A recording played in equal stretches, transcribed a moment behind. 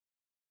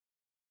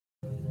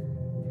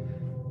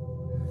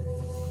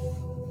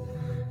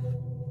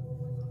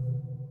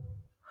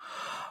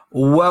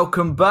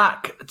Welcome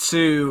back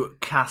to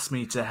Cast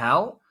Me to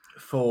Hell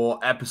for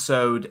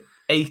episode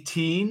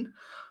 18,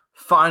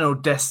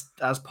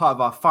 as part of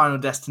our Final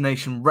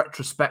Destination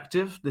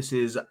retrospective. This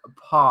is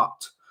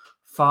part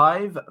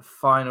 5,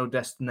 Final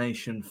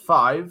Destination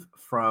 5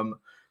 from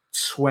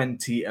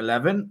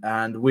 2011,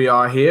 and we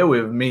are here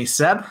with me,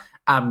 Seb.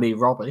 And me,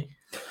 Robbie.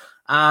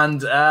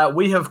 And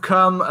we have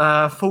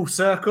come full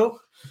circle,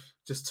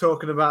 just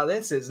talking about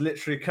this. It's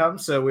literally come,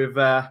 so we've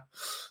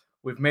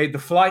made the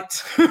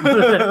flight.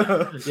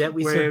 Yeah,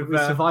 we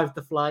survived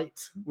the flight.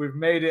 We've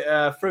made it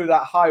through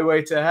that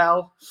highway to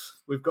hell.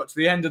 We've got to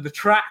the end of the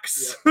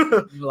tracks.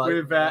 Yeah.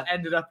 We've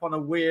ended up on a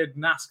weird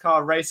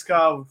NASCAR race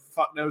car.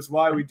 Fuck knows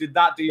why we did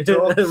that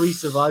detour. We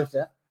survived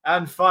it.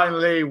 And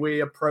finally, we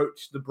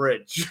approached the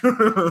bridge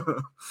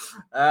to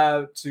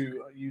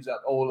use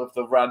up all of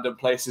the random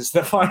places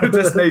the Final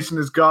Destination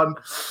has gone.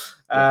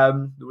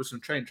 There were some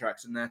train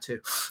tracks in there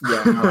too.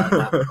 Yeah, I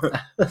like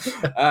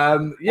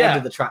that. End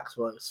of the tracks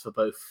works for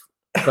both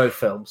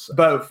films.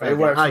 Both. It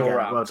works all Okay,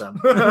 around. well done.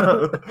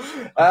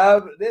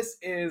 This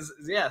is,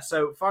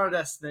 so Final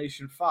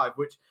Destination 5,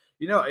 which,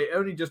 it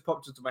only just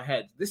popped into my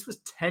head. This was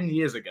 10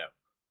 years ago.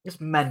 It's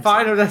mental.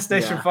 Final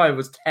Destination 5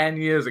 was 10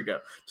 years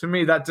ago. To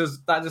me, that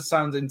just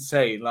sounds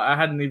insane. Like I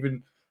hadn't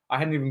even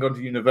gone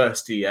to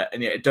university yet,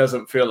 and yet it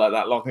doesn't feel like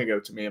that long ago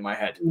to me in my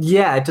head.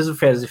 Yeah, it doesn't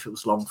feel as if it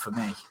was long for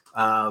me.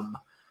 I'm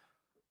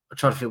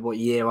trying to feel what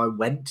year I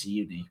went to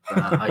uni. But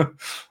I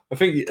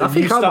think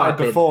you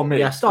started before me.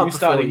 Yeah, you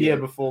started a year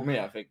before me,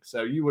 I think.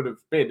 So you would have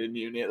been in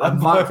uni at that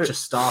point. I might have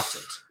just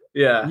started.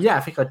 Yeah. Yeah,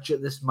 I think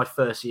this is my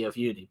first year of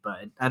uni,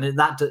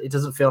 it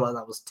doesn't feel like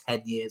that was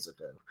 10 years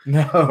ago.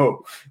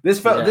 No. This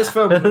film weirdly,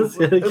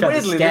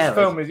 this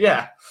film is,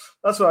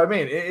 that's what I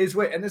mean. It is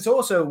weird. And it's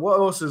also, what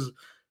else is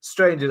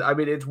strange is,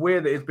 it's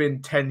weird that it's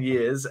been 10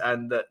 years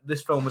and that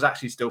this film was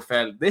actually still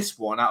this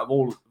one out of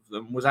all of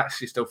them was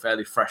actually still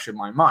fairly fresh in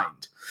my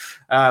mind.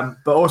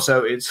 But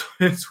also it's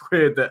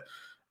weird that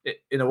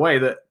in a way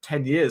that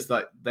 10 years,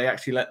 like they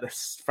actually let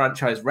this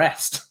franchise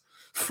rest.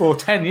 For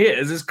 10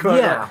 years, it's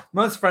quite like,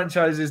 most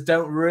franchises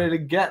don't really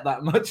get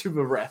that much of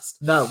a rest.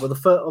 No, well,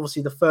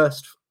 obviously the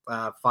first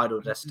Final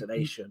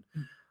Destination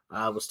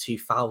was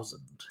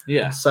 2000.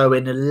 Yeah. So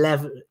in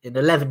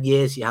 11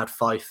 years, you had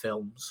 5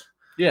 films.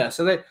 Yeah.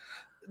 So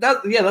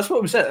that's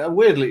what we said.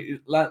 Weirdly,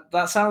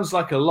 that sounds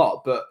like a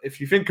lot, but if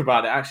you think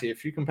about it, actually,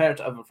 if you compare it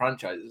to other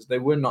franchises, they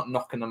were not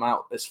knocking them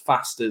out as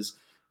fast as.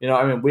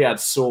 We had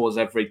Saws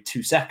every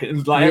 2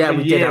 seconds. Like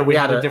every year, we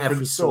had a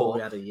different Saw.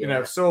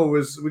 Saw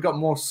we got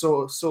more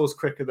Saws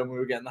quicker than we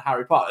were getting the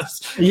Harry Potters.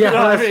 Yeah,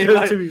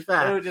 to be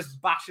fair, they were just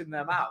bashing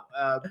them out.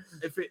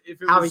 If it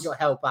Harry was, got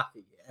held back a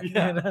year.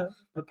 Yeah,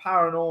 the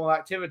Paranormal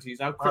Activities.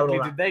 How quickly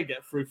did they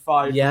get through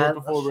 5?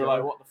 Before we were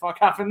like, what the fuck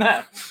happened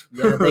there?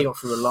 Yeah, they got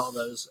through a lot of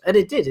those, and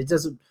it did. It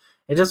doesn't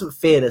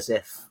feel as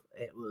if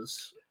it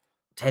was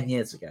 10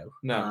 years ago.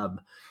 No.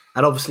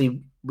 And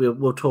obviously,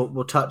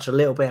 we'll touch a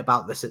little bit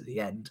about this at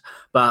the end.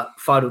 But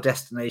Final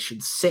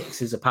Destination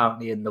 6 is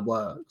apparently in the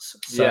works.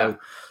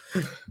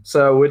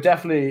 So we're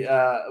definitely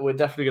going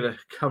to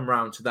come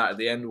round to that at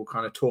the end. We'll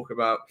kind of talk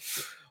about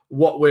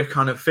what we're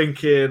kind of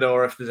thinking,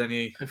 or if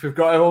we've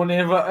got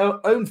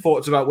our own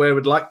thoughts about where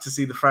we'd like to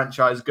see the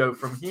franchise go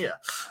from here.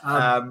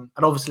 And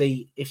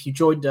obviously, if you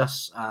joined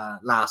us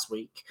last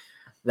week,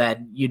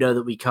 then you know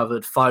that we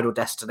covered Final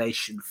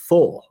Destination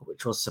 4,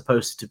 which was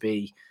supposed to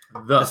be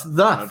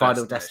the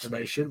Final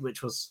Destination,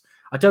 which was,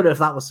 I don't know if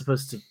that was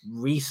supposed to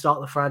restart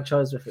the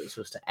franchise or if it was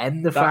supposed to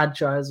end the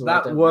franchise.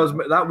 That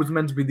was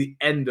meant to be the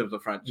end of the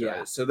franchise.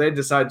 Yeah. So they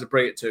decided to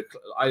bring it to,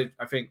 I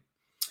think,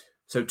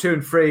 so 2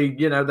 and 3,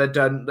 they're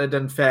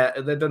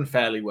done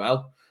fairly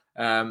well.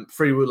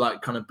 3 would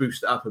like kind of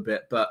boost it up a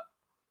bit, but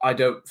I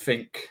don't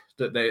think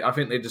that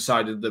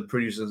the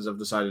producers have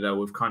decided,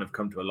 we've kind of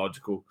come to a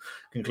logical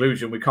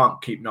conclusion. We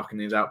can't keep knocking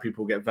these out.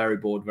 People get very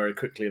bored very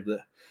quickly of the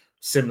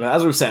similar,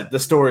 as we've said, the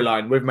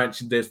storyline. We've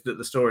mentioned that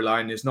the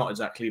storyline is not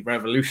exactly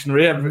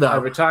revolutionary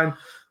every time,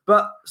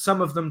 but some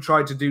of them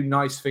try to do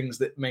nice things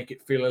that make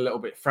it feel a little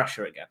bit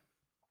fresher again.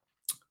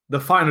 The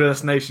Final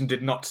Destination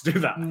did not do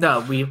that.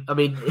 No,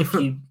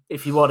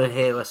 if you want to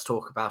hear us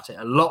talk about it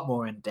a lot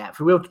more in depth,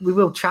 we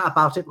will chat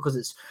about it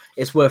because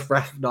it's worth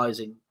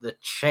recognizing the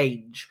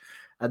change.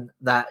 And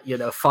that,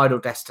 Final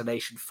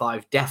Destination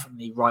 5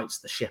 definitely rights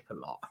the ship a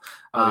lot.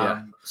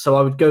 So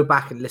I would go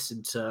back and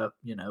listen to,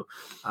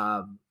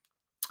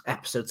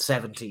 episode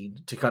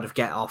 17 to kind of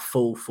get our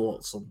full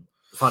thoughts on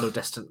the Final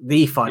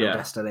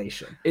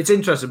Destination. It's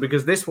interesting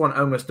because this one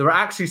there are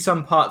actually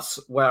some parts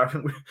where I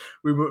think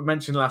we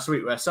mentioned last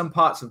week where some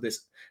parts of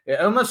this, it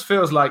almost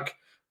feels like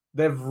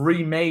they've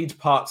remade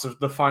parts of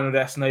the Final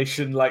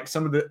Destination, like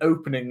some of the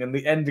opening and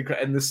the ending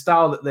and the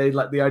style that they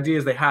like, the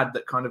ideas they had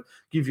that kind of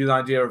give you the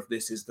idea of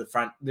this is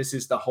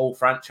the whole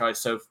franchise.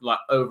 So like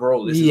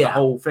overall, this is the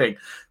whole thing.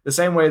 The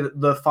same way that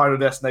the Final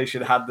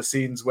Destination had the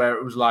scenes where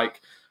it was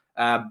like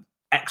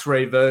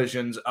X-ray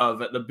versions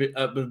of at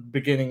the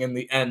beginning and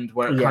the end,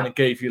 where it kind of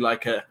gave you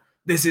like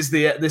this is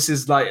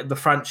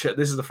the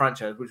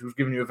franchise, which was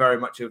giving you a very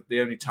much of the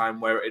only time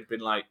where it had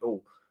been like,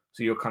 oh,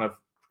 so you're kind of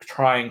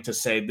trying to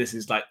say this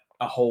is like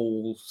a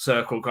whole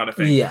circle kind of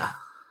thing. Yeah.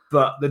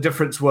 But the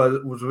difference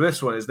was with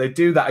this one is they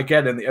do that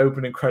again in the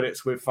opening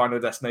credits with Final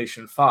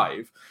Destination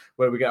 5,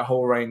 where we get a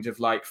whole range of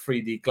like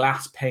 3D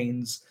glass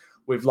panes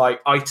with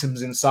like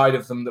items inside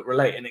of them that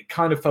relate, and it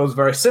kind of feels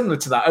very similar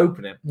to that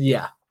opening.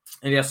 Yeah.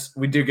 And yes,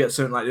 we do get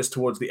something like this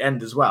towards the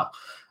end as well.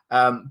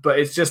 But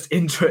it's just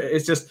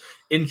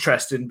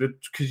interesting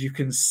because you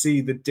can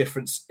see the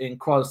difference in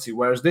quality,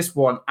 whereas this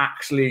one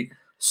actually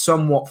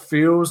somewhat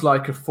feels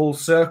like a full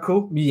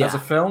circle as a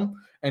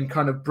film and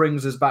kind of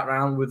brings us back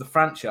around with the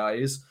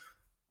franchise.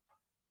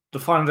 The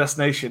Final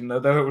Destination,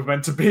 although it was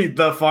meant to be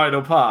the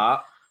final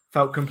part,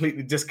 felt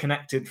completely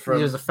disconnected from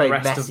the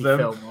rest of them.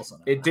 Film,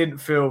 wasn't it? It didn't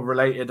feel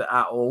related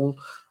at all.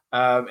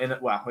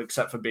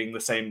 Except for being the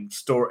same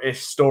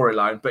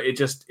storyline, but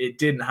it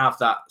didn't have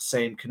that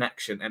same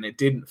connection, and it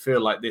didn't feel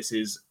like this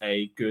is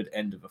a good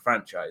end of a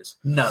franchise.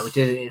 No, it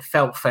didn't. It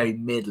felt very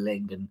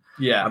middling, and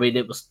I mean,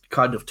 it was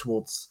kind of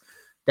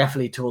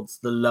definitely towards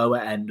the lower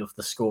end of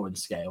the scoring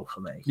scale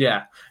for me.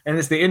 Yeah, and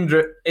it's the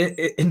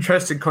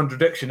interesting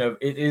contradiction of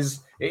it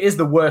is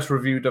the worst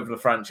reviewed of the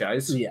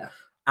franchise. Yeah,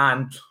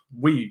 and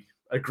we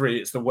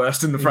agree it's the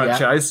worst in the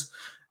franchise.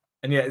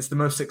 And yet it's the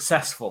most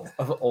successful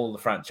of all the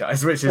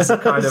franchise, which is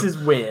kind this is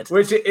weird.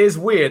 Which it is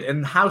weird,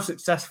 and how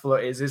successful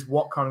it is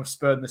what kind of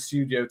spurred the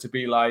studio to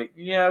be like,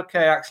 yeah,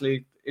 okay,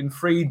 actually, in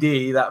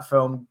 3D, that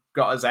film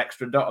got us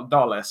extra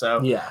dollar, so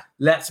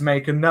let's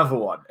make another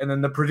one. And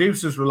then the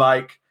producers were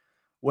like,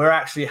 we're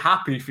actually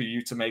happy for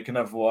you to make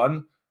another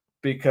one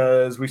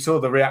because we saw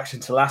the reaction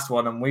to last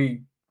one, and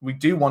we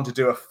do want to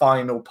do a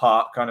final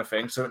part kind of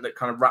thing, so that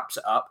kind of wraps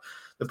it up.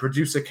 The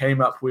producer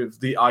came up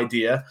with the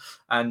idea,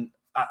 and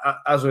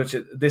as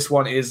Richard, this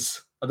one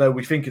is, although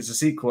we think it's a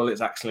sequel, it's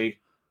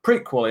actually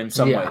prequel in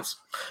some ways.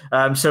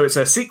 So it's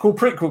a sequel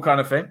prequel kind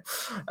of thing.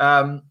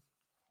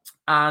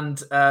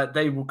 And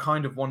they were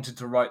kind of wanted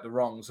to right the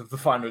wrongs of the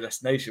Final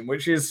Destination,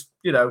 which is,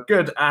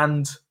 good.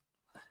 And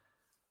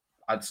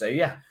I'd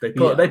say, they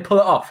pull it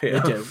off here.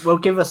 They do. Well,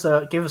 give us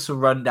a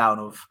rundown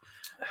of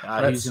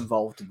who's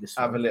involved in this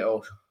film. Have a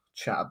little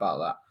chat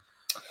about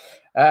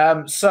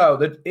that.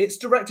 So it's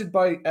directed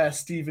by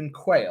Stephen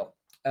Quayle.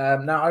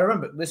 Now, I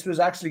remember this was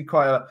actually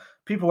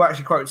people were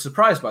actually quite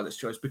surprised by this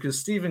choice because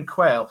Stephen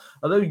Quayle,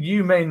 although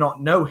you may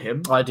not know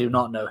him. I do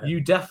not know him.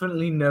 You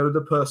definitely know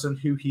the person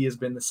who he has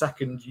been the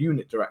second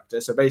unit director.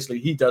 So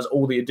basically, he does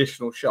all the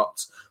additional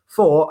shots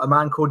for a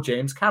man called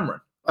James Cameron.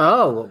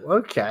 Oh,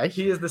 okay.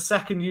 He is the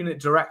second unit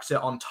director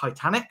on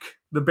Titanic,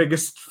 the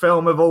biggest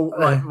film of all,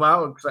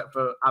 except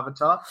for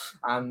Avatar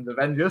and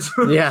Avengers.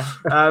 Yeah.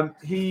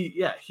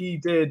 He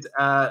did...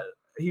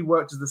 he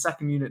worked as the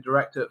second unit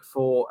director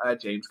for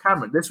James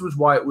Cameron. This was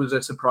why it was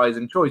a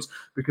surprising choice,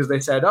 because they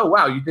said, oh,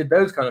 wow, you did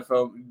those kind of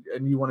films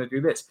and you want to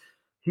do this.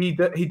 He'd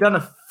done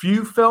a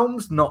few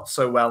films, not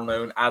so well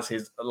known as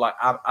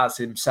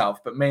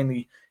himself, but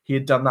mainly he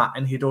had done that,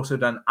 and he'd also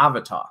done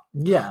Avatar.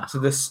 Yeah. So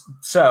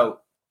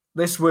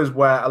this was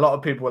where a lot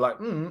of people were like,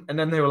 and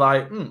then they were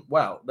like,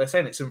 well, they're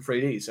saying it's in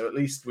 3D, so at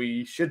least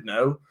we should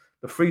know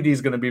the 3D is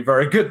going to be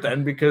very good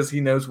then, because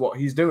he knows what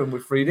he's doing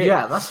with 3D.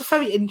 Yeah, that's a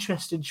very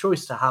interesting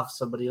choice to have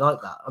somebody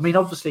like that. I mean,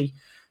 obviously,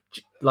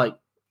 like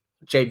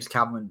James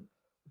Cameron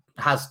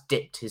has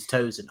dipped his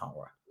toes in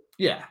horror.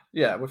 Yeah,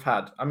 we've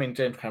had. I mean,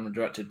 James Cameron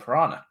directed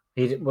Piranha.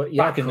 He did,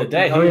 back in the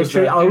day. He was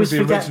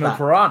the original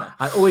Piranha.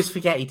 I always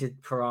forget he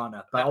did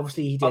Piranha, but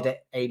obviously he did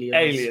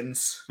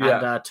Aliens,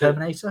 and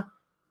Terminator.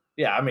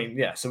 Yeah, I mean,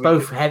 yeah. So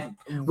both heavy.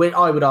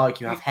 I would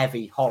argue have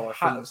heavy horror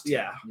themes.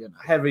 Yeah,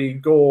 heavy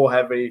gore,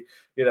 heavy.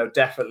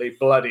 Definitely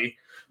bloody.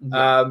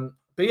 Yeah.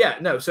 But yeah,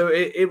 no. So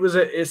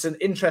it's an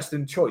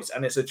interesting choice,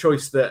 and it's a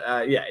choice that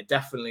it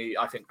definitely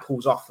I think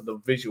pulls off for the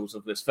visuals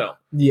of this film.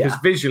 Yeah, because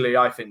visually,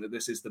 I think that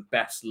this is the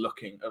best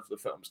looking of the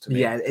films to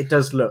me. Yeah, it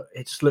does look.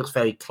 It just looks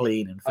very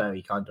clean and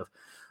very kind of.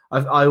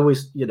 I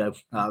always,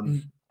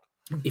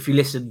 if you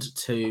listened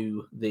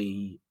to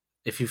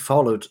if you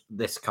followed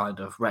this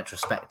kind of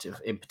retrospective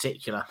in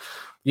particular,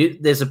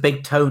 there's a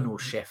big tonal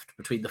shift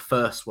between the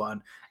first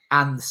one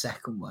and the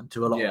second one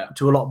to a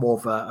lot more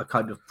of a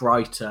kind of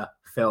brighter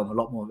film, a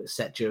lot more of it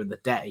set during the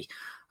day.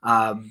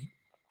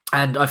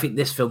 And I think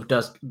this film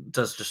does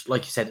just,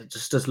 like you said, it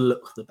just does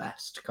look the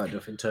best kind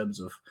of in terms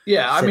of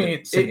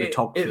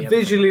cinematography. It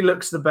visually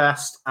looks the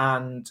best,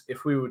 and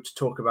if we were to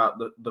talk about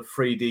the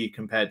 3D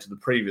compared to the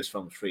previous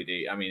film's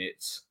 3D, I mean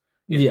it's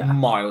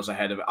miles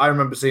ahead of it. I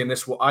remember seeing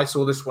this one. I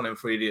saw this one in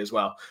 3D as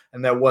well,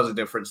 and there was a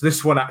difference.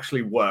 This one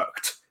actually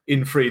worked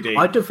in 3D.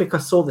 I don't think I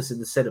saw this in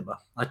the cinema.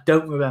 I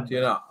don't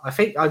remember.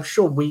 I'm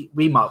sure we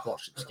might have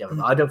watched it together,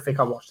 but I don't think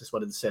I watched this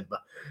one in the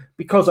cinema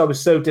because I was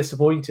so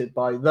disappointed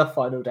by the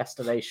Final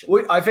Destination.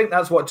 I think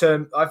that's what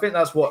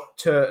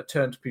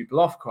turned people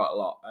off quite a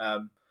lot.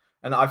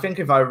 And I think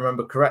if I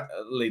remember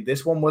correctly,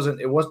 this one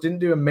didn't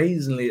do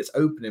amazingly its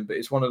opening, but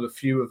it's one of the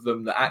few of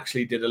them that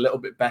actually did a little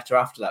bit better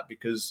after that,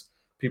 because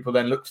people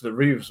then looked to the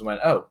reviews and went,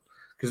 oh,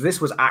 because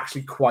this was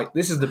actually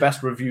this is the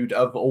best reviewed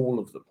of all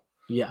of them.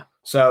 Yeah.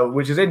 So,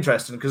 which is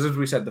interesting because, as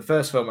we said, the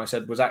first film I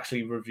said was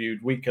actually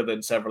reviewed weaker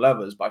than several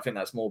others, but I think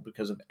that's more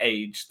because of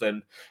age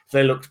than if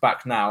they looked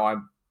back now. I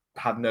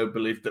have no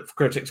belief that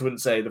critics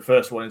wouldn't say the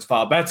first one is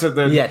far better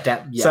than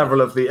several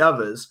of the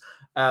others.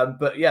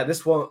 But yeah,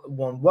 this one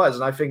was,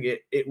 and I think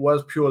it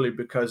was purely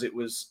because it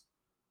was.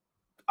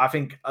 I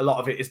think a lot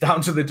of it is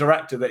down to the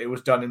director that it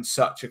was done in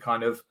such a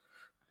kind of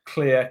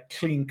clear,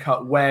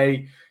 clean-cut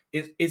way.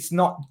 It's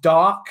not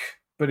dark,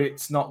 but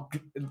it's not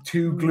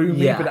too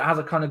gloomy, but it has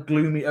a kind of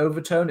gloomy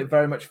overtone. It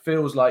very much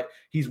feels like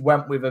he's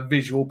went with a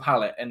visual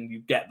palette, and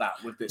you get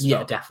that with this film.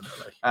 Yeah,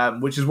 definitely.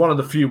 Which is one of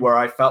the few where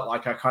I felt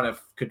like I kind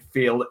of could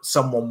feel that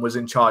someone was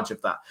in charge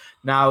of that.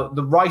 Now,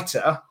 the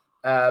writer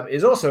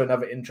is also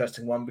another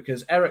interesting one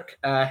because Eric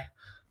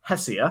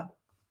Hessier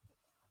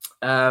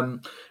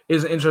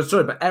is an interesting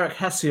story, but Eric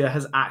Hessier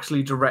has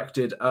actually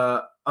directed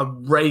a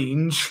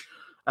range...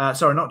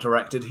 not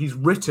directed. He's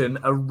written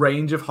a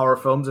range of horror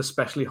films,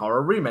 especially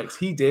horror remakes.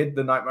 He did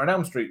the Nightmare on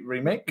Elm Street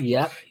remake.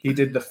 Yeah. He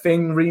did the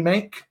Thing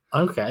remake.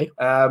 Okay.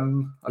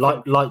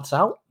 Lights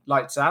Out,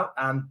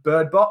 and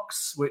Bird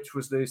Box, which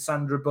was the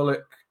Sandra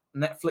Bullock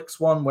Netflix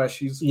one where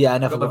she's got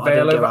the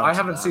veil over. I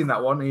haven't seen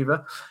that one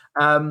either.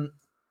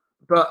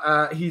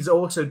 But he's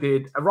also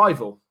did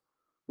Arrival,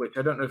 which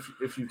I don't know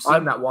if you've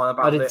seen that one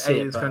about the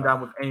aliens coming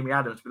down with Amy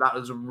Adams, but that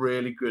was a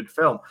really good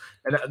film.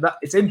 And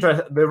it's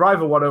interesting. The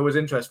Arrival one always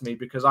interests me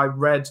because I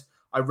read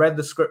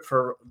the script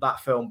for that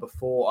film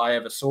before I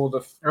ever saw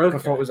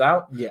before it was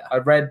out. Yeah, I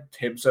read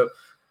him, so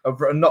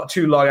not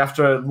too long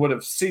after I would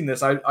have seen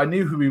this, I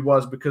knew who he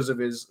was because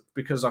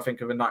I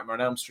think of a Nightmare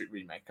on Elm Street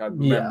remake. I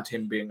remembered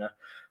him being a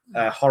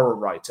horror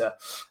writer,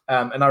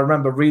 and I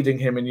remember reading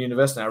him in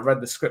university. I read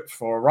the script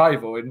for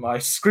Arrival in my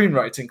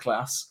screenwriting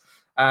class.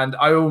 And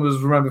I always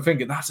remember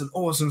thinking, that's an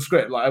awesome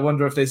script. Like, I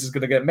wonder if this is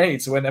going to get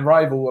made. So when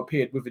Arrival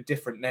appeared with a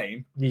different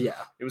name, it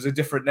was a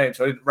different name.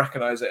 So I didn't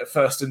recognize it at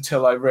first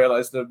until I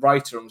realized the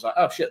writer and was like,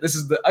 oh shit,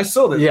 I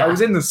saw this. I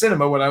was in the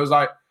cinema when I was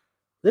like,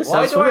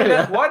 why do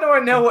I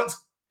know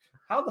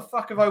how the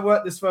fuck have I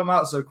worked this film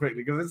out so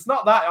quickly? Because it's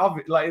not that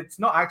obvious. Like, it's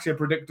not actually a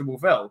predictable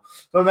film.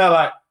 So they're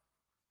like,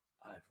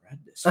 I've read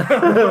this.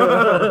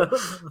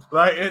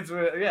 Like, it's,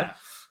 yeah.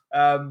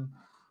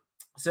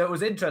 So it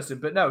was interesting,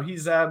 but no,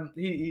 he's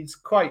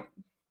quite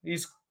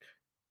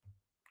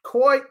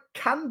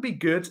can be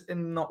good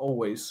and not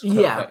always perfect.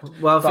 Yeah,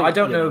 well, but I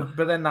don't know.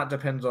 But then that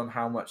depends on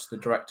how much the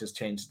directors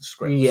change the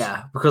script.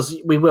 Yeah, because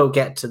we will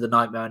get to the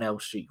Nightmare on Elm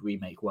Street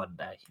remake one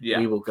day. Yeah,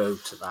 we will go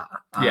to that.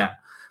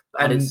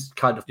 And it's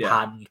kind of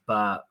panned,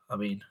 but I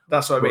mean...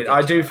 That's what I mean.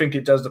 I do think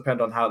it does depend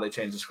on how they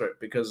change the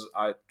script, because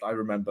I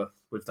remember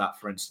with that,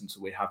 for instance,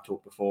 we have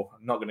talked before.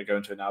 I'm not going to go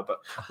into it now, but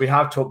we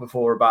have talked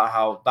before about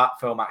how that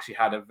film actually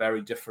had a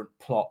very different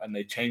plot, and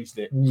they changed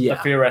it. Yeah.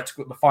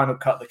 The final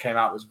cut that came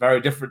out was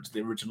very different to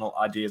the original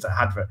ideas it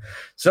had for it.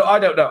 So I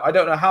don't know. I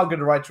don't know how good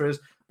a writer is,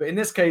 but in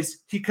this case,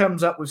 he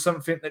comes up with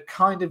something that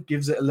kind of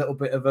gives it a little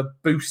bit of a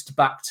boost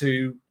back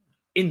to...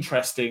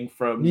 interesting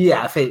from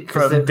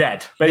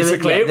dead.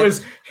 Basically, it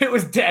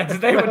was dead.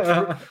 They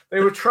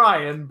were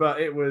trying,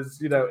 but it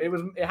was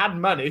it had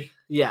money.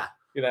 Yeah,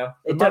 the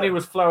money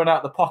was flowing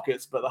out the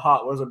pockets, but the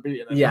heart wasn't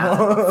beating anymore.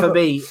 Yeah, for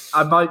me,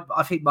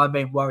 I think my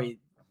main worry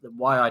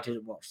why I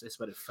didn't watch this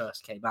when it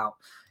first came out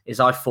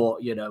is I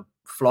thought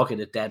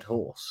flogging a dead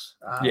horse.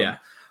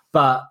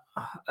 But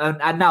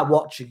and now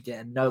watching it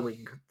and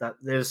knowing that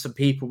there's some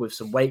people with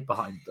some weight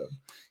behind them,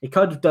 it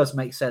kind of does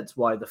make sense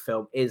why the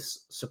film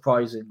is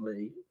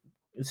surprisingly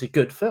it's a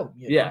good film.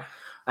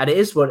 And it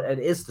is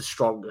the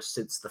strongest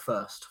since the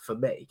first for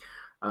me.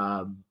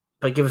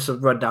 But give us a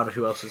rundown of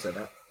who else is in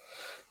it.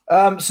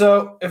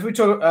 So if we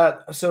talk,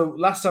 so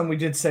last time we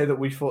did say that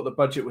we thought the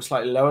budget was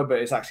slightly lower, but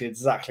it's actually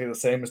exactly the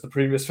same as the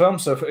previous film.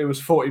 So it was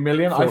 40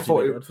 million.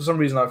 For some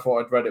reason I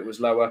thought I'd read it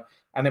was lower,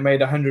 and it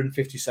made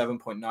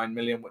 157.9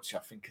 million, which I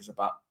think is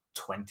about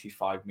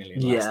 25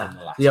 million less than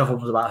the last. The other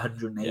one was about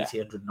 180,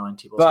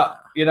 190. But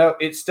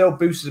it still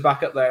boosted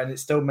back up there, and it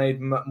still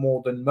made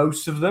more than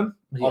most of them.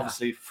 Yeah.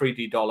 Obviously,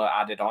 $3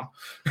 added on.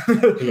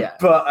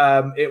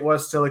 But it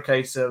was still a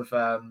case of.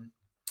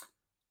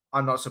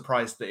 I'm not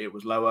surprised that it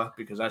was lower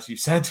because, as you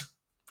said,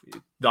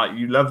 like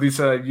you love these,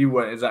 you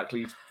weren't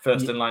exactly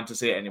first in line to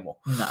see it anymore.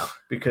 No,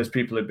 because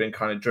people had been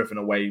kind of driven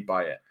away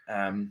by it,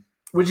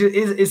 which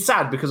is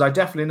sad because I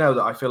definitely know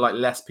that I feel like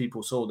less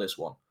people saw this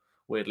one.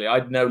 Weirdly,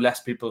 I know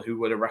less people who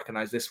would have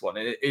recognized this one.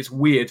 It's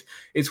weird.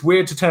 It's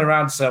weird to turn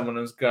around to someone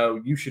and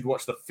go, "You should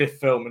watch the 5th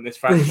film in this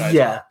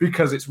franchise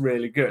because it's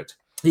really good."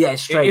 Yeah,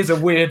 it's strange. It is a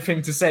weird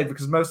thing to say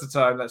because most of the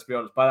time, let's be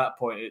honest, by that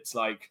point, it's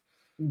like.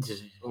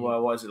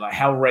 Well, what is it like?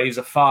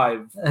 Hellraiser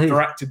 5,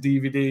 direct to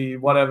DVD,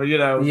 whatever,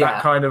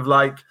 that kind of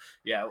like,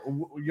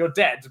 you're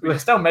dead, but you're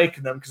still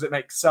making them because it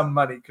makes some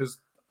money. Because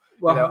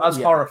us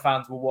horror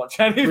fans will watch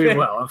anything. We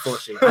will,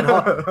 unfortunately,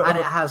 and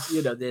it has,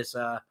 there's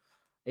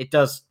it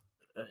does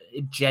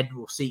in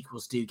general.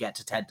 Sequels do get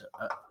to tend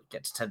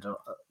to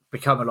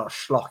become a lot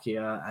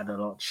schlockier and a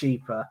lot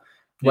cheaper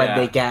when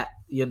they get,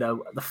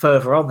 the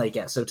further on they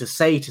get. So to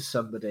say to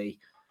somebody,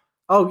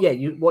 Oh yeah,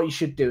 what you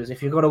should do is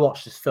if you're going to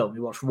watch this film,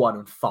 you watch 1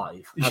 and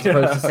 5, as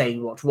opposed to saying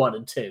you watch 1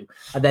 and 2,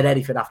 and then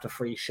anything after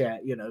 3 share.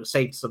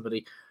 Say to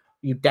somebody,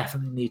 you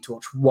definitely need to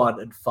watch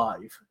 1 and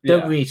 5.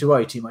 Don't need to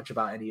worry too much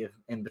about any of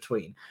in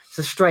between. It's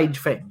a strange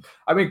thing.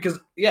 I mean,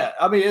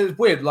 it's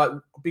weird. Like,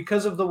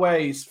 because of the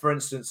ways, for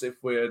instance,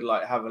 if we'd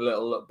like have a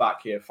little look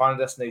back here, Final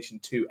Destination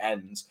 2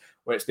 ends,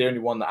 where it's the only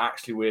one that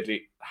actually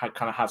weirdly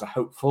kind of has a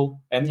hopeful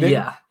ending,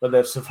 but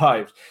they've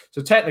survived.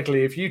 So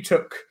technically,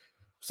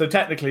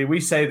 we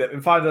say that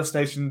in Final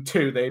Destination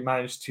 2, they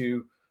managed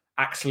to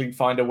actually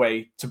find a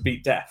way to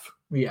beat death.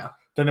 Yeah.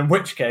 Then in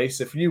which case,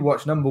 if you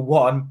watch number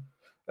 1,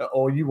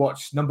 or you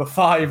watch number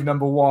 5,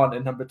 number 1,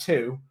 and number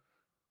 2,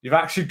 you've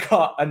actually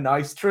got a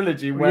nice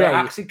trilogy where it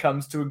actually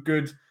comes to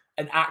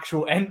an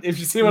actual end. If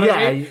you see what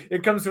I mean,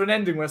 it comes to an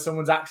ending where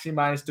someone's actually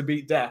managed to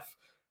beat death,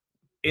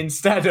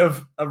 instead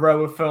of a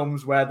row of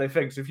films where they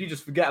think. So if you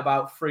just forget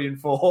about 3 and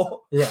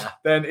 4,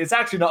 then it's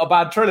actually not a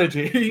bad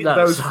trilogy.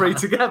 Those 3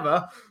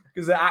 together.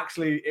 Because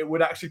it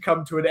would actually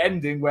come to an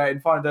ending where in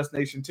Final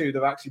Destination 2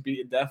 they've actually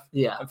beaten death.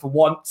 Yeah. And for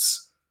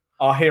once,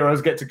 our heroes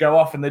get to go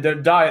off and they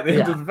don't die at the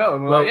end of the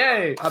film. We're like,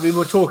 yay! I mean,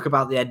 we'll talk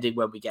about the ending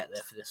when we get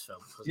there for this film.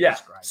 Yeah.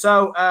 Great.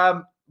 So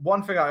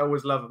one thing I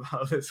always love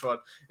about this one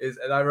is,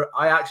 and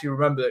I actually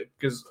remember it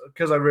because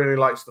I really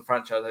liked the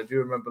franchise. I do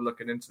remember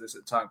looking into this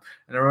at the time,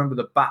 and I remember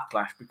the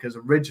backlash because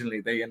originally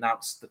they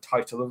announced the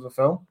title of the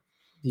film.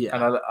 Yeah.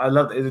 And I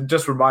loved it. It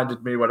just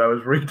reminded me when I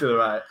was reading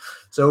about it.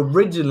 So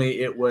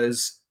originally it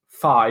was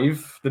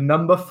 5, the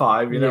number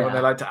 5, when they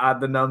like to add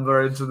the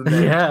number into the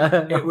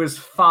name. It was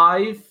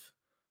 5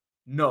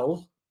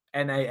 null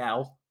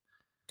NAL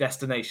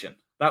destination.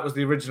 That was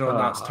the original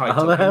announced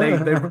title.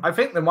 And I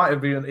think there might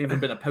have even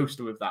been a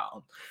poster with that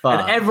on.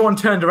 And everyone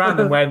turned around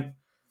and went,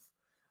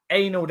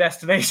 anal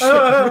destination.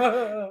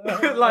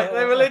 Like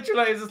they were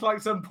literally just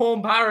like some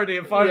porn parody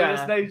of Final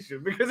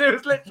Destination, because it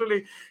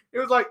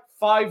was like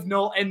 5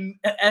 null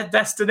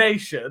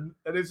destination,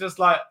 and it's just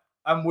like.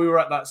 And we were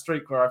at that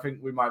streak where I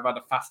think we might have had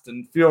a Fast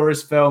and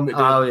Furious film.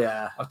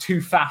 A Too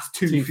Fast,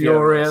 Too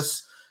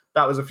Furious.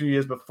 That was a few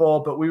years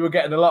before, but we were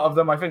getting a lot of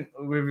them. I think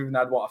we've even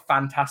had, a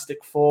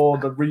Fantastic Four,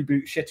 the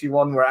reboot shitty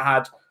one where it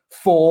had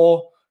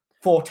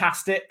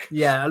 4-tastic.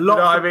 Yeah, a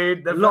lot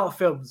of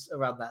films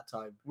around that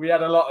time. We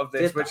had a lot of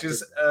this, which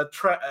is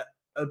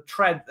a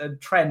trend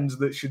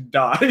that should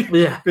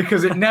die,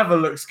 because it never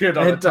looks good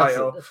on the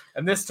title.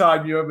 And this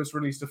time you almost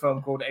released a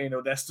film called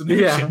Anal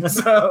Destination.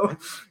 So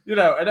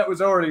and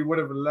it would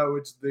have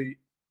lowered the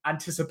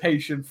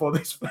anticipation for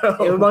this film.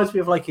 It reminds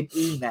me of like an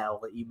email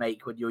that you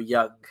make when you're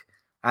young,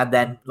 and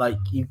then like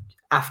you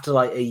after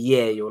like a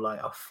year you're like,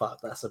 oh fuck,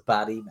 that's a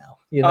bad email.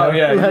 You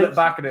look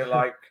back at it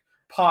like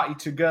party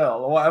to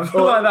girl or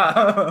whatever, like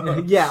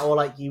that. Or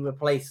like you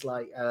replace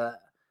like a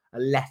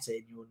letter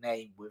in your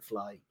name with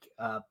like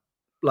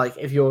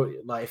if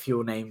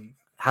your name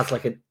has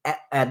like an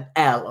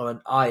L or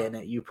an I in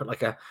it, you put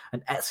like an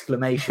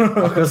exclamation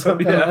mark or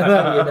something.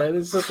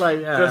 It's just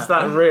like just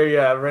that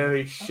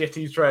really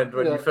shitty trend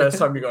when you first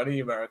time you got an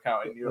email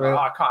account and you're like,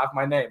 I can't have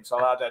my name, so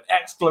I'll add an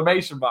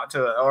exclamation mark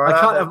to it. Or I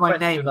can't have my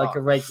name like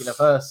a regular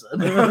person,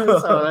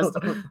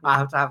 so I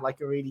have to have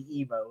like a really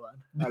emo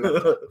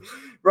one.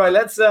 Right,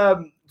 let's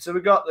so we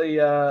got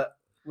the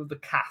with the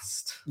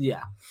cast.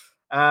 Yeah.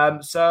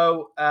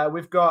 So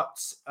we've got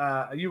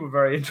you were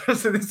very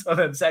interested in this one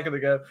a second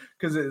ago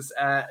because it's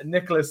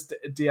Nicholas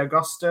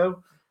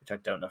D'Agosto, which I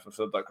don't know if I've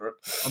said that correct.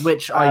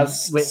 Which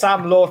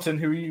Sam Lawton,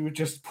 who you were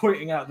just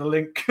pointing out the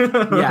link.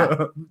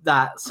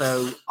 That.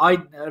 So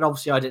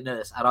obviously I didn't know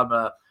this, and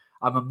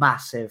I'm a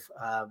massive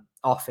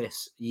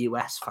Office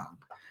US fan,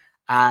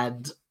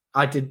 and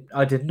I did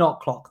not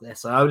clock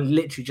this. I only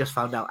literally just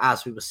found out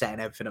as we were setting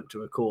everything up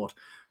to record.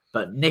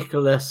 But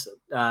Nicholas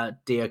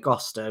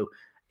D'Agosto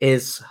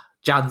is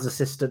Jan's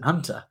assistant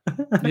Hunter.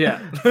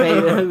 Yeah.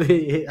 And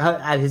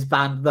his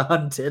band The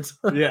Hunted.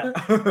 Yeah.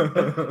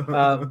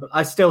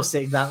 I still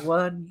sing that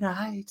one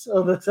night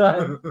all the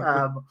time.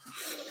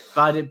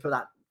 But I didn't put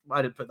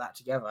that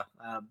together.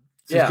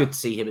 It's good to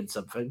see him in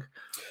something.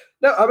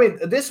 No, I mean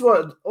this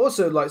one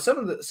also, like some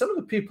of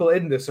the people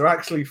in this are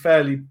actually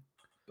fairly,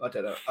 I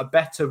don't know, a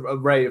better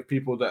array of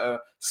people that are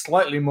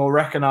slightly more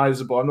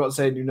recognizable. I'm not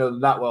saying you know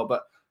them that well,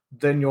 but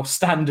than your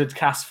standard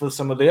cast for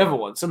some of the other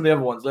ones. Some of the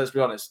other ones, let's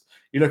be honest,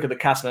 you look at the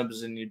cast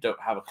members and you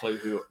don't have a clue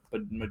who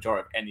the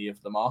majority of any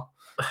of them are,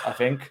 I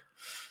think.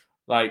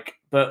 But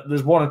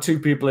there's 1 or 2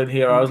 people in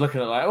here I was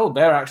looking at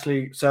they're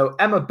actually... So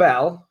Emma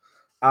Bell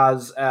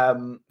as...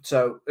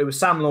 so it was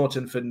Sam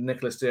Lawton for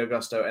Nicholas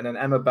D'Agosto, and then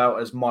Emma Bell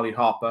as Molly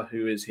Harper,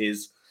 who is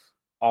his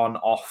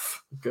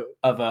on-off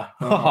other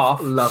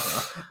half.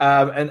 Lover.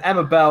 And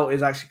Emma Bell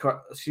is actually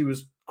she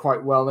was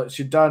quite well.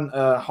 She'd done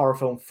a horror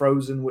film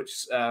Frozen,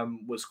 which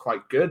was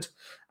quite good,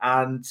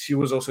 and she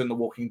was also in The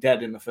Walking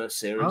Dead in the first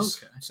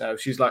series. Okay. So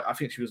she's I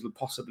think she was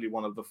possibly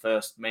one of the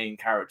first main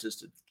characters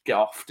to get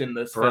offed in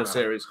the first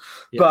series.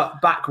 Yeah.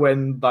 But back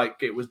when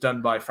it was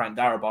done by Frank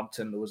Darabont,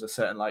 and there was a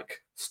certain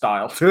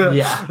style to it.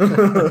 Yeah.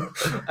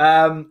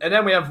 And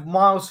then we have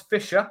Miles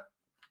Fisher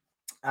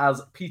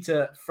as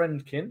Peter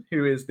Friendkin,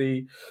 who is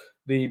the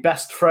the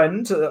best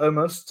friend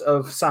almost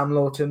of Sam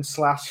Lawton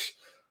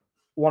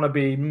 /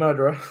 wannabe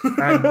murderer.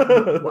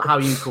 And how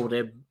you called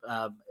him,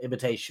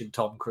 imitation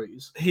Tom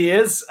Cruise. He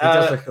is.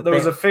 There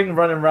was a thing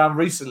running around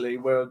recently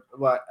where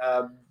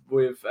there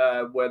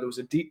was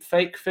a deep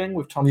fake thing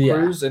with Tom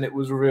Cruise, and it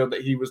was revealed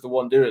that he was the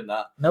one doing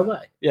that. No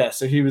way. Yeah,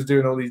 so he was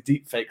doing all these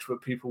deep fakes where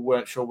people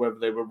weren't sure whether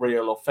they were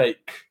real or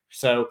fake.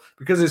 So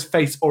because his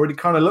face already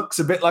kind of looks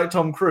a bit like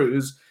Tom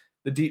Cruise,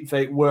 the deep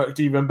fake worked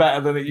even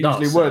better than it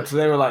usually would. So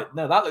they were like,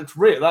 no, that looks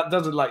real. That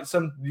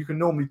doesn't you can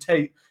normally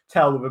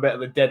tell with a bit of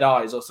the dead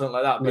eyes or something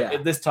like that. But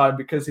at this time,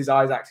 because his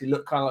eyes actually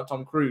look kind of like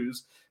Tom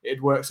Cruise, it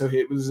worked. So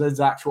it was his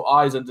actual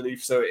eyes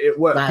underneath. So it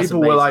worked.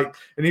 People were like,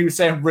 and he was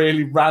saying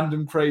really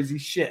random, crazy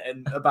shit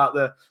and about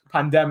the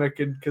pandemic,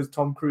 and because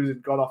Tom Cruise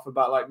had gone off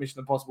about like Mission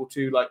Impossible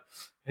 2, like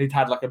he'd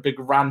had like a big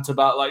rant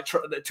about like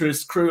to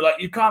his crew, like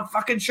you can't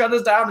fucking shut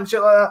us down and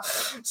shit like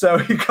that. So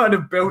he kind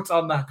of built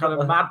on that kind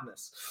of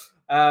madness.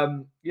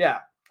 And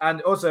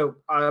also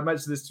I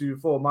mentioned this to you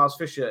before, Miles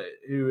Fisher,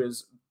 who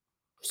is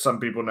some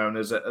people known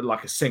as a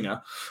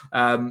singer.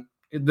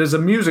 There's a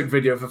music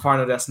video for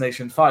Final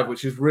Destination 5,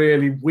 which is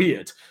really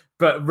weird,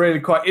 but really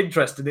quite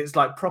interesting. It's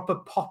like proper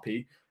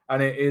poppy,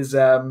 and it is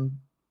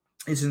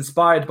it's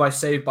inspired by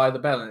Saved by the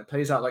Bell, and it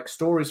plays out like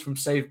stories from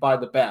Saved by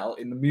the Bell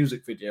in the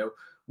music video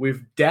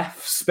with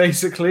deaths,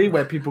 basically,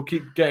 where people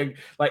keep getting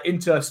like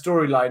into a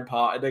storyline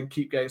part and then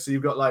keep getting. So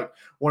you've got like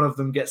one of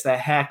them gets their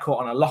hair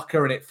caught on a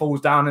locker and it falls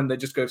down and they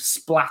just go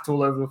splat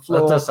all over the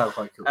floor. That does sound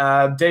quite cool.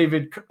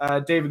 David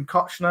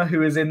Kochner,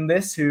 who is in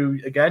this, who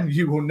again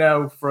you will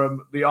know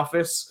from The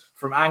Office,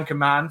 from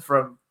Anchorman,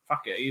 from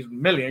he's a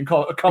million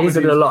comedies. He's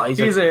in a lot.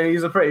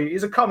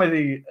 He's a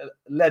comedy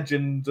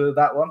legend.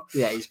 That one.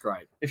 Yeah, he's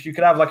great. If you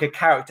could have like a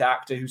character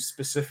actor who's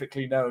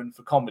specifically known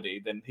for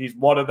comedy, then he's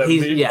one of them.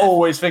 You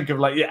always think of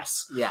like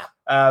yes. Yeah.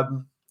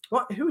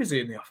 Who is he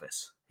in The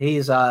Office?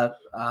 He's I'm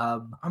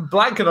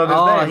blanking on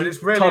his name, but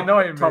it's really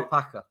annoying me. Todd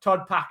Packer.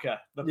 Todd Packer,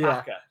 the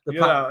Packer.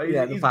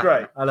 He's Packer.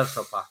 great. I love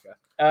Todd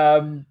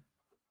Packer.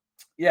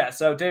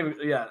 So David,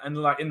 and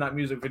like in that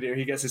music video,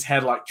 he gets his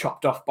head like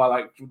chopped off by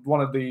like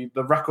one of the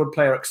record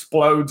player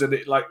explodes and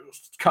it like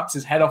cuts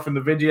his head off in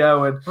the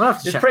video, and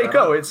it's pretty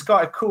cool. It's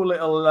got a cool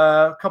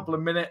little couple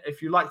of minutes.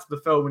 If you liked the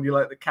film and you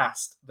like the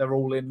cast, they're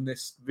all in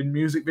this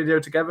music video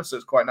together, so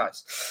it's quite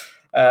nice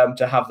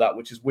to have that.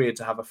 Which is weird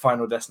to have a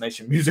Final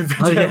Destination music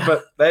video,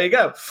 but there you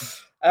go.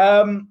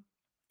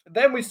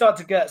 Then we start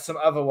to get some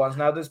other ones.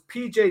 Now there's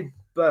PJ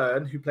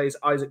Byrne, who plays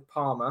Isaac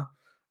Palmer,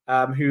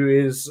 who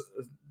is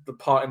the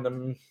part in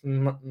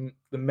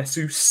the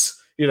masseuse,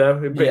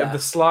 the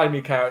slimy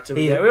character.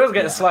 We always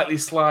get a slightly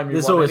slimy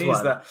There's one. Always and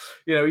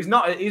he's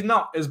one. he's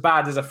not as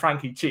bad as a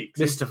Frankie Cheeks.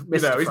 Mr.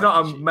 He's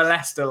not a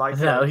molester like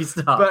no, him. He's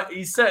not. But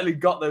he's certainly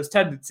got those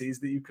tendencies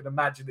that you can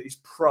imagine that he's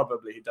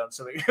probably done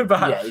something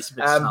about. Yeah, he's a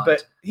bit snide.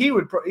 But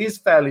he's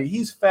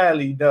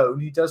fairly known.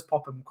 He does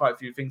pop in quite a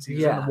few things. He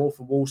was in The Wolf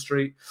of Wall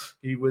Street.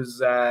 He was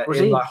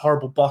in like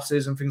Horrible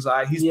Bosses and things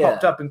like that. He's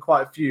popped up in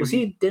quite a few. Was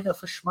he in Dinner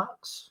for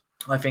Schmucks?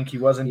 I think he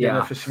was in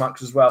Dinner for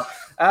Schmucks as well.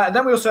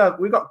 Then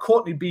we've got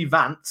Courtney B.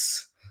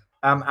 Vance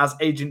as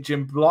Agent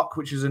Jim Block,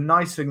 which is a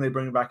nice thing they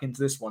bring back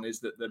into this one, is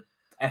that the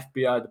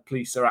FBI, the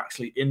police, are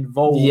actually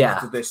involved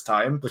this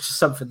time, which is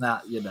something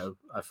that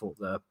I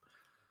thought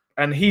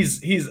And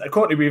he's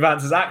Courtney B.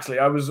 Vance is actually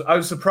I was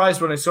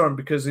surprised when I saw him,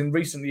 because in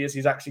recent years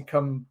he's actually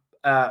come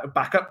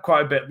back up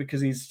quite a bit,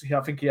 because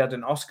I think he had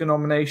an Oscar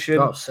nomination.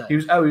 He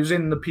was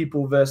in The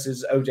People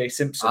versus O.J.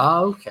 Simpson.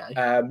 Oh,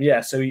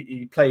 okay. So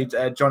he played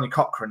Johnny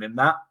Cochran in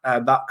that.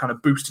 That kind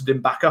of boosted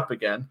him back up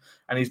again,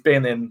 and he's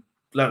been in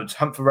loads.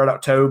 Hunt for Red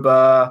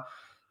October,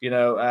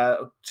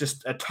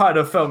 just a ton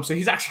of films. So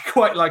he's actually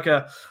quite like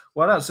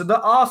so there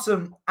are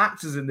some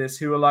actors in this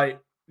who are like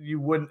you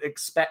wouldn't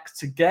expect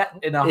to get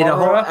in a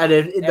horror, and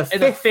in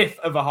the fifth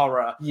of a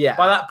horror. Yeah.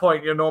 By that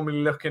point, you're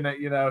normally looking at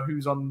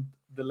who's on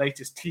the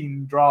latest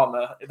teen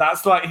drama.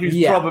 That's like who's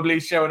probably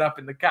showing up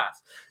in the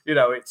cast.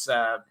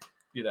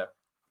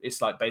 It's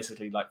like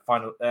basically like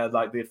final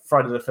like the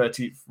Friday the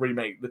 13th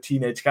remake, the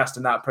teenage cast,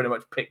 and that pretty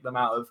much picked them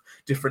out of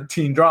different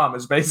teen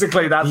dramas.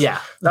 Basically,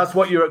 that's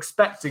what you're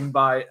expecting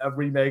by a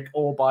remake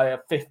or by a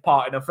fifth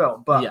part in a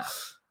film. But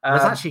it's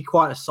actually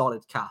quite a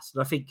solid cast,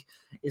 and I think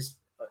it's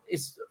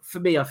for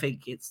me. I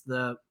think it's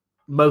the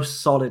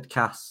most solid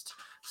cast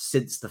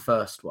since the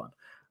first one.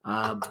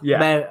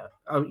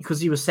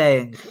 Because you were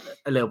saying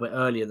a little bit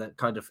earlier that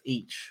kind of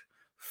each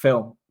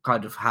film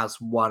kind of has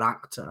one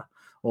actor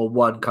or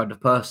one kind of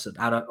person,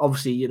 and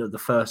obviously the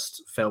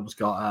first film's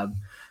got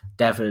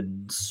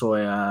Devon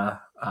Sawyer,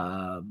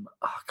 I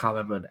can't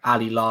remember,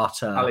 Ali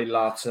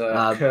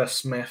Larter, Kerr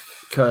Smith,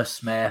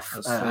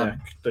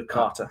 the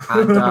Carter,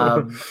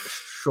 and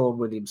Sean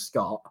William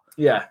Scott.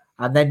 Yeah.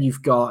 And then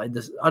you've got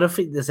I don't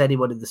think there's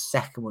anyone in the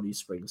second one who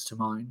springs to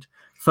mind.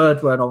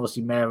 Third one,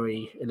 obviously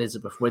Mary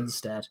Elizabeth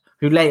Winstead,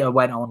 who later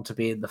went on to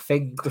be in the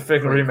Thing. The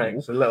Thing remake.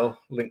 There's a little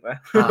link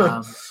there.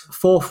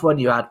 Fourth one,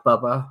 you had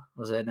Bubba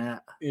was in it.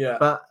 Yeah.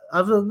 But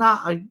other than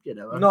that,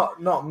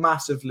 not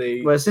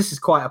massively. Whereas this is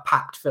quite a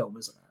packed film,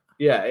 isn't it?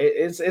 Yeah,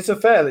 it's a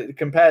fairly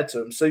compared to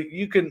them. So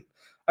you can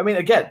I mean,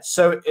 again,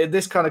 so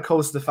this kind of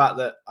calls to the fact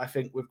that I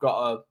think we've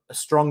got a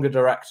stronger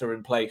director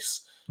in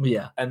place.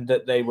 Yeah, and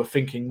that they were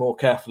thinking more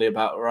carefully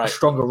about a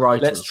stronger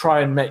writer. Let's try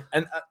and make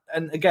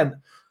and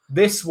again,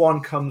 this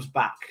one comes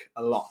back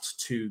a lot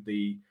to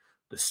the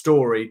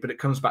story, but it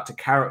comes back to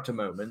character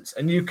moments,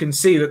 and you can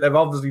see that they've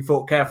obviously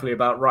thought carefully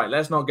about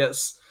let's not get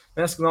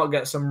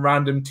some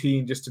random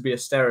teen just to be a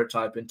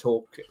stereotype and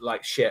talk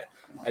like shit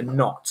and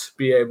not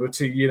be able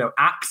to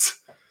act.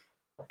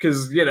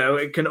 Because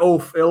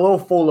it'll all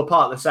fall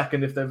apart the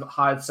second if they've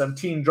hired some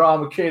teen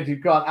drama kid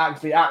who can't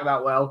actually act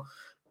that well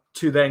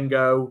to then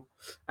go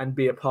and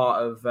be a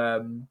part of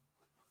a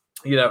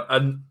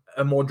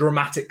more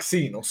dramatic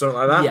scene or something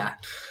like that. Yeah.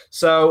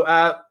 So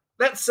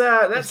let's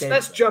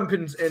jump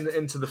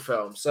into the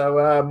film. So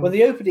well,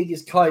 the opening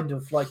is kind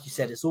of like you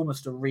said, it's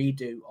almost a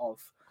redo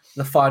of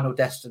the Final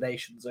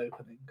Destination's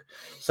opening.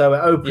 So it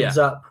opens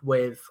up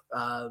with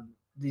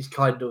these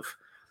kind of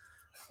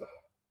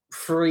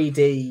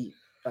 3D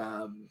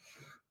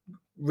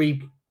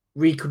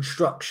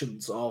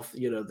reconstructions of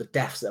the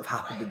deaths that have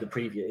happened in the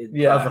previous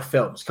other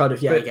films, kind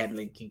of again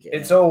linking it.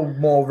 It's all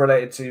more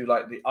related to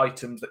like the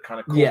items that kind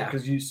of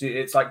because you see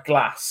it's like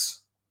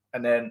glass,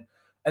 and then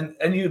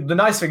the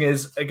nice thing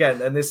is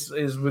again, and this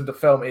is with the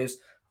film, is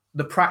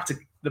the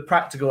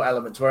practical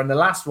elements. Where in the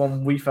last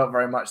one we felt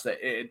very much that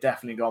it had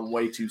definitely gone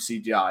way too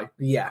CGI.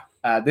 Yeah.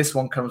 This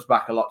one comes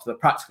back a lot to the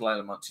practical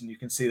elements, and you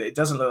can see that it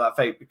doesn't look that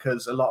fake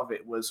because a lot of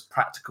it was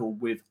practical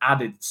with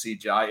added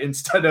CGI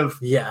instead of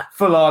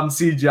full-on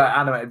CGI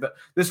animated. But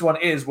this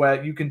one is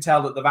where you can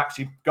tell that they've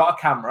actually got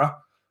a camera,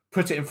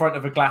 put it in front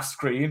of a glass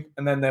screen,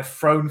 and then they've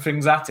thrown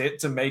things at it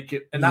to make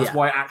it, and that's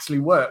why it actually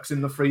works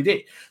in the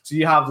 3D. So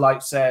you have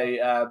like, say,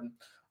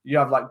 you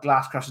have like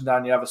glass crashing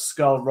down, you have a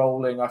skull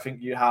rolling, I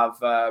think you have...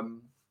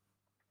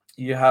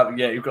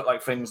 you've got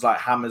like things like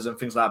hammers and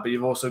things like that, but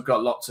you've also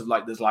got lots of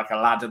like, there's like a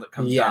ladder that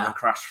comes down and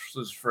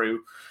crashes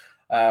through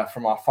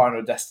from our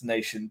Final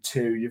Destination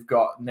 2. You've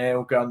got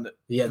nail gun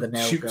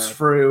that shoots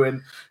through,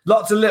 and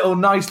lots of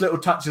nice little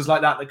touches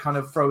like that kind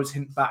of throws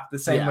hint back the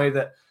same way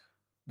that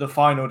the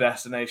Final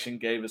Destination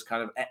gave us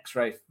kind of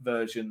X-ray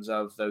versions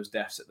of those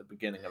deaths at the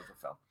beginning of the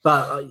film.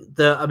 But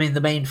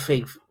the main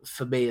thing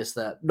for me is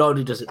that not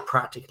only does it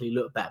practically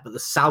look better, but the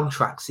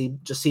soundtrack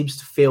seems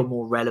to feel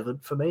more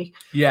relevant for me.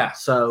 Yeah.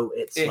 So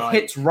it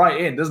hits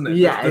right in, doesn't it?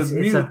 Yeah.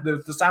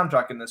 The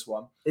soundtrack in this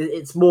one.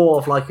 It's more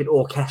of like an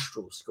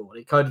orchestral score.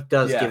 It kind of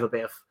does give a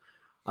bit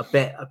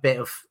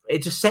of.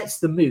 It just sets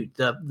the mood.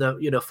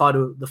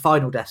 The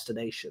Final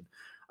Destination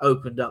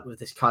opened up with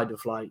this kind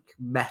of like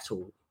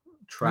metal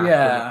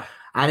track,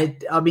 and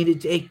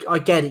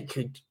it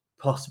could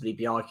possibly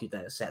be argued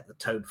that it set the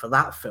tone for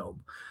that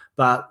film,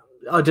 but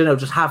I don't know,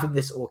 just having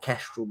this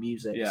orchestral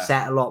music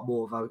set a lot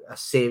more of a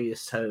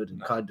serious tone and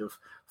kind of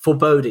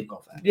foreboding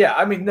of it. Yeah,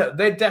 I mean, no,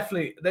 they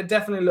definitely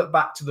look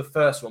back to the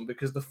first one,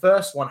 because the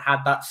first one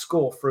had that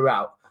score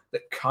throughout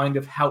that kind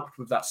of helped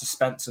with that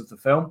suspense of the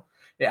film.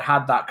 It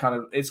had that kind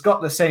of, it's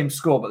got the same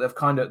score, but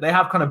they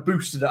have kind of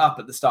boosted it up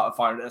at the start of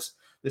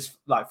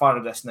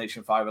Final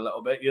Destination 5 a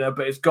little bit,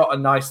 but it's got a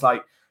nice,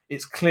 like,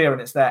 it's clear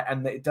and it's there,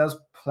 and it does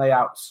play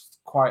out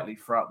quietly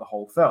throughout the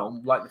whole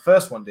film, like the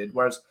first one did.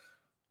 Whereas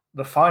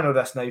the Final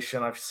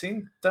Destination,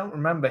 don't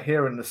remember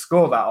hearing the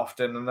score that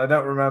often, and I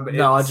don't remember.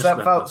 No, I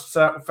just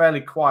felt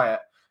fairly quiet.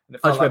 And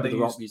it felt I just remember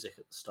the rock music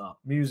at the start,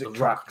 music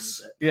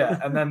tracks,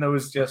 and then there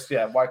was just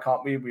why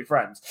can't we be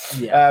friends?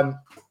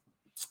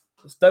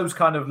 Those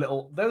kind of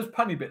those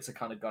punny bits are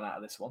kind of gone out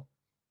of this one.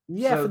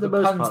 Yeah, so for the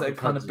most puns part, that are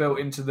kind of built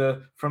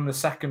into from the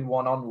second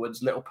one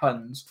onwards, little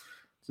puns.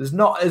 There's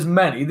not as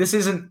many. This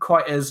isn't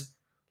quite as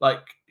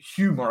like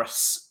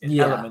humorous in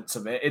elements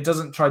of it. It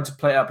doesn't try to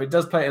play it up. It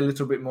does play it a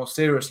little bit more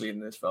seriously in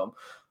this film,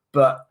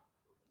 but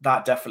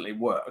that definitely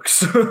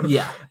works.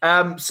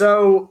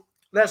 So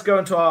let's go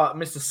into our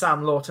Mr.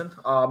 Sam Lawton,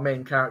 our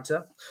main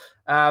character.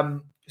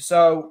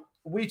 So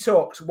we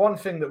talked. One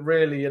thing that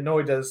really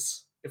annoyed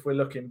us, if we're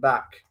looking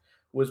back,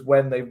 was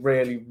when they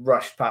really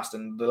rushed past,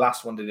 and the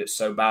last one did it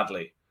so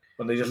badly.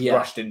 When they just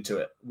rushed into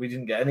it, we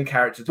didn't get any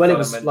character development.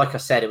 Well, it was like I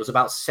said, it was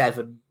about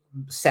 7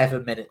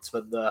 minutes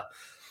when the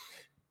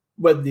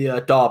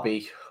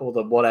derby, or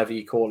the whatever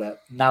you call it,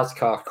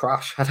 NASCAR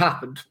crash had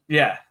happened.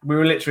 Yeah, we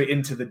were literally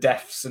into the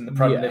deaths and the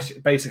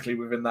premonition, basically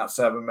within that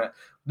 7 minutes.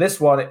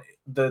 This one,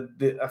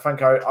 I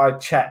think I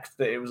checked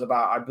that it was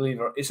about, I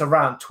believe it's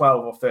around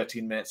 12 or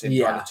 13 minutes in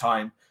by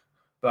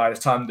the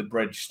time the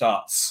bridge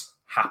starts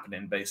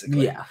happening,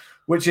 basically. Yeah,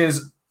 which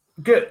is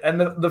good. And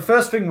the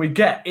first thing we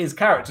get is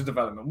character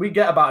development. We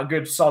get about a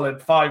good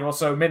solid 5 or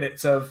so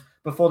minutes of,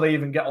 before they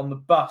even get on the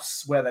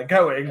bus where they're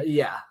going,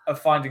 of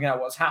finding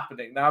out what's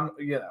happening. Now,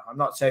 I'm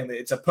not saying that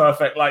it's a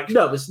perfect, like...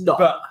 No, it's not.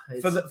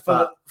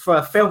 But for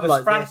a film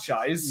like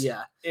franchise, this,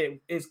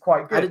 it's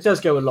quite good. And it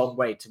does go a long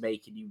way to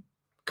making you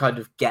kind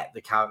of get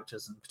the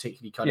characters and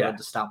particularly kind of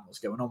understand what's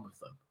going on with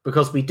them,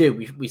 because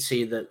we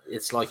see that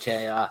it's like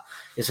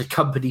it's a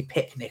company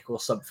picnic or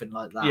something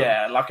like that.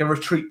 Yeah, like a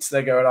retreat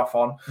they're going off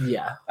on.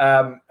 Yeah.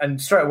 And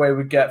straight away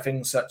we get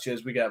things such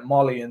as we get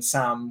Molly and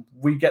Sam.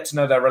 We get to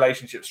know their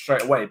relationship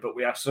straight away, but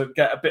we also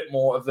get a bit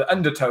more of the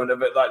undertone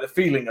of it, like the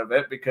feeling of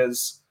it,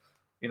 because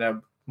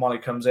Molly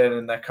comes in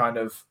and they're kind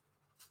of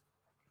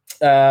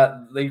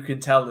you can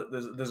tell that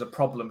there's a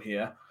problem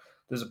here.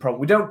 There's a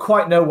problem. We don't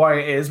quite know why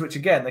it is, which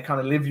again, they kind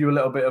of leave you a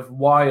little bit of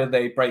why are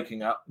they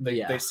breaking up.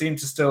 They seem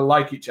to still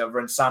like each other,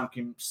 and Sam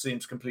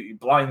seems completely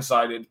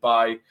blindsided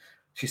by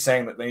she's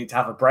saying that they need to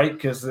have a break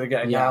because they're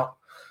getting out.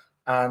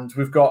 And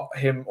we've got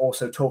him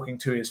also talking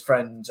to his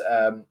friend.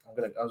 I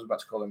was about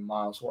to call him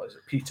Miles. What is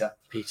it? Peter.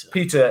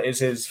 Peter is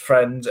his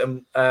friend,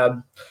 and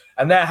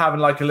they're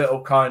having like a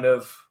little kind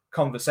of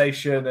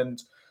conversation.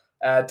 And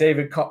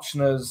David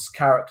Kochner's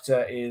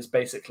character is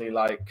basically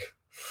like.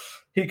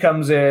 He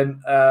comes in,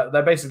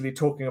 they're basically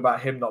talking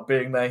about him not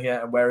being there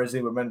yet, and where is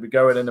he? We're meant to be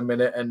going in a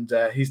minute, and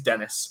he's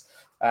Dennis.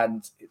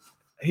 And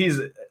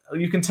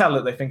you can tell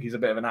that they think he's a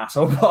bit of an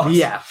asshole boss.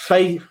 Yeah,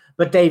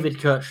 but David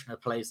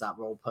Koechner plays that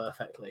role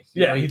perfectly.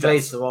 He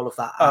plays the role of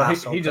that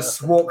asshole. He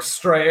just walks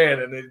straight in,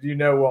 and you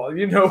know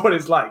what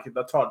it's like in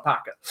the Todd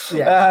Packer.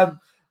 Yeah.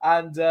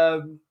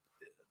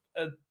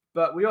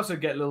 But we also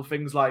get little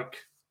things like,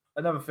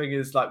 another thing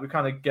is like we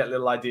kind of get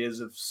little ideas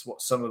of what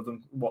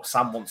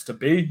Sam wants to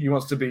be.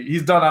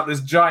 He's done out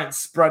this giant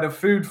spread of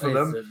food for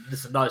them.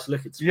 It's a nice look.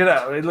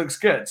 It looks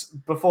good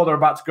before they're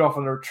about to go off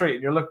on a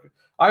retreat. And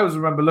I always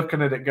remember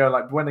looking at it, go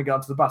like when they got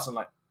onto the bus, I'm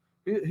like,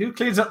 who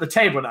cleans up the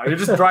table now? You're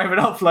just driving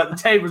off like the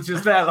table's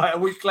just there. Like a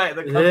week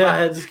later, they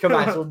just come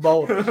back to a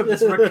bowl.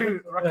 Just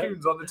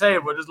raccoons on the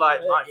table, just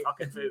like my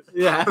fucking food.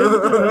 Yeah.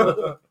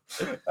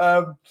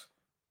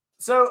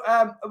 So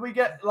we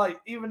get,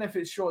 like, even if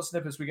it's short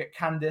snippets, we get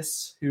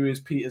Candice, who is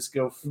Peter's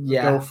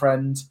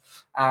girlfriend,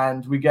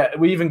 and we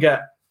even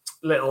get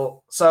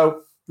little.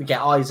 So we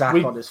get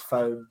Isaac on his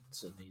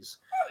phones, and he's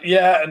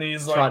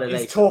he's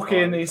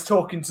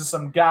talking to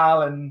some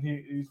gal, and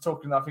he's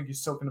talking. I think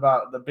he's talking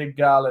about the big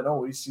gal,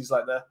 and she's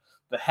like the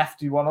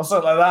hefty one or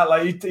something like that.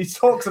 Like he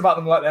talks about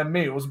them like they're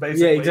meals,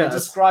 basically. Yeah, he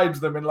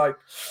describes them in like.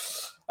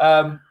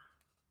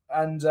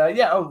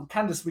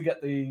 Candice, we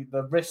get the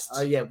wrist.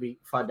 We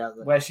find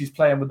out where she's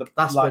playing with the.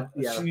 That's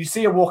you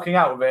see her walking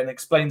out with it, and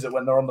explains it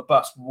when they're on the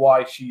bus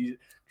why she's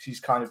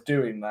kind of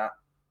doing that.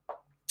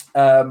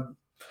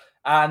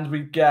 And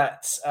we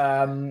get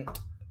I'm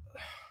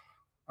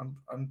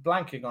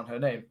blanking on her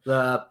name.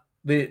 The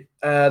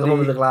one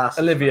with the glass.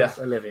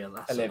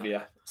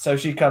 Olivia. So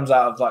she comes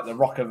out of like the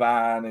rocker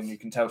van, and you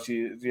can tell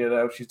she's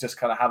just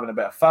kind of having a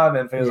bit of fun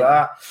and things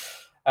like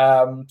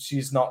that.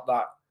 She's not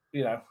that.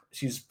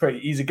 She's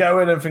pretty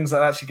easygoing and things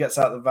like that. She gets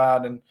out of the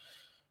van, and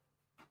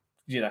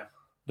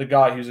the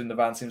guy who's in the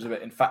van seems a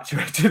bit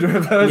infatuated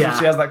with her. Yeah. So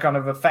she has that kind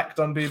of effect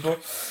on people.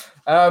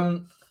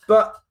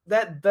 But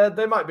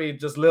there might be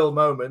just little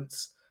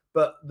moments.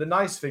 But the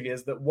nice thing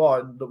is that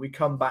we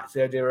come back to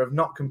the idea of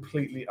not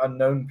completely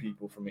unknown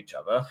people from each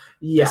other.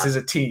 Yeah. This is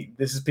a team.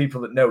 This is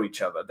people that know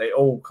each other. They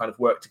all kind of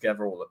work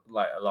together a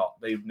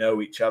lot. They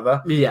know each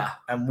other. Yeah.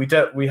 And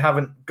we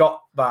haven't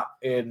got that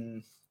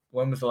in.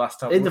 When was the last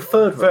time? In the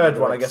third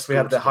one, I guess we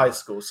had the high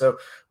school. So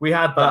we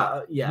had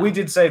that. Yeah. We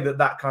did say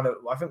that kind of,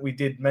 I think we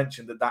did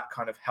mention that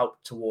kind of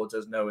helped towards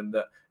us knowing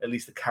that at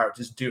least the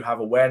characters do have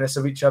awareness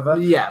of each other.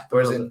 Yeah.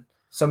 Whereas in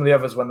some of the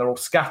others, when they're all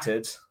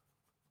scattered,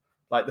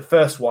 like the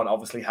first one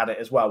obviously had it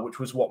as well, which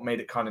was what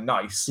made it kind of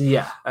nice.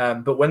 Yeah.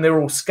 But when they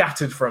were all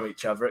scattered from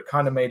each other, it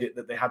kind of made it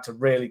that they had to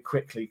really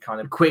quickly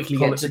get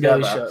together. Know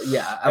each other.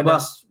 Yeah.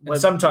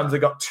 And sometimes they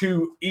got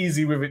too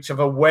easy with each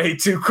other way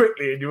too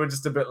quickly, and you were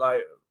just a bit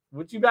like,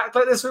 would you act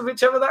like this with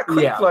each other that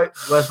quick? Yeah.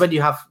 Whereas when you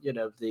have,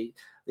 the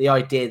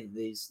idea that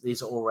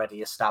these are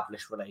already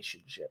established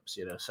relationships,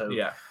 so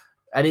yeah,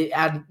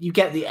 and you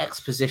get the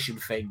exposition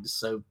things.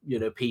 So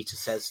Peter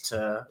says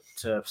to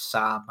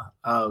Sam,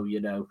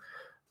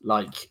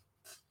 like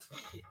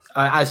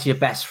as your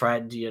best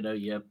friend,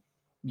 you're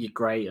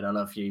great and I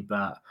love you,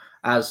 but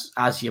as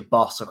your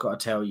boss, I've got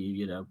to tell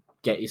you,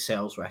 get your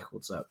sales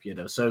records up,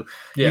 So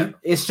yeah,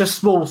 it's just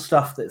small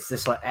stuff that's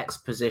this like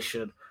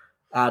exposition,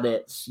 and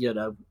it's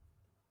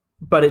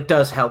but it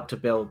does help to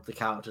build the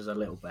characters a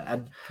little bit.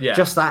 And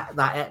just that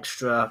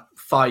extra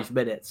 5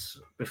 minutes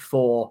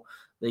before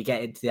they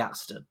get into the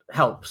accident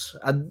helps.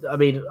 And I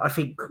mean, I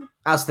think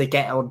as they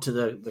get onto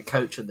the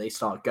coach and they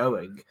start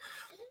going,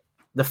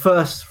 the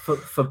first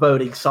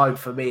foreboding sign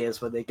for me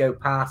is when they go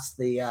past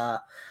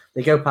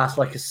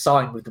like a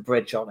sign with the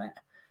bridge on it.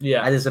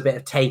 Yeah. And there's a bit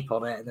of tape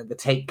on it, and then the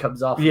tape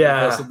comes off.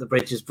 Yeah. And the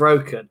bridge is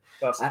broken.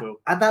 That's cool.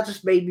 And that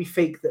just made me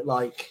think that,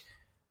 like,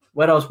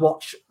 when I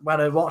watched it,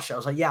 I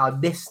was like, I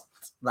missed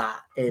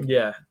that in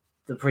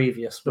the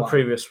previous one.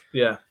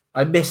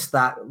 I missed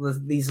that.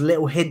 These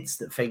little hints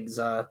that things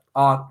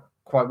aren't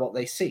quite what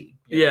they seem.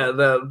 Yeah,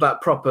 that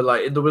proper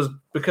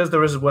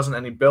wasn't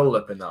any build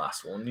up in the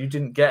last one. You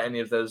didn't get any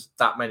of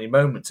that many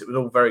moments. It was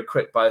all very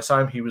quick. By the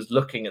time he was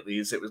looking at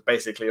these, it was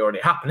basically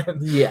already happening.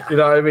 Yeah, you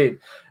know what I mean.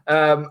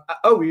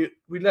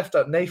 We left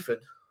out Nathan,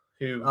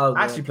 who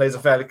actually plays a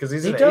fairly because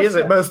he's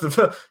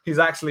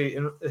actually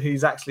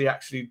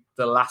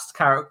the last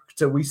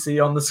character we see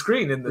on the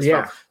screen in this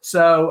film.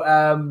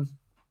 So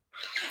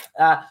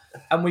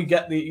and we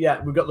got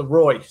the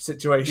Roy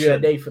situation. Yeah,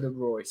 Nathan and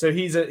Roy. So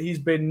he's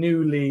been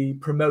newly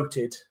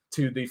promoted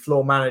to the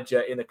floor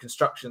manager in a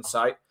construction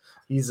site.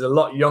 He's a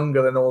lot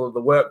younger than all of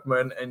the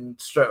workmen,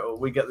 and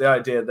we get the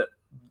idea that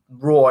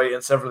Roy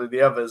and several of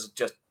the others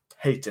just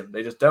hate him.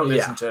 They just don't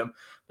listen to him.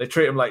 They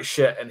treat him like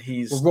shit, and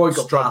Roy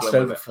got passed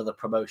over for the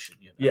promotion.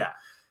 Yeah.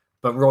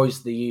 But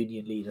Roy's the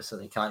union leader, so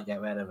they can't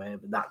get rid of him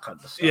and that kind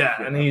of stuff.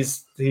 Yeah, and he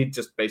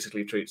just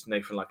basically treats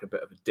Nathan like a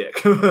bit of a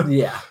dick.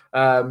 Yeah.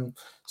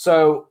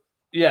 So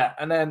yeah,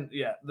 and then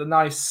the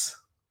nice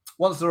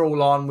once they're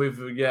all on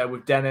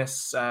with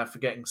Dennis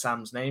forgetting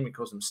Sam's name, he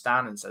calls him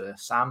Stan instead of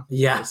Sam.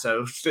 Yeah.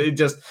 So you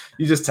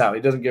just tell he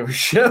doesn't give a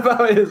shit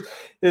about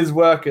his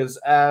workers.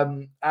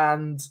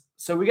 And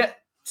so we get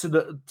to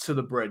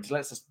the bridge.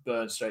 Let's just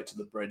burn straight to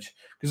the bridge,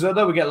 because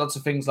although we get lots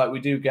of things, like we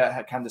do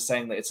get Candace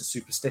saying that it's a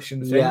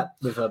superstition thing. Yeah,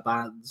 with her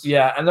bands.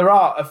 Yeah, and there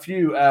are a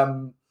few.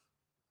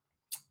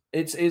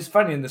 It's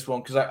funny in this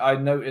one because I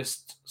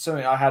noticed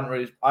something I hadn't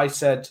really. I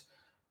said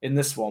in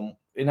this one,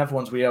 in other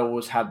ones we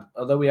always had,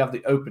 although we have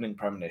the opening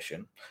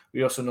premonition,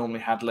 we also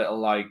normally had little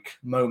like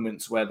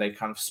moments where they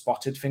kind of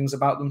spotted things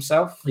about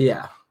themselves.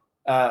 Yeah.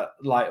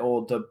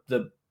 Or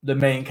the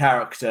main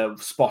character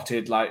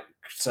spotted, like,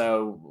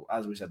 so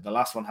as we said, the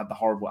last one had the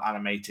horrible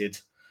animated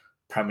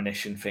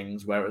premonition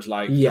things where it was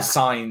like the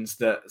signs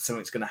that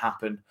something's going to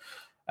happen.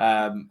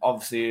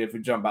 Obviously, if we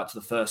jump back to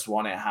the first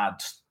one, it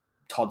had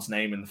Todd's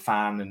name in the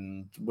fan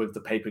and with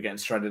the paper getting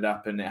shredded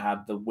up, and it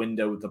had the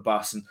window with the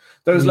bus and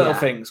those little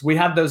things. We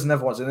had those in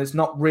other ones, and it's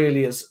not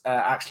really as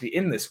actually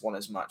in this one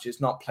as much.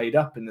 It's not played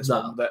up in this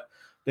one, that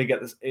they get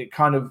this. It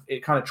kind of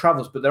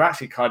travels, but they're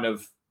actually kind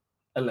of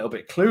a little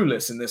bit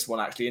clueless in this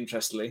one. Actually,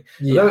 interestingly,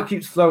 although it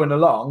keeps flowing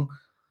along,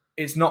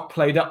 it's not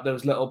played up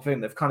those little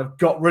things. They've kind of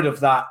got rid of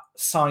that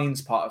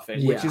signs part of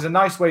thing, which is a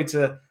nice way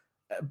to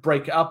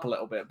break it up a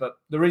little bit. But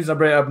the reason I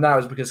bring it up now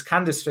is because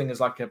Candace thing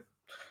is like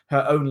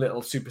her own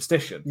little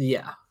superstition.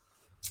 Yeah.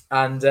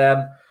 And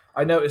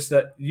I noticed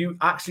that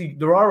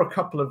there are a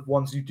couple of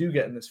ones you do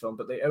get in this film,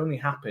 but they only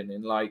happen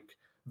in like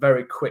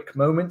very quick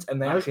moments,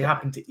 and they actually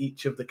happen to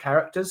each of the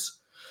characters.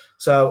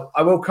 So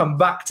I will come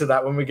back to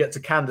that when we get to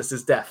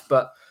Candace's death,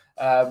 but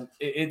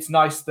it's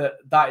nice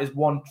that is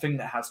one thing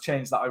that has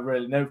changed that I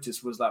really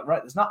noticed, was that,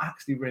 right, there's not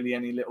actually really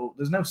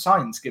there's no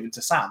signs given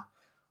to Sam.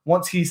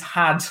 Once he's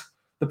had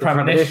the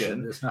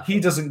premonition, he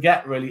doesn't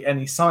get really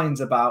any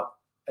signs about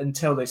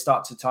until they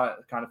start to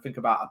kind of think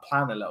about a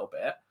plan a little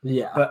bit.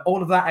 Yeah. But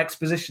all of that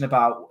exposition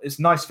about, it's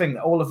a nice thing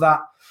that all of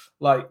that,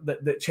 like,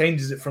 that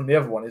changes it from the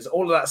other one, is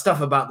all of that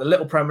stuff about the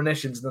little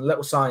premonitions and the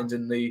little signs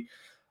and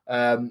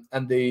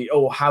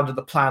how did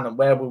the plan and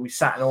where were we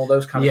sat and all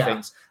those kind of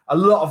things. A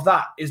lot of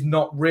that is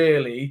not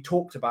really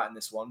talked about in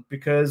this one,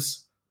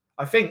 because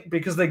I think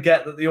because they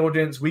get that the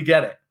audience, we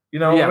get it. You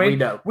know what I mean? We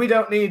know. We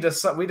don't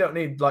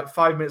need like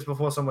 5 minutes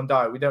before someone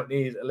dies. We don't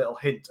need a little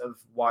hint of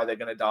why they're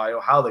going to die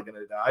or how they're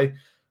going to die.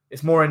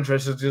 It's more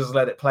interesting to just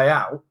let it play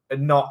out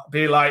and not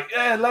be like,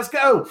 yeah, let's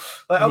go.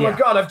 Like, oh my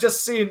God, I've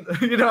just seen,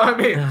 you know what I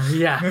mean?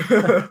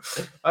 Yeah.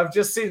 I've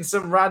just seen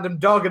some random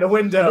dog in a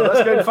window.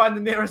 Let's go and find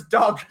the nearest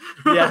dog.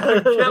 Yeah.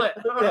 Kill it.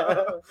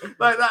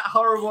 Like that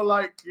horrible,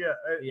 like,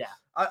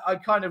 I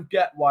kind of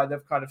get why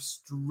they've kind of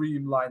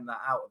streamlined that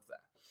out of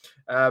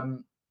there.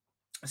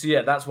 So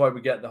yeah, that's why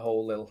we get the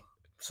whole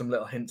some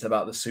little hints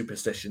about the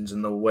superstitions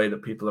and the way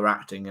that people are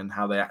acting and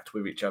how they act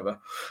with each other.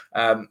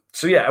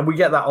 So yeah, and we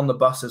get that on the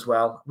bus as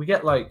well. We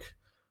get like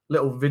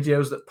little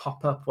videos that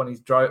pop up when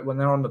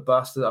they're on the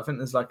bus. I think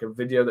there's like a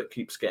video that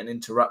keeps getting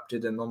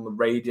interrupted, and on the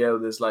radio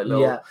there's like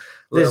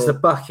there's the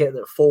bucket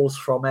that falls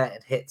from it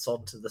and hits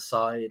onto the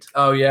side.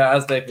 Oh yeah,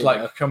 as they're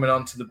coming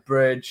onto the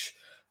bridge.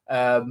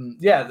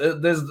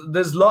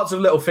 There's lots of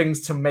little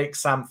things to make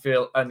Sam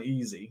feel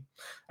uneasy,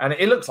 and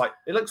it looks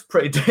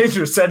pretty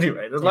dangerous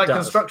anyway. There's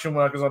construction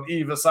workers on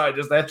either side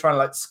as they're trying to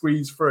like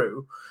squeeze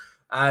through,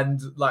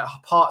 and like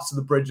parts of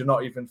the bridge are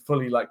not even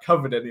fully like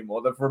covered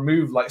anymore. They've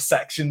removed like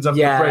sections of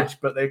the bridge,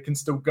 but they can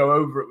still go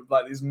over it with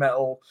like these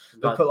metal.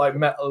 They put like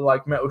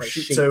metal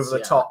sheets over the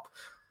top.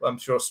 Well, I'm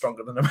sure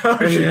stronger than a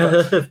metal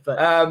sheet.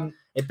 But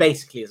it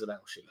basically is a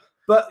metal sheet.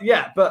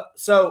 But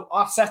so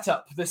our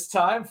setup this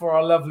time for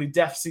our lovely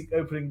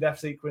opening death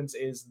sequence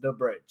is the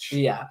bridge.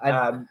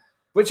 Yeah.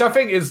 Which I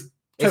think is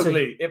it's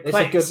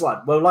a good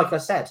one. Well, like I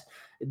said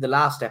in the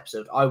last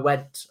episode, I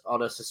went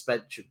on a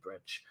suspension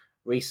bridge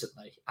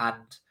recently,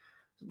 and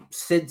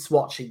since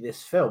watching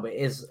this film,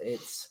 it's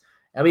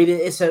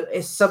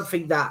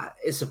something that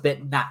is a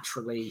bit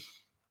naturally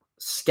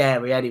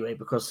scary anyway,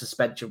 because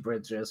suspension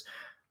bridges,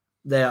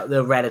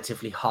 they're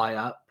relatively high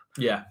up.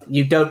 Yeah,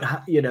 you don't,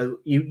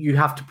 you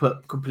have to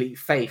put complete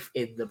faith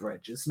in the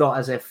bridge. It's not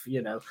as if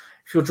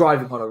if you're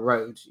driving on a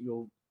road,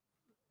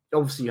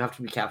 obviously you have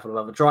to be careful of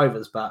other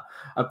drivers, but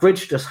a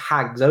bridge just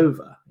hangs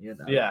over.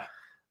 Yeah,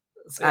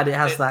 and it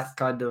has that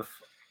kind of.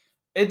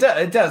 It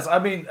does. I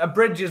mean, a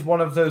bridge is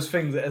one of those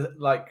things that,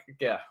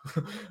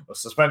 or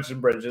suspension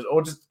bridges,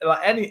 or just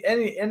like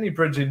any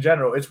bridge in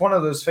general. It's one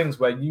of those things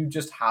where you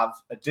just have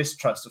a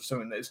distrust of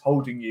something that is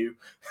holding you,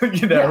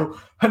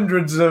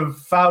 hundreds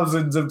of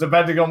thousands of,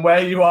 depending on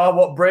where you are,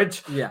 what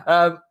bridge,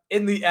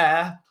 in the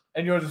air,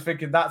 and you're just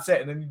thinking that's it,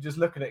 and then you just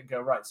look at it and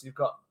go, right, so you've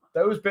got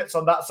those bits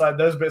on that side,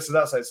 those bits on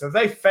that side. So if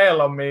they fail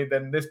on me,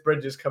 then this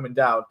bridge is coming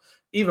down.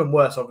 Even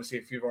worse, obviously,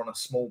 if you're on a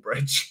small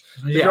bridge.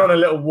 If you're on a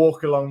little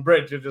walk-along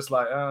bridge, you're just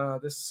like,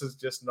 this is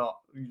just not...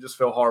 You just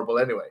feel horrible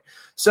anyway.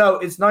 So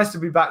it's nice to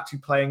be back to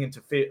playing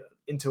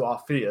into our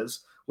fears,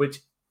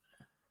 which,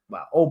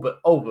 well, all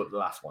but the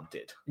last one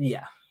did.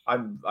 Yeah.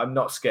 I'm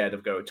not scared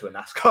of going to a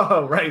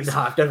NASCAR race. No,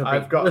 I've never been.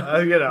 I've got,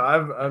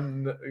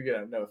 I'm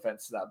no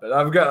offense to that, but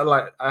I've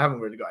got I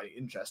haven't really got any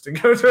interest in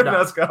going to a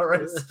NASCAR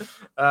race.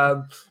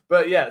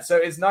 But yeah, so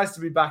it's nice to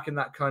be back in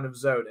that kind of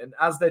zone. And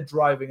as they're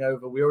driving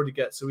over, we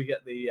get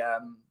the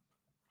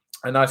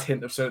a nice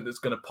hint of something that's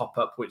going to pop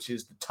up, which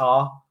is the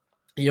tar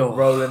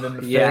rolling in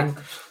the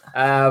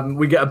thing.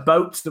 We get a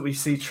boat that we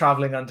see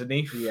traveling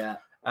underneath. Yeah.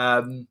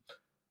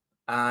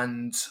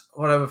 And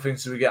what other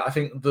things do we get? I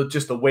think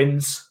just the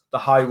winds. The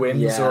high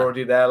winds are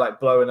already there, like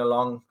blowing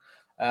along.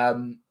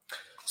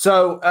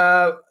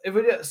 So if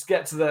we just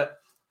get to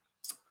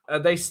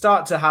they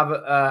start to have,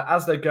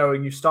 as they're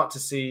going, you start to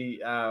see,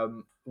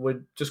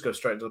 we'll just go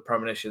straight into the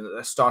premonition that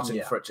they're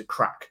starting for it to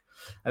crack.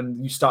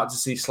 And you start to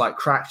see slight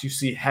cracks. You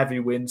see heavy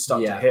winds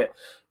start to hit.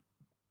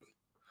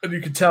 And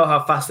you can tell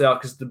how fast they are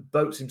because the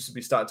boat seems to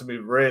be starting to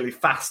move really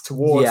fast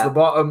towards the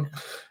bottom.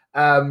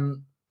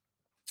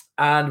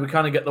 And we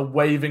kind of get the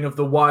waving of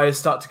the wires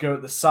start to go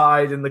at the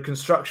side and the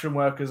construction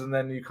workers, and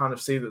then you kind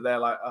of see that they're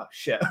like, oh,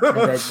 shit. They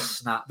just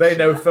snap. They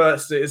know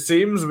first, it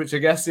seems, which I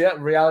guess,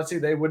 in reality,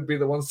 they would be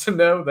the ones to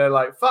know. They're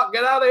like, fuck,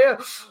 get out of here.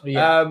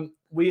 Yeah.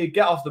 We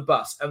get off the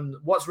bus, and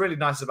what's really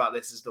nice about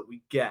this is that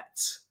we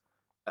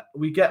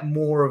get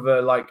more of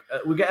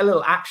we get a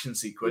little action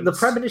sequence. The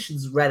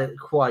premonition's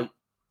quite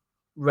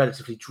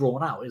relatively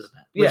drawn out, isn't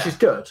it? Which is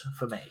good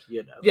for me,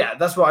 Yeah,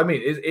 that's what I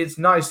mean. It's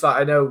nice that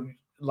I know...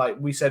 Like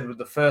we said with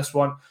the first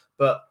one,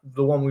 but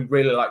the one we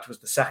really liked was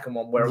the second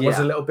one, where it was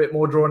a little bit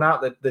more drawn out.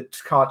 The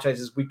car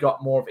chases, we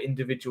got more of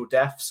individual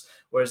deaths,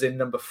 whereas in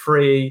number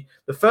 3,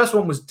 the first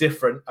one was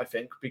different, I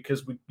think,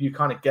 because you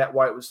kind of get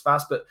why it was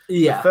fast. But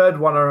the third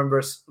one, I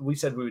remember we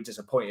said we were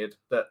disappointed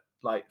that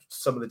like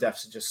some of the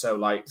deaths are just so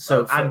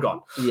and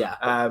gone.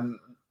 Yeah.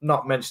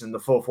 Not mentioning the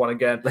fourth one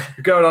again.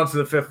 Going on to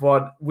the fifth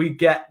one, we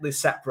get the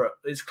separate.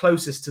 It's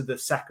closest to the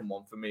second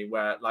one for me,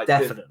 where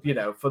definitely,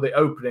 for the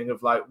opening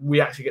of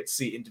we actually get to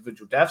see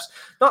individual deaths.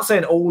 Not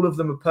saying all of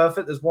them are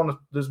perfect. There's one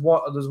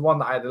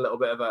that I had a little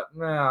bit of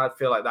I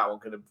feel like that one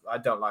could have. I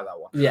don't like that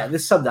one. Yeah,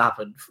 there's some that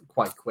happened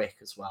quite quick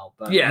as well.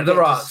 But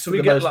there are. So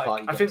we get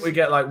I think we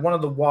get one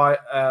of the why.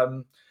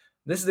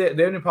 This is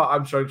the only part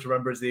I'm struggling to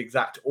remember is the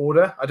exact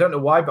order. I don't know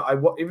why, but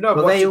even though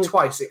I watched it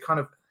twice, it kind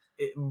of.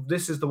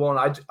 This is the one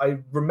I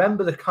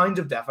remember the kind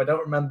of death. I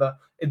don't remember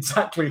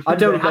exactly. I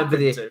don't remember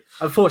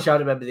unfortunately, I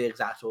don't remember the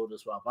exact order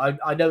as well. But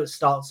I know it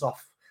starts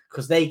off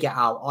because they get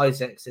out.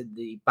 Isaac's in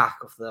the back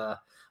of the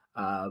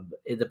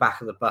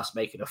bus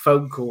making a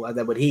phone call, and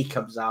then when he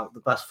comes out,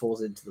 the bus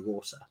falls into the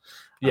water.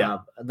 Yeah,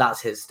 and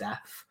that's his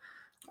death.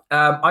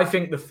 I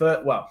think the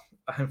first. Well,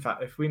 in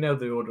fact, if we know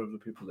the order of the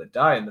people that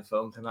die in the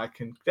film, then I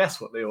can guess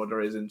what the order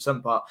is in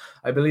some part.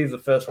 I believe the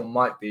first one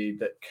might be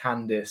that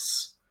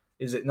Candice.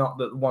 Is it not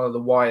that one of the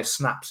wires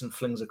snaps and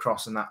flings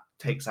across and that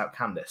takes out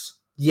Candice?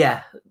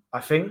 Yeah. I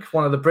think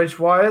one of the bridge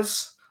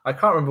wires. I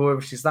can't remember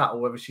whether she's that or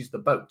whether she's the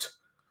boat.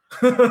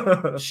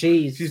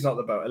 She's not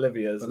the boat.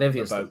 Olivia's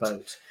the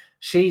boat.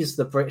 She's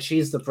the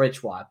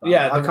bridge wire. But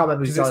I can't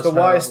remember because it's the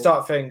wires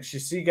start thing.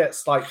 She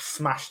gets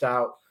smashed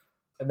out,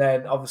 and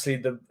then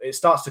obviously it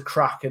starts to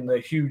crack in the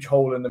huge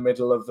hole in the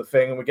middle of the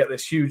thing, and we get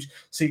this huge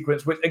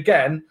sequence, which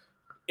again,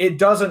 it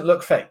doesn't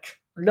look fake.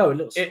 No,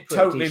 it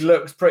totally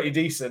looks pretty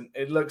decent.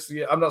 It looks.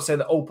 I'm not saying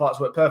that all parts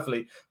work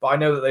perfectly, but I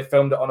know that they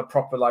filmed it on a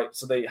proper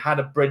so they had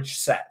a bridge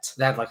set.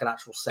 They had an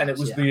actual set, and it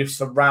was the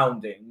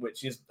surrounding,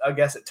 which is, I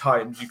guess, at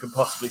times you can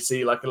possibly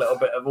see a little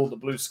bit of all the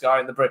blue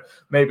sky in the bridge,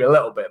 maybe a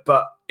little bit,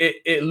 but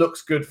it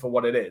looks good for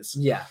what it is.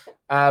 Yeah.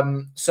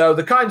 So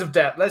the kinds of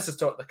death. Let's just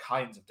talk the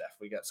kinds of death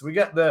we get. So we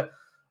get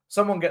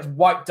someone gets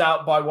wiped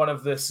out by one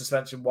of the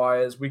suspension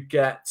wires. We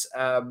get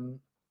a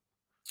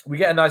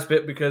nice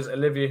bit because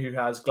Olivia, who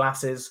has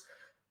glasses.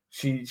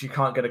 She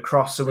can't get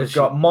across, so we've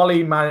got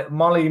Molly.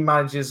 Molly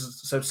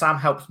manages, so Sam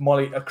helps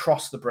Molly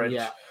across the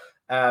bridge,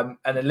 and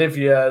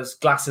Olivia's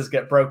glasses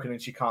get broken and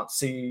she can't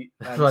see.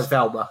 Like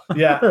Velma,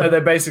 and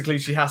then basically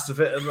she has to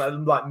fit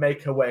and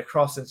make her way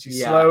across, and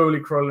she's slowly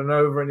crawling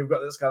over, and you've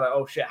got this guy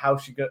oh shit,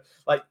 how's she go?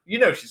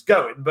 She's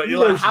going, but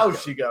you're like,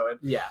 how's she going?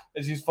 Yeah,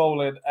 and she's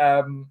falling.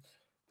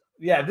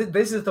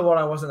 This is the one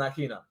I wasn't that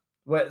keen on.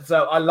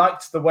 So I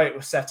liked the way it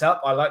was set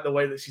up. I liked the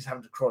way that she's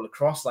having to crawl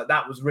across. Like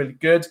that was really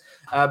good.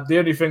 The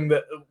only thing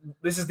that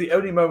this is the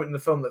only moment in the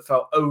film that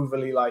felt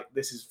overly like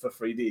this is for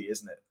 3D,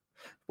 isn't it?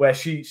 Where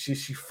she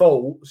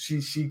falls,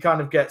 she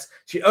kind of gets,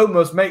 she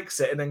almost makes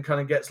it and then kind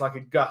of gets like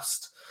a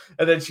gust,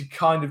 and then she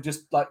kind of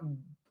just like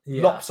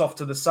lops off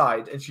to the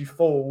side and she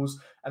falls.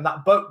 And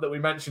that boat that we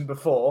mentioned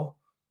before,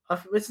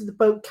 isn't the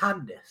boat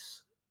Candace?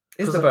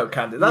 Is the boat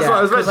Candace? That's what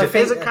I was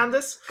mentioning. Is it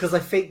Candace? Because I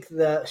think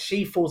that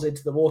she falls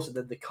into the water,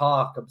 then the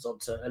car comes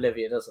onto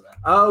Olivia, doesn't it?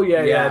 Oh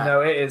yeah.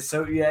 No, it is.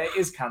 So yeah, it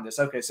is Candace.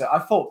 Okay, so I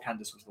thought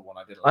Candace was the one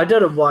I didn't like. I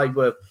don't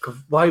know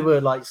why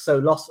we're like so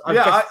lost. I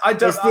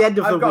don't. It's the end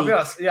of the week.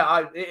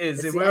 It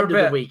is. It's the end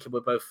of the week, and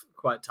we're both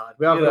quite tired.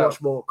 We are going to watch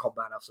more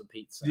Combat, have some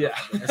pizza. Yeah,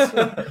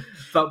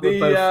 but we're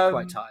both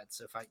quite tired.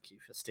 So thank you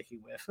for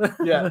sticking with.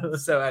 Yeah.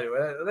 So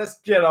anyway, let's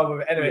get on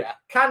with it. Anyway,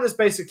 Candace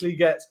basically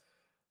gets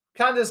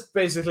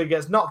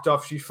knocked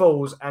off. She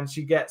falls and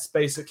she gets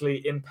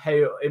basically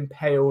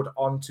impaled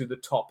onto the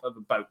top of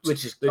a boat,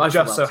 which is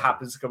just so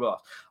happens to come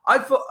off.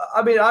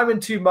 I'm in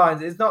two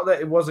minds. It's not that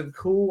it wasn't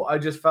cool. I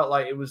just felt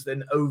like it was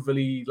an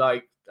overly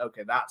like,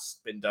 okay, that's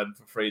been done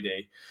for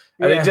 3D.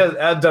 And it just,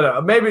 I don't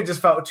know, maybe it just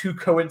felt too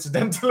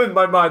coincidental in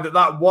my mind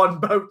that one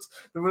boat,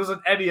 there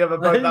wasn't any other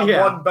boat,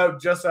 one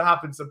boat just so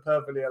happens to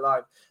perfectly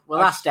align.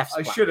 Well, that's Death's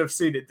plan. I should have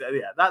seen it.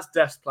 Yeah, that's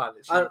Death's plan.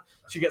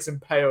 She gets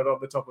impaled on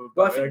the top of a boat.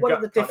 Well, I think one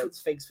of the different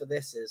things for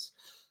this is,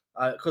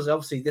 because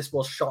obviously this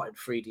was shot in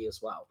 3D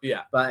as well.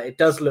 Yeah. But it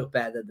does look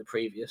better than the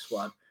previous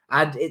one.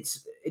 And it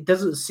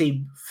doesn't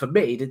seem, for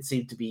me, it didn't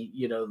seem to be,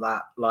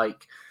 that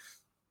like,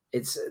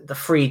 the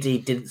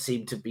 3D didn't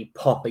seem to be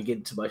popping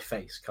into my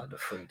face kind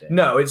of 3D.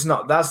 No, it's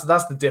not. That's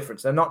the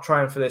difference. They're not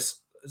trying for this.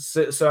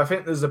 So I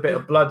think there's a bit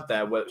of blood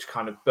there which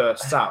kind of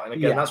bursts out. And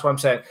again, that's why I'm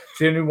saying it's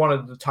the only one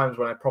of the times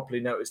when I properly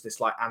noticed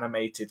this like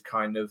animated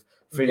kind of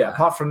 3D. Yeah.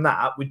 Apart from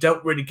that, we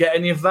don't really get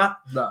any of that.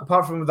 No.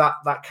 Apart from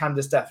that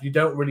Candace death, we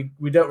don't really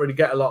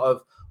get a lot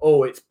of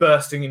it's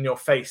bursting in your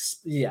face,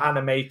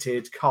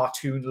 animated,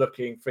 cartoon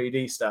looking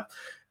 3D stuff.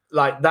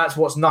 Like that's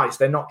what's nice.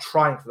 They're not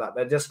trying for that.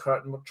 They're just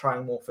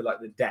trying more for like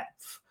the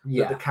depth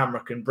that the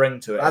camera can bring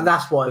to it, and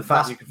that's why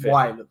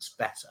it looks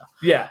better.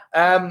 Yeah,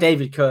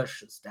 David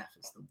Kirsch's death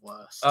is the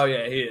worst. Oh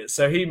yeah, he is.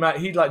 So he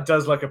like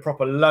does like a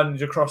proper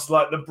lunge across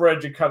like the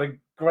bridge and kind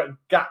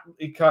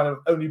of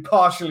only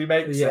partially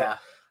makes it,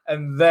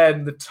 and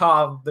then the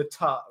tar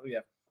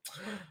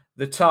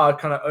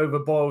kind of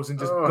overboils and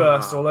just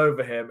bursts all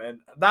over him, and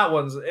that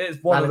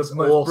is one of the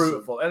most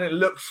brutal. And it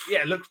looks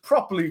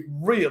properly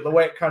real. The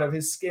way it kind of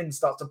his skin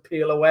starts to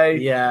peel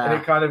away, and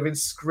it kind of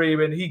is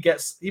screaming. He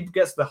gets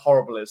the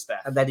horriblest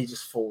death, and then he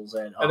just falls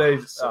in.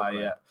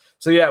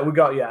 So we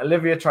got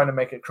Olivia trying to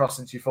make it across,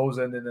 and she falls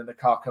in, and then the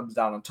car comes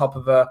down on top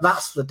of her.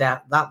 That's the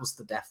death. That was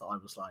the death that I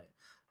was like,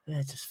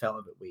 it just felt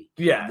a bit weak.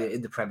 Yeah,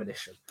 in the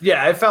premonition.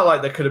 Yeah, it felt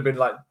like there could have been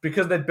like,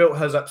 because they built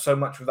hers up so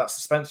much with that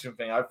suspension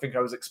thing. I think I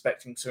was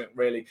expecting something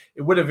really.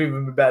 It would have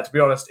even been better, to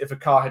be honest, if a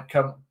car had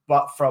come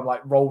from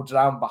like rolled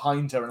down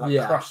behind her and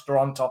like crushed her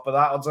on top of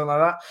that or something like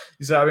that.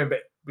 You see what I mean?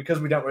 But because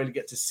we don't really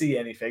get to see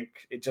anything,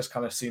 it just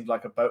kind of seemed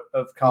like a boat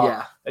of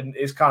car, and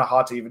it's kind of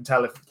hard to even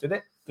tell if did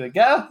it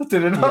get her?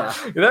 Did it not?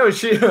 Yeah. Is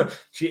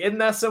she in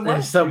there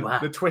somewhere? Somewhere.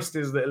 The twist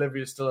is that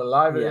Olivia's still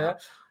alive. Yeah.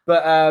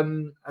 But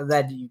and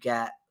then you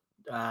get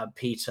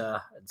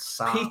Peter and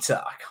Sam.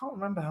 Peter, I can't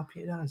remember how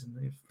Peter dies in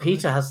the.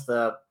 Peter has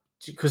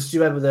because do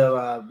you remember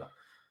the?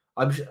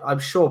 I'm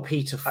sure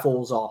Peter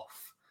falls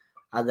off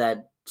and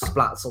then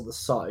splats on the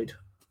side.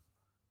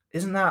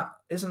 Isn't that?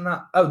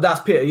 Oh,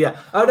 that's Peter. Yeah.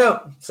 Oh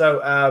no.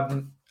 So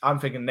I'm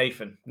thinking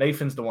Nathan.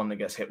 Nathan's the one that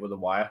gets hit with a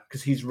wire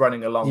because he's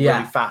running along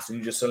really fast, and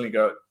you just suddenly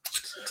go.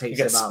 He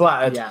gets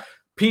splattered. Yeah.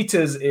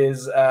 Peter's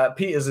is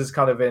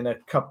kind of in a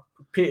cup.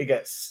 Peter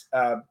gets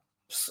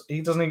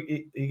he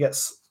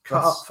gets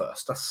cut up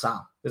first. That's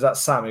Sam. Is that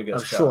Sam who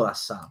gets? I'm sure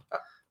that's Sam.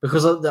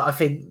 Because I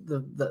think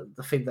the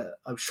thing that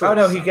I'm sure. Oh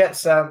no, he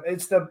gets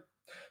it's the.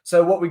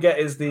 So what we get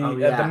is the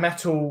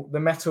metal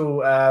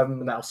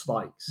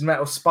spikes.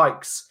 Metal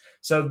spikes.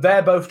 So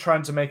they're both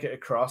trying to make it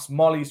across.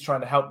 Molly's trying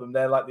to help them.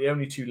 They're like the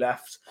only two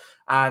left,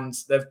 and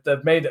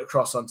they've made it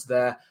across onto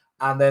there.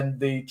 And then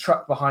the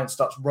truck behind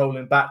starts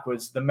rolling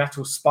backwards. The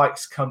metal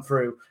spikes come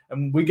through,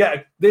 and we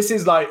get this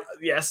is like,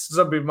 yes,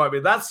 some people might be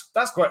that's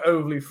quite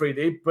overly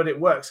 3D, but it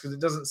works because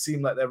it doesn't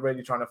seem like they're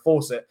really trying to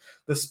force it.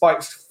 The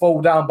spikes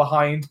fall down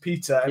behind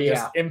Peter and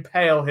just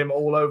impale him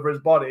all over his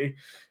body,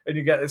 and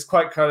you get this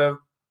quite kind of.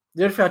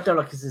 The only thing I don't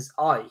like is his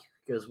eye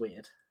goes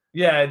weird.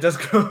 Yeah, it does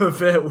go a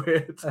bit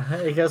weird.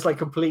 It goes like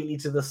completely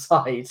to the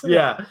side.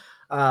 Yeah,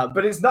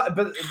 but it's not.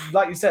 But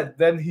like you said,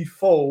 then he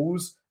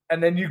falls,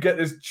 and then you get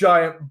this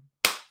giant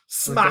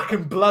smack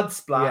and blood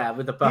splat. Yeah,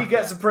 with the bucket. He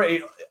gets a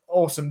pretty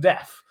awesome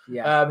death.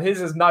 Yeah,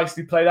 his is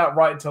nicely played out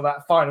right until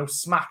that final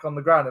smack on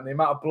the ground, and the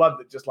amount of blood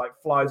that just like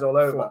flies all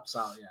over. Flops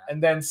out, yeah.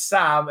 And then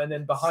Sam, and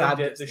then behind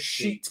it, the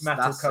sheet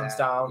metal comes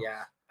down.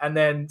 Yeah, and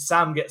then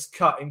Sam gets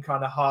cut in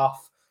kind of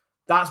half.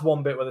 That's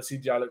one bit where the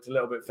CGI looked a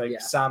little bit fake. Yeah.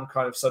 Sam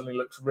kind of suddenly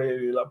looks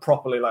really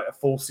properly like a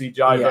full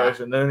CGI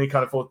version, and then he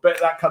kind of falls. But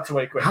that cuts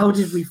away quick. How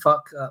did we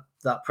fuck up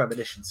that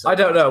premonition? I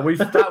don't know.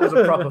 That was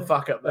a proper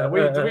fuck up there.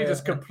 We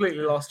just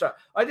completely lost track.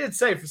 I did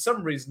say for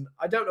some reason,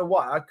 I don't know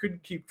why, I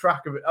couldn't keep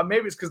track of it.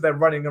 Maybe it's because they're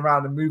running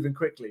around and moving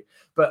quickly,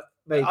 but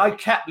maybe. I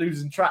kept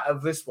losing track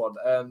of this one.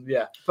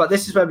 Yeah, but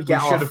this is where we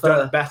get. We should have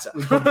done better.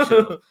 We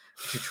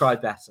should try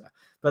better.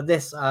 But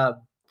this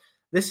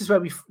is where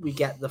we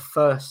get the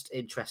first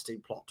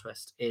interesting plot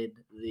twist in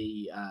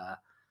the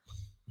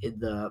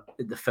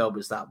film,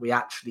 is that we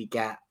actually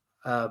get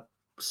a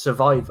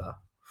survivor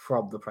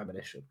from the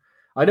premonition.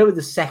 I know in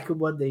the second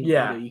one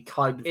you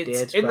kind of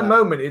did. In the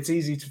moment, it's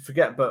easy to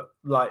forget, but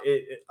like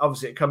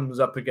obviously it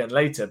comes up again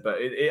later. But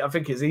I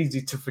think it's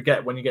easy to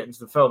forget when you get into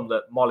the film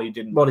that Molly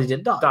didn't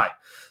die.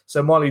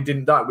 So Molly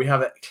didn't die. We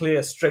have a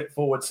clear,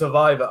 straightforward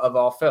survivor of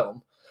our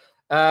film.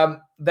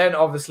 Then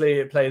obviously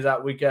it plays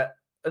out. We get.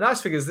 The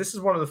nice thing is this is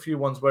one of the few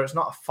ones where it's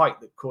not a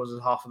fight that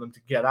causes half of them to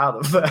get out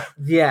of there.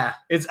 Yeah.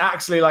 It's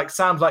actually like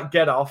Sam's like,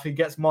 get off. He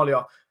gets Molly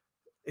off.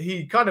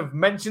 He kind of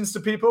mentions to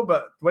people,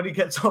 but when he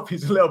gets off,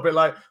 he's a little bit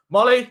like,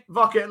 Molly,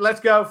 fuck it, let's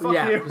go.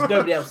 Fuck you. Because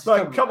nobody else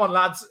like, come on,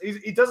 lads.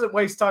 He doesn't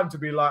waste time to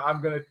be like,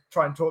 I'm going to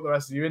try and talk the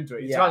rest of you into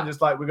it. He's kind of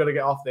just like, we're going to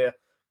get off there.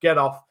 Get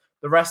off.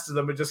 The rest of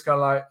them are just kind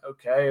of like,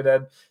 okay. And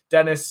then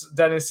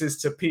Dennis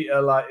is to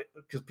Peter, like,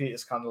 because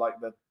Peter's kind of like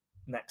the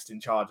next in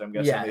charge, I'm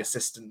guessing, the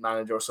assistant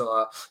manager or something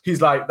like that.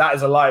 He's like, that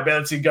is a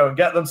liability, go and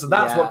get them. So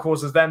that's what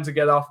causes them to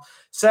get off.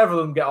 Several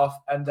of them get off,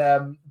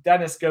 and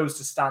Dennis goes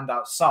to stand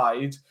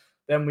outside.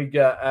 Then we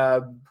get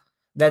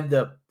then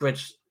the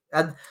bridge,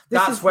 and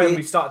that's when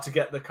we start to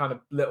get the kind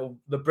of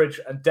the bridge,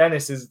 and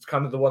Dennis is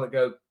kind of the one that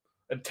goes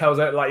and tells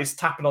out, like, he's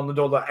tapping on the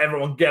door, like,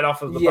 everyone get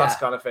off of the bus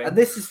kind of thing. And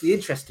this is the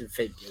interesting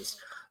thing, is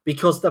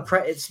because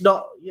it's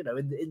not,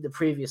 in the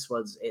previous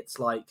ones, it's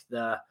like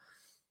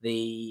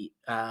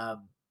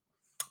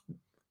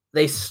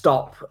they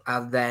stop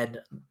and then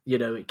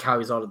it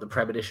carries on and the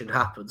premonition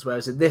happens.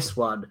 Whereas in this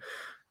one,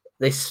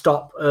 they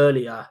stop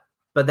earlier,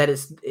 but then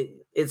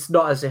it's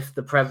not as if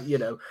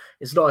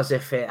it's not as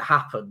if it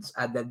happens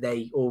and then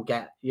they all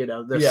get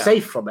they're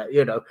safe from it.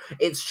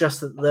 It's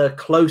just that they're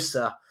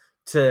closer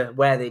to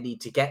where they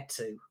need to get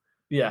to.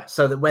 Yeah.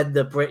 So that when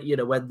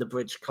the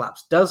bridge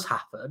collapse does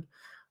happen,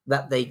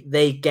 that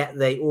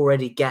they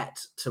already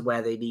get to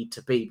where they need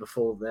to be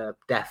before the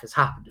death has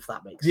happened, if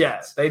that makes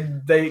sense. Yeah,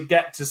 they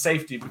get to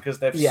safety because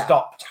they've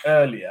stopped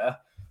earlier.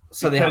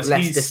 So they have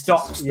less distance.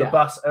 Stopped the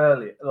bus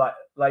earlier.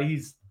 Like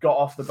he's got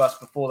off the bus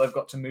before they've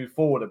got to move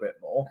forward a bit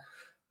more.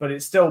 But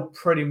it's still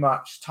pretty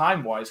much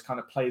time-wise kind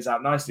of plays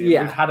out nicely.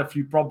 Yeah. We've had a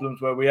few problems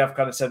where we have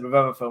kind of said with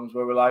other films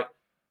where we're like,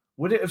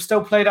 would it have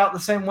still played out the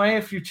same way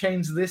if you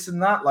changed this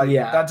and that?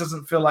 That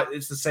doesn't feel like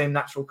it's the same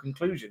natural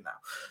conclusion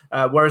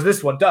now. Whereas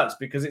this one does,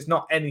 because it's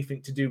not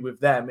anything to do with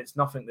them. It's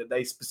nothing that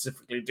they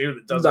specifically do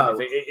that does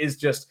anything. It is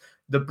just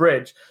the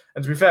bridge.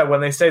 And to be fair,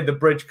 when they say the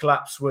bridge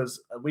collapse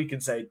was, we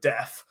can say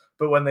death.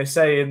 But when they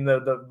say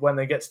when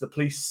they get to the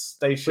police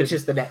station, which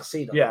is the next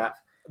scene,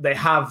 they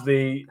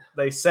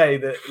say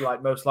that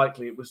like most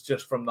likely it was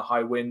just from the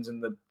high winds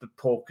and the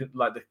poor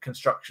the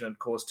construction had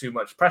caused too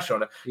much pressure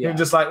on it. You're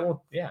just like,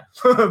 well,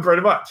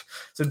 pretty much.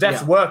 So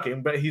Death's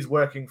working, but he's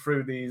working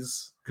through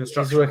these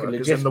construction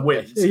workers in the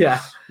winds.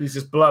 Yeah, he's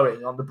just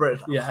blowing on the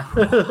bridge. Yeah.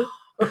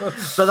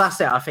 But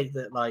that's it. I think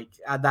that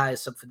and that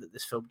is something that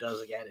this film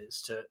does again,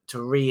 is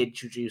to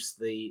reintroduce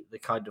the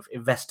kind of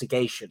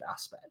investigation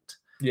aspect.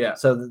 Yeah.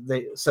 So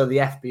the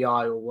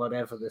FBI or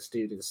whatever this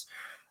dude is,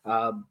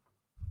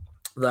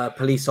 the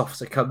police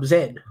officer comes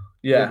in,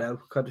 kind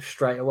of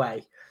straight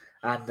away,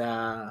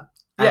 and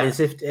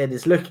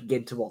is looking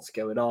into what's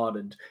going on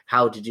and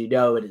how did you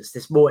know, and it's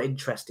this more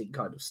interesting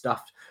kind of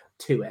stuff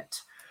to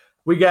it.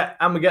 We get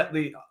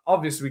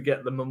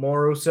the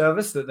memorial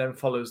service that then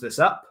follows this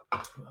up,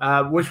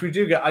 which we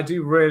do get. I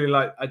do really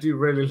like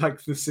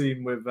the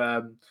scene with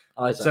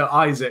Isaac. So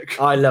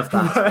Isaac, I love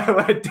that.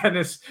 where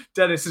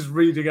Dennis is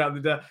reading out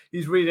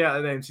he's reading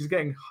out the names. He's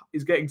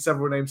getting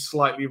several names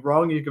slightly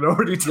wrong. You can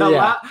already tell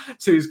that.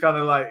 So he's kind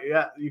of like,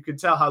 you can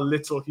tell how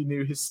little he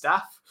knew his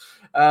staff.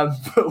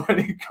 But when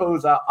he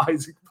calls out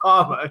Isaac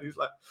Palmer, he's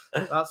like,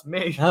 that's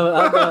me.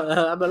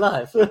 I'm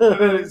alive. And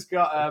then it's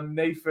got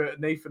Nathan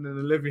and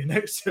Olivia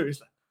next to him.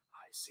 He's like,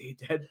 I see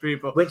dead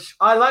people. Which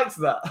I liked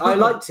that. I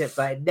liked it,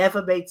 but it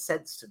never made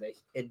sense to me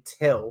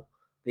until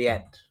the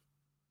end,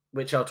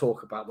 which I'll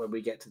talk about when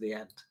we get to the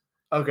end.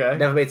 Okay.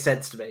 Never made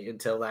sense to me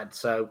until then,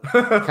 so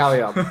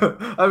carry on.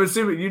 I'm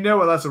assuming you know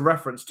what that's a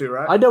reference to,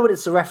 right? I know what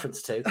it's a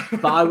reference to,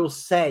 but I will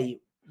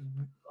say,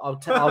 I'll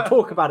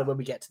talk about it when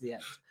we get to the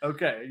end.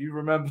 Okay, you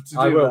remember to do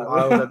that.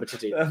 I'll remember to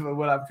do that.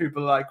 We'll have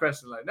people like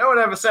question like, no one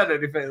ever said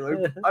anything.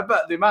 Like, I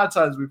bet the amount of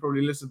times we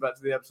probably listened back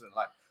to the episode,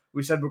 like,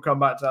 we said we'll come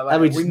back to that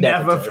later. And we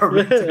never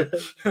probably did.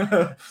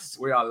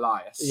 We are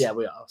liars. Yeah,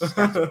 we are.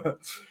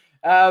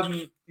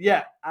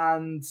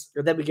 And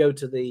then we go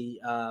to the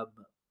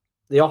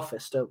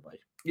office, don't we?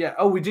 Yeah.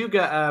 Oh, we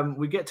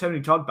get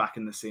Tony Todd back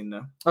in the scene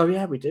though. Oh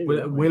yeah, we do.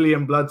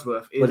 William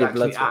Bloodsworth is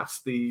actually at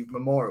the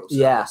memorial,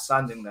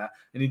 standing there,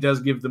 and he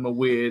does give them a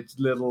weird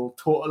little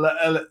talk,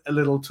 a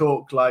little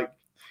talk like,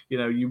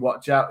 you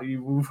watch out,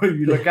 you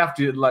look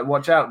after you, like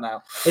watch out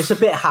now. It's a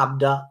bit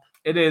hammed up.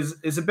 It is.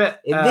 It's a bit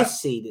in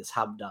this scene. It's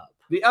hammed up.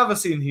 The other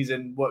scene he's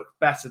in worked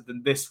better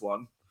than this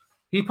one.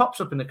 He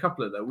pops up in a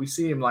couple of them. We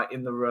see him like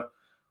in the.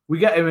 We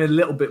get him a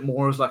little bit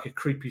more as like a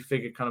creepy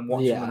figure, kind of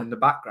watching them in the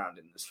background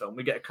in this film.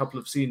 We get a couple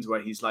of scenes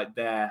where he's like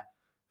there.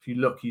 If you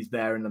look, he's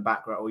there in the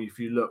background. Or if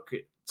you look,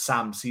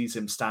 Sam sees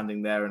him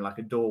standing there in like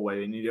a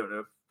doorway, and you don't know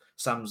if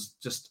Sam's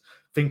just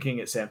thinking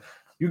it's him.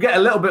 You get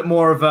a little bit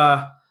more of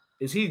a,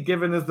 is he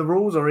giving us the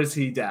rules or is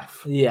he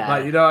deaf? Yeah.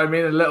 Like, you know what I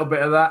mean? A little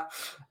bit of that.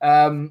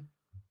 And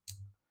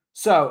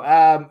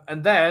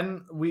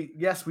then we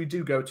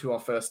do go to our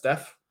first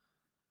death.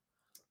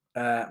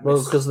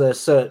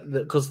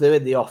 Because they're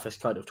in the office,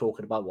 kind of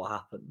talking about what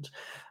happened.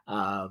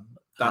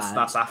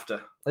 That's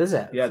after. Is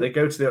it? Yeah, they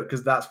go to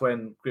because that's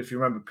when, if you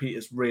remember,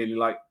 Peter's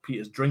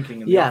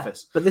drinking in the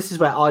office. But this is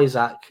where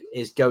Isaac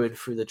is going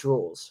through the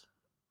drawers.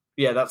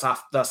 Yeah, that's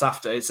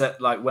after. It's at,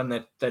 like when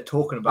they're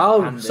talking about.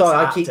 Oh, Candace,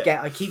 sorry,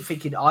 I keep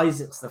thinking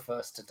Isaac's the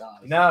first to die.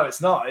 No,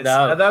 it's not. It's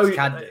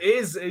Candace. It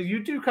is.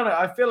 You do kind of.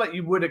 I feel like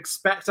you would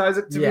expect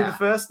Isaac to be the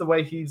first, the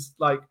way he's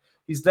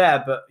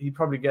there, but he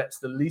probably gets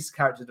the least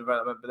character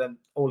development. But then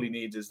all he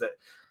needs is that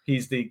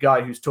he's the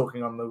guy who's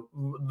talking on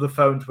the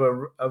phone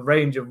to a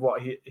range of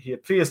what he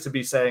appears to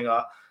be saying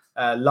are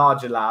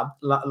larger larger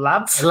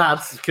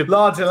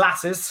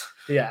lasses.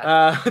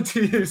 Yeah,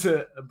 to use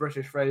a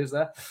British phrase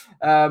there.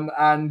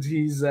 And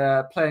he's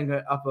playing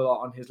it up a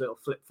lot on his little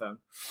flip phone.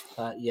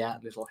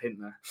 Little hint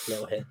there.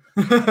 Little hint.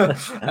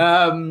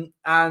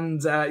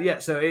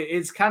 So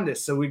it's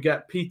Candace. So we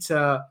get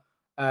Peter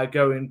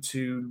going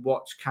to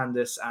watch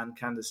Candace at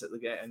the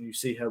gate, and you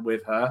see her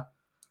with her.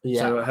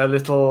 Yeah. So her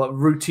little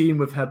routine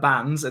with her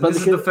bands, and this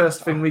is the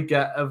first thing we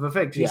get of a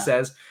thing. She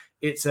says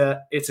it's a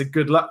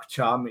good luck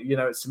charm.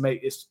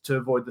 It's to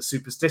avoid the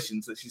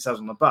superstitions that she says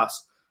on the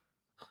bus,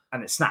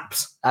 and it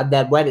snaps. And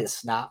then when it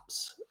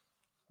snaps,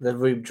 the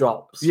room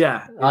drops.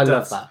 Yeah, I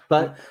love that.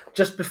 But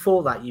just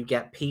before that, you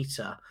get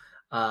Peter.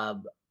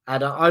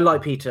 And I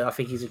like Peter. I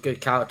think he's a good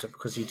character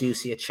because you do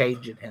see a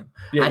change in him.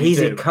 Yeah, and he's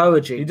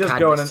encouraging Candace. He does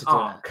go on an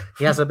arc.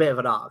 He has a bit of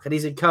an arc. And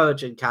he's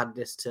encouraging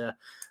Candace to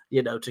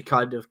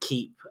kind of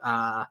keep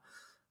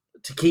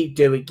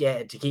doing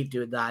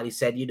that. He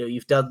said,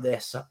 you've done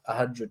this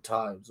 100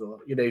 times, or,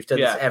 you've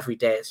done this every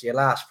day. It's your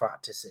last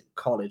practice at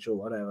college or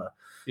whatever.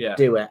 Yeah.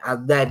 Do it.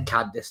 And then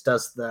Candace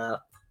does the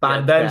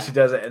and then she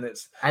does it, and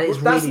it's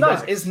really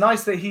nice. It's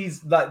nice that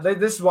he's like,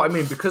 this is what I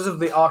mean, because of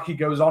the arc he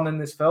goes on in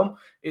this film.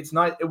 It's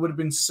nice. It would have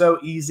been so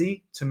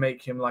easy to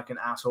make him like an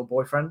asshole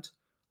boyfriend.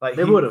 Like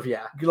they would have,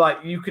 yeah. Like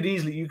you could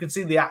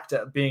see the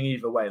actor being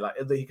either way. Like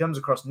he comes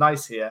across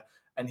nice here,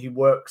 and he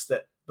works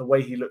that the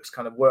way he looks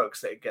kind of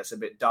works that it gets a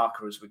bit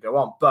darker as we go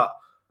on. But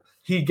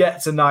he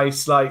gets a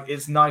nice, like,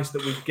 it's nice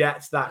that we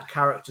get that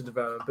character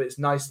development. But it's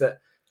nice that.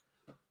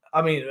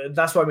 I mean,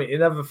 that's what I mean.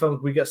 In other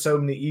films, we get so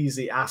many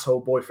easy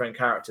asshole boyfriend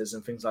characters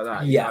and things like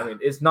that. Yeah. I mean,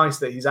 it's nice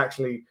that he's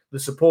actually the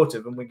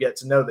supportive, and we get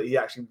to know that he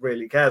actually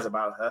really cares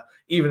about her,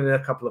 even in a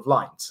couple of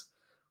lines,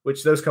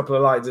 which those couple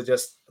of lines are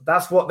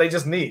that's what they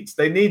just need.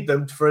 They need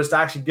them for us to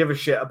actually give a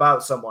shit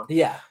about someone.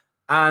 Yeah.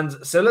 And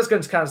so let's go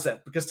into Candace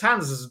because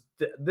Candace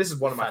this is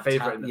one of my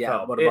favorite in the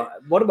film.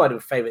 One of my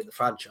favorite in the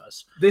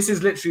franchise. This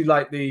is literally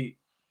like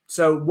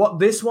so what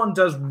this one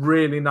does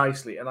really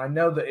nicely, and I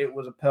know that it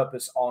was a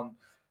purpose on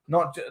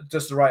not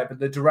just the writer, but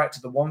the director.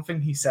 The one thing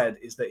he said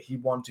is that he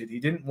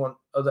didn't want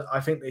other. I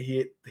think that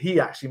he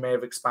actually may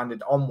have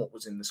expanded on what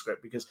was in the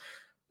script because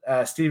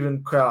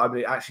Stephen Carell, I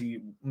believe,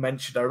 actually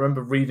mentioned. I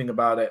remember reading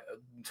about it.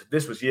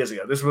 This was years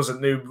ago. This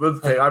wasn't new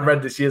thing. I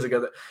read this years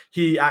ago that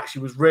he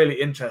actually was really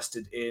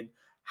interested in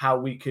how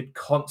we could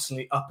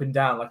constantly up and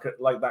down,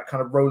 like that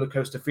kind of roller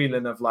coaster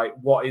feeling of like,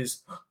 what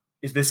is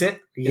this it?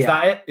 Is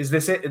that it? Is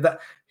this it?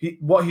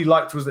 What he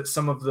liked was that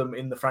some of them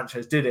in the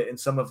franchise did it and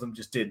some of them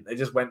just didn't. They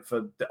just went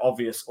for the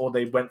obvious, or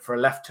they went for a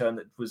left turn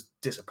that was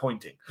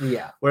disappointing.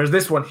 Yeah. Whereas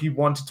this one, he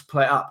wanted to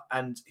play up,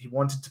 and he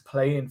wanted to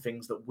play in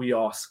things that we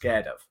are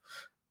scared of.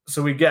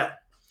 So we get,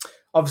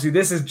 obviously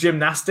this is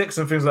gymnastics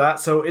and things like that.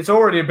 So it's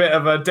already a bit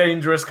of a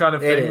dangerous kind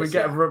of thing. We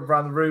get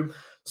around the room.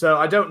 So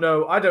I don't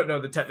know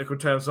the technical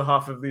terms for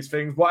half of these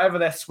things. Whatever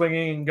they're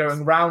swinging and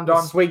going round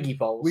on, swingy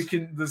poles.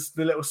 There's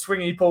the little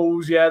swingy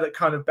poles, that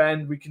kind of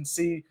bend. We can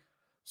see,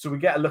 so we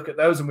get a look at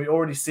those, and we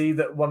already see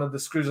that one of the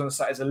screws on the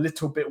side is a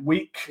little bit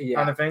weak,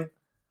 kind of thing.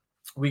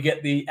 We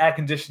get the air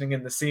conditioning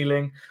in the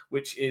ceiling,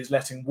 which is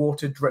letting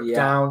water drip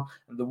down,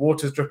 and the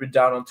water's dripping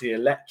down onto the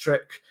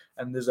electric,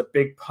 and there's a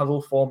big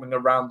puddle forming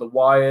around the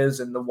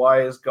wires, and the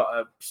wires got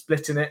a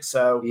split in it.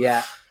 So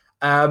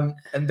and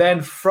then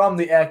from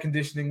the air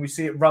conditioning, we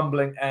see it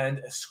rumbling, and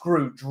a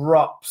screw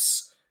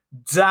drops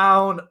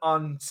down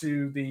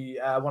onto the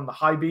one of the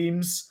high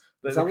beams.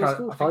 I think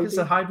it's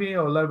a high beam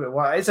or a low beam.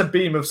 Well, it's a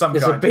beam of some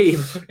kind.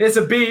 It's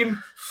a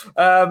beam.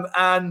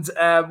 And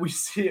we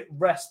see it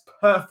rest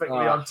perfectly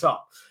on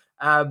top.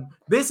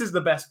 This is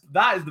the best.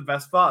 That is the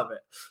best part of it.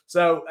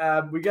 So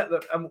we get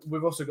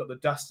we've also got the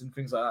dust and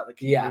things like that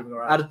keep moving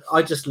around. And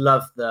I just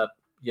love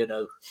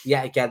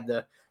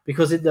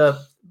because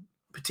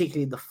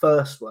particularly in the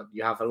first one,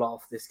 you have a lot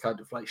of this kind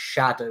of like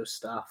shadow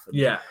stuff.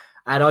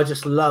 And I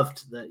just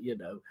loved that,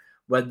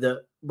 when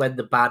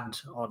the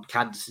band on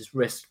Candice's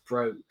wrist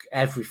broke,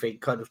 everything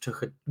kind of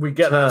took a We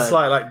get that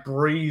slight like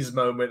breeze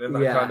moment and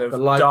that kind of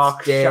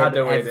dark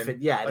shadow and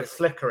like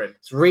flickering.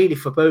 It's really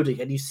foreboding,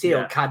 and you see it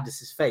on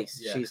Candice's face.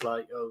 Yeah. She's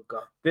like, "Oh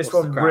god." This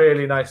one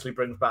really nicely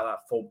brings back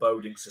that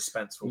foreboding,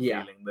 suspenseful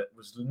feeling that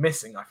was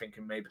missing, I think,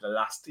 in maybe the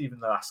last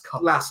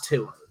couple. Last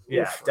two.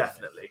 Yeah,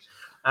 definitely.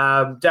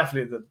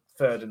 Definitely the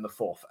third and the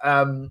fourth.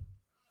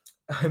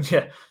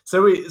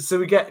 So we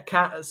get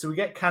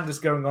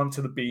Candice going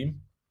onto the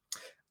beam,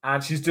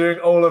 and she's doing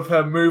all of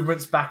her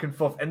movements back and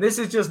forth. And this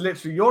is just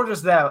literally, you're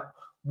just there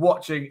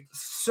watching,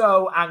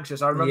 so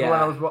anxious. I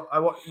remember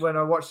when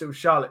I watched it with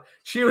Charlotte,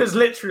 she was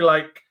literally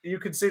like, you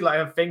could see like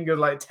her fingers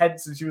like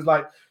tense, and she's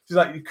like,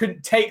 you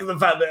couldn't take the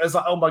fact that it was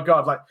like, oh my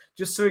god, like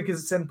just something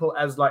as simple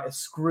as like a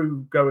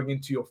screw going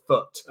into your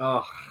foot.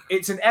 Oh,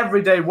 it's an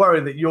everyday worry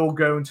that you're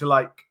going to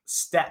like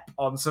step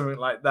on something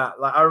like that.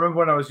 Like I remember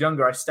when I was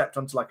younger, I stepped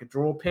onto like a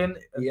draw pin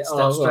and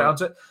stepped straight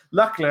onto it.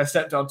 Luckily, I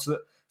stepped onto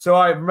it. So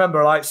I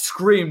remember I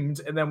screamed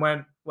and then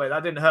went, wait,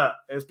 that didn't hurt.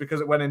 It was because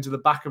it went into the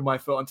back of my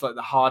foot onto like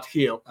the hard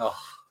heel. Oh.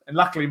 And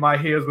luckily my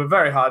heels were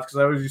very hard because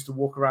I always used to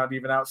walk around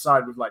even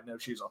outside with like no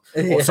shoes on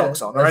or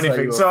socks on or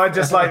anything. So I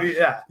just like,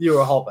 you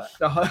were a hobbit.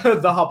 The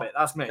hobbit,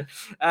 that's me.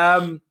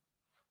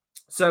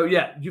 So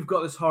yeah, you've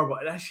got this horrible,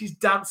 and she's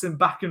dancing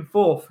back and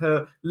forth.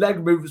 Her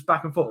leg moves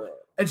back and forth.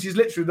 And she's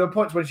literally, there are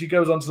points when she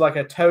goes onto like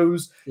her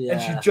toes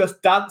and she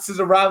just dances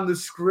around the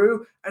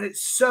screw. And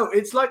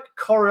it's like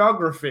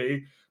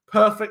choreography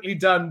perfectly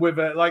done with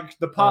it. Like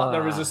the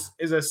partner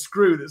is a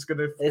screw that's going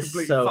to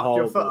completely fuck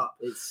your foot up.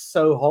 It's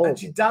so horrible. And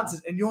she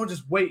dances and you're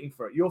just waiting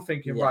for it. You're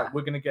thinking, right,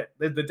 we're going to get,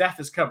 the death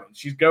is coming.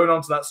 She's going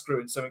onto that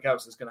screw and something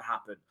else is going to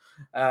happen.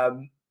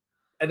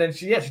 And then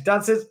she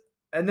dances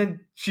and then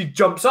she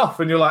jumps off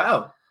and you're like,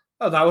 oh,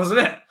 that wasn't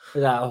it.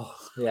 Yeah.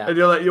 And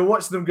you're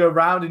watching them go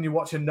round, and you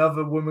watch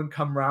another woman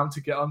come round to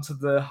get onto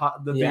the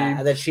beam.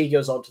 And then she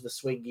goes onto the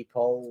swingy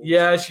pole.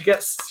 Yeah, she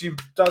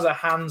does her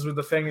hands with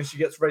the thing, and she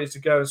gets ready to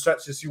go and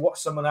stretches. You watch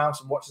someone else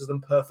and watches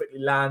them perfectly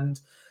land,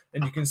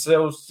 and you can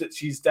still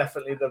she's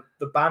definitely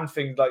the band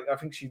thing. Like I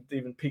think she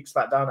even peeks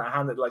back down at her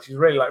hand, like she's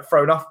really like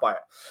thrown off by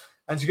it.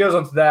 And she goes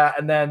onto there,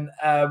 and then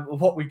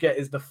what we get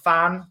is the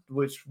fan,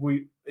 which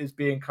is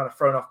being kind of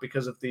thrown off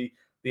because of the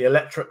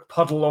electric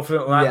puddle or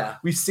something like that. Yeah.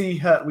 We see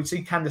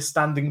Candice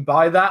standing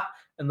by that,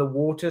 and the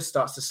water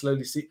starts to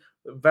slowly see.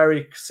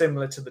 Very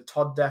similar to the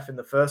Todd death in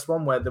the first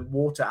one, where the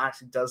water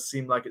actually does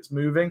seem like it's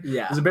moving.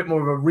 Yeah. There's a bit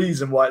more of a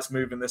reason why it's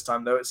moving this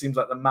time, though. It seems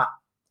like the mat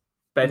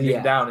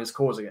bending down is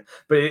causing it.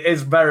 But it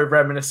is very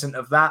reminiscent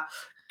of that,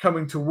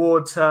 coming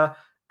towards her.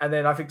 And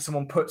then I think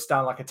someone puts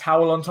down like a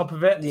towel on top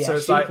of it. Yeah, so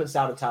it's she puts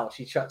down a towel.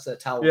 She chucks a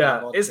towel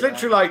down. Yeah, it's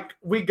literally like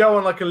we go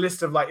on like a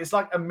list of like, it's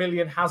like a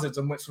million hazards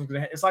on which one's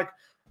going to hit. It's like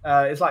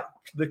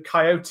the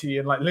coyote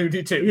and like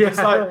Looney Tunes. Yeah. It's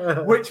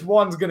like which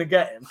one's going to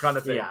get him kind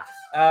of thing. Yeah.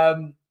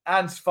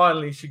 And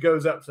finally she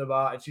goes up to the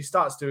bar and she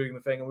starts doing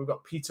the thing, and we've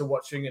got Peter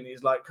watching, and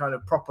he's like kind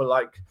of proper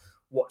like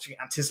watching,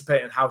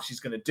 anticipating how she's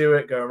going to do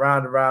it, go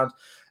around and around.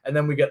 And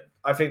then we get,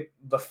 I think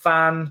the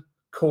fan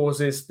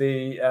causes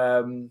the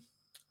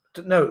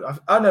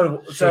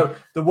so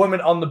the woman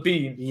on the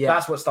beam,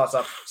 that's what starts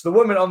up. So the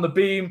woman on the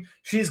beam,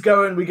 she's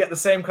going, we get the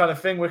same kind of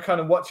thing. We're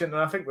kind of watching, and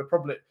I think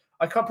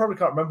I can't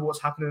remember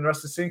what's happening in the rest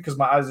of the scene because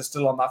my eyes are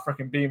still on that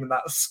freaking beam and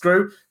that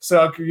screw.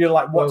 So you're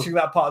like watching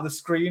that part of the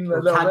screen a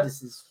little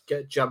Candice is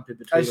jumping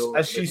between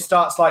as she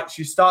starts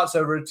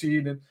her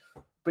routine,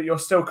 but you're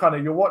still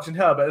you're watching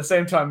her, but at the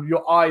same time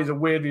your eyes are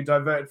weirdly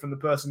diverted from the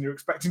person you're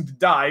expecting to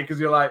die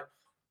because you're like,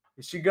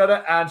 is she got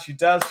it? And she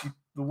does.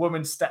 The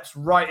woman steps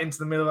right into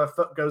the middle of her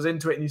foot, goes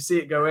into it, and you see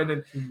it go in.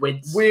 And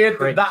weird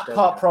that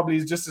part probably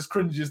is just as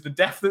cringy as the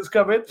death that's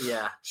coming.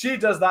 Yeah, she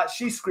does that.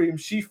 She screams.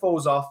 She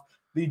falls off.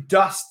 The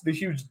dust, the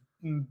huge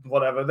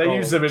whatever they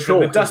use them in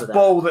the dust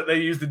bowl that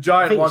they use, the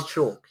giant one.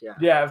 Chalk,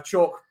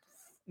 chalk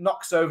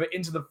knocks over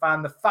into the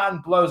fan. The fan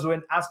blows her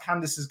in as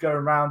Candice is going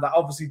around. That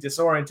obviously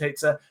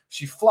disorientates her.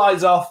 She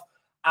flies off,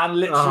 and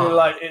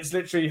literally it's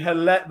literally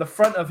the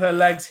front of her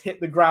legs hit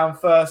the ground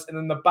first, and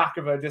then the back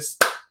of her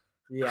just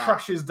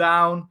crushes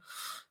down,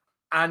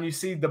 and you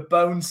see the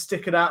bones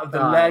sticking out of the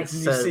legs,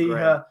 and you see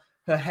her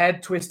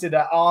head twisted,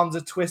 her arms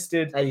are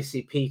twisted, and you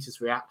see Peter's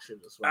reaction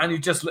as well. And you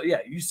just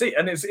you see,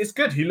 and it's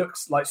good. He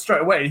looks like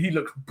straight away he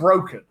looks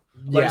broken,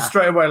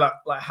 straight away, like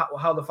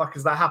how the fuck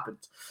has that happened?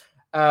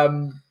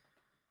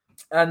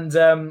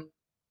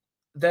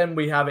 Then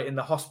we have it in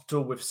the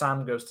hospital with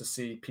Sam goes to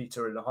see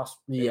Peter in the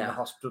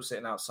hospital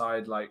sitting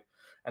outside,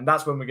 and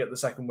that's when we get the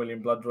second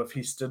William Bloodworth.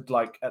 He stood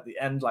at the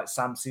end,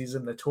 Sam sees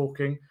him, they're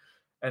talking,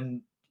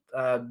 and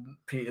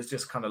Peter's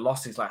just kind of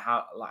lost. He's like,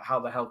 how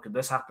the hell could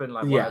this happen?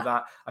 Like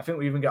that. I think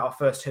we even get our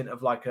first hint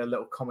of a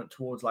little comment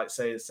towards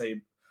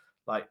say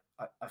like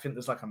I think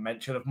there's like a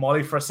mention of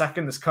Molly for a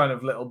second. This kind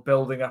of little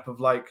building up of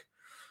like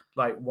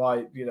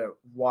why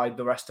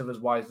the rest of us,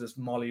 why is this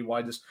Molly,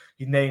 why does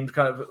he named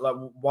kind of like,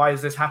 why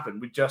has this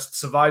happened? We just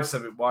survived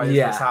something, why has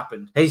this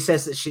happened? He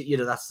says that she,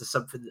 that's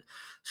something that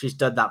she's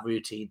done that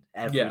routine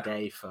every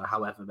day for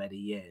however many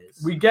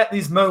years. We get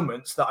these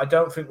moments that I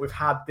don't think we've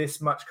had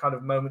this much kind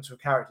of moments with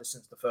characters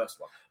since the first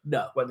one.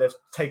 No, when they've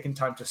taken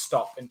time to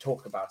stop and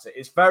talk about it.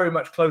 It's very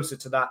much closer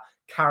to that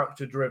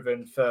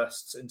character-driven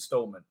first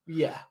installment.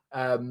 Yeah.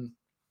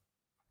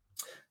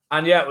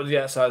 And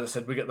so as I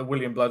said, we get the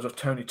William Bloods of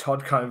Tony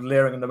Todd kind of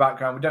leering in the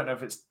background. We don't know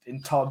if it's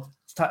in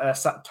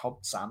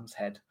Sam's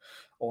head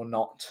or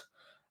not.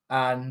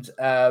 And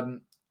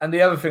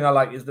the other thing I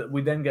like is that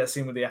we then get a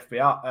scene with the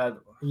FBI. I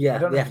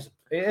don't know if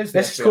it is the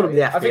Let's FBI. Call him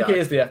the FBI. I think it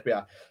is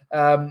the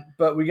FBI.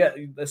 But we get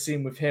a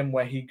scene with him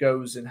where he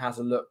goes and has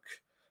a look.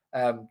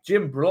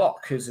 Jim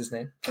Block is his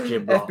name.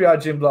 Jim Block. FBI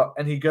Jim Block,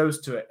 and he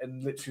goes to it,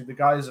 and literally the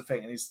guy is a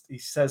thing, and he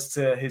says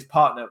to his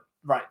partner,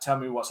 "Right, tell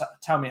me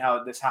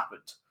how this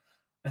happened."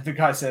 And the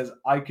guy says,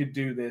 I could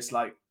do this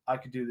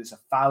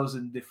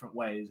 1,000 different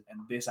ways,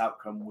 and this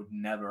outcome would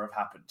never have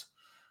happened.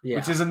 Yeah.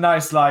 Which is a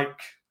nice,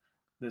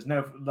 there's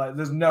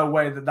no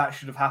way that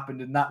should have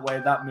happened in that way,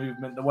 that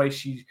movement, the way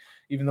she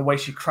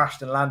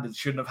crashed and landed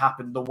shouldn't have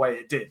happened the way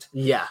it did.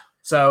 Yeah.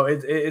 So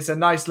it's a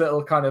nice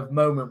little kind of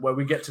moment where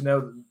we get to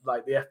know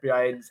like the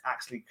FBI is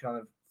actually kind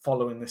of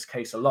following this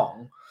case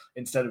along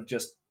instead of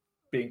just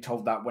being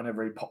told that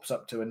whenever he pops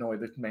up to annoy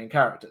the main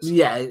characters.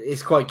 Yeah,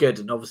 it's quite good,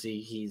 and obviously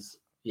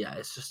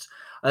it's just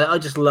I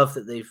just love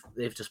that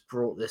they've just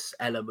brought this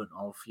element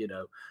of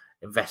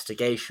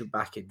investigation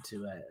back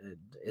into it, and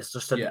it's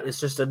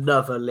just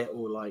another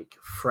little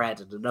thread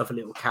and another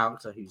little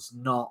character who's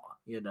not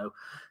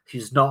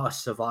a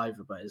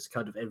survivor but is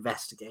kind of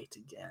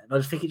investigating it, and I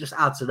just think it just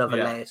adds another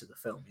layer to the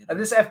film. And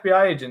this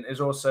FBI agent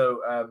is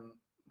also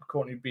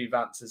Courtney B.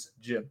 Vance's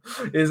Jim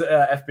is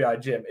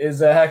FBI Jim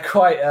is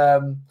quite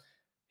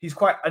he's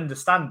quite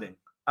understanding.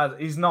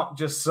 He's not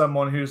just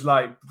someone who's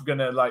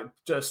gonna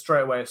just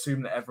straight away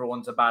assume that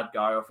everyone's a bad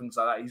guy or things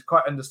like that. He's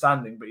quite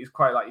understanding, but he's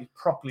quite he's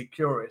properly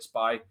curious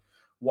by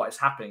what is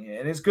happening here,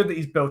 and it's good that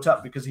he's built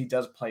up because he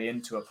does play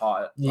into a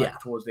part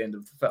towards the end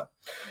of the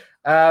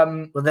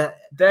film.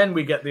 Then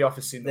we get the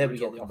office scene. There we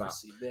go.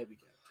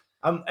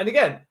 And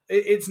again,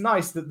 it's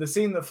nice that the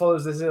scene that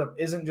follows this up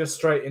isn't just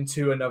straight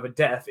into another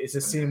death. It's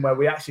a scene where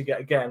we actually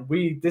get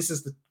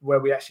where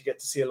we actually get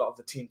to see a lot of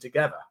the team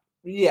together.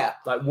 Yeah,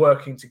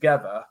 working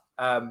together.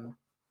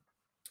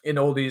 In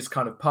all these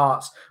kind of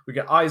parts, we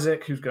get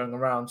Isaac, who's going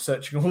around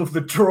searching all of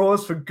the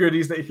drawers for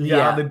goodies that he can get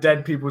out of the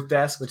dead people's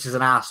desks, which is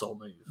an asshole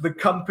move. The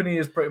company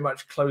is pretty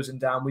much closing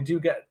down. We do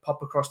get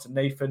pop across to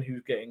Nathan,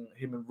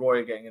 him and Roy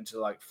are getting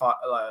into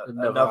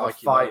another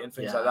fight and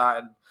things like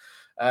that,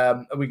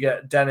 and we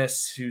get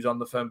Dennis, who's on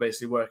the phone,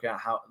 basically working out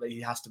how he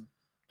has to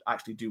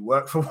actually do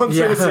work for once.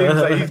 It seems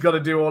like he's got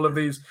to do all of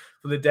these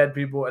for the dead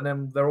people, and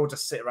then they're all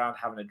just sit around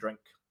having a drink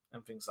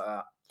and things like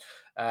that.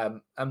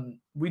 And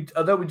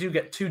although we do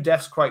get two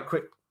deaths quite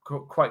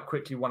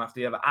quickly, one after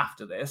the other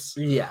after this.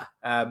 Yeah.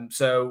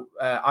 So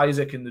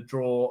Isaac in the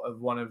drawer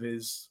of one of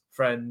his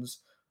friends,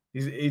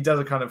 he does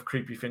a kind of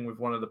creepy thing with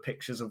one of the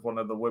pictures of one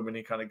of the women.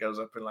 He kind of goes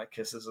up and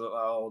kisses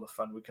all the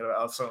fun we could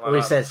have.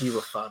 He says you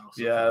were fun. Or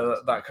yeah,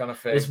 that kind of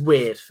thing. It's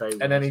weird.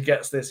 And then he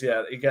gets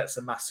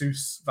a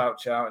masseuse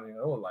voucher out, and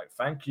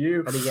thank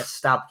you. And he gets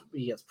stabbed.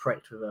 He gets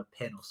pricked with a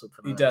pin or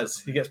something. He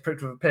does. He gets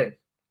pricked with a pin.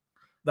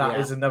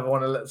 That is another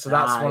one. So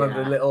that's one of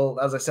the little,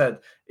 as I said,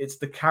 it's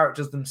the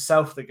characters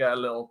themselves that get a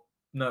little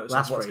notice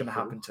of what's going to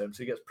happen to him.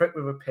 So he gets pricked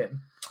with a pin.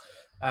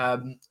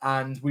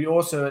 And we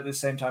also, at the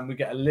same time, we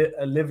get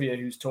Olivia,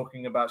 who's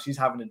talking about, she's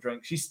having a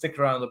drink. She's sticking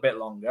around a bit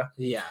longer.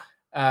 Yeah.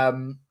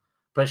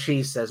 But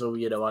she says,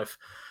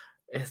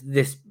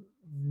 this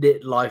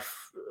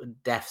life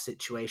and death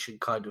situation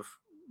kind of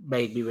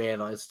made me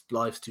realize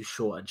life's too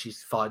short, and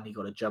she's finally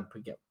got to jump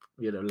and get,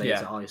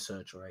 laser eye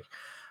surgery.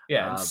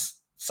 Yeah.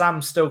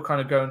 Sam's still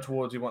kind of going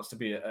towards, he wants to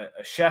be a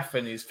chef,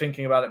 and he's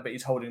thinking about it, but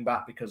he's holding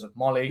back because of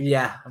Molly.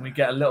 Yeah. And we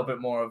get a little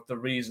bit more of the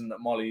reason that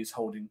Molly's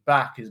holding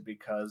back is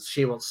because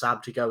she wants Sam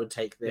to go and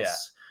take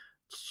this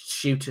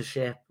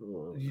shootership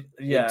or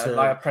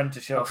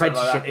apprenticeship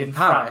in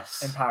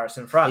Paris. In Paris,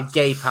 in France. In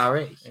Gay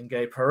Paris. In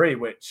Gay Paris,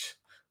 which,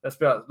 let's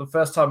be honest, the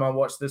first time I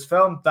watched this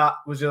film, that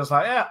was just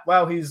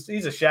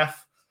he's a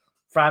chef.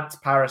 France,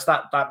 Paris,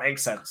 that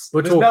makes sense.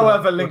 There's no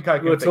other link I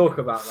can We'll talk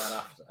about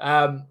that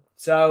after.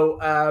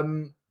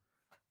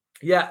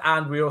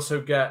 And we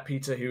also get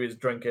Peter, who is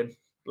drinking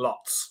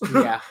lots.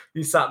 Yeah.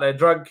 He's sat there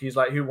drunk. He's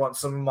like, who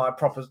wants some of my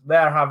proper...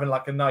 They're having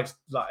a nice,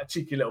 a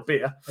cheeky little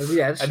beer.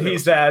 Yeah, and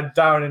he's there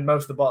downing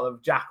most of the bottle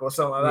of Jack or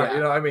something like that. Yeah.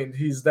 You know what I mean?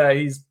 He's there.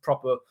 He's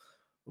proper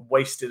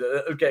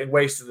getting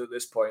wasted at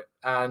this point.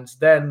 And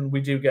then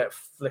we do get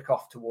flick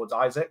off towards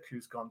Isaac,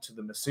 who's gone to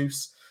the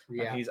masseuse.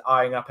 Yeah. And he's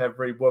eyeing up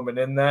every woman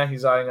in there.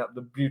 He's eyeing up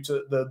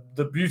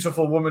the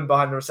beautiful woman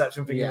behind the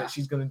reception, thinking that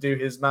she's going to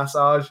do his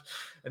massage.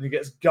 And he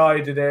gets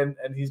guided in,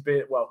 and he's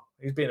being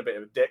a bit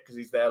of a dick because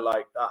he's there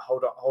like,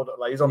 hold on,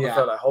 like he's on the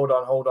phone, like hold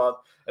on.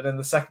 And then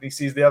the second he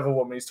sees the other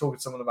woman, he's talking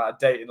to someone about a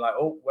date, and like,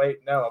 oh wait,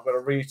 no, I've got to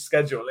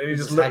reschedule. And he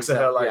just looks at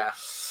her like,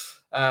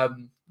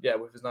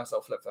 with his nice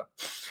little flip phone.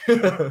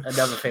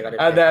 Another thing I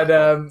didn't. And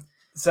then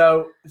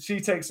so she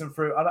takes him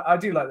through, and I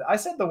do like that. I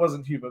said there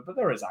wasn't humor, but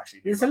there is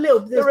actually humor. There's a little.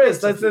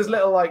 There's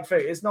little like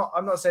thing. It's not.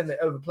 I'm not saying they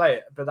overplay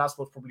it, but that's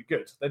what's probably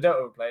good. They don't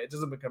overplay it. It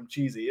doesn't become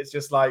cheesy. It's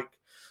just like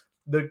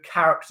the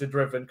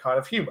character-driven kind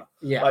of humor,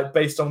 like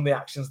based on the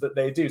actions that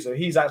they do. So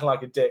he's acting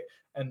like a dick,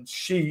 and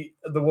she,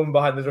 the woman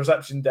behind the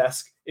reception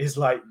desk, is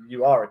like,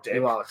 "You are a dick."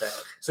 You are a dick.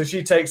 So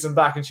she takes him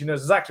back, and she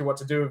knows exactly what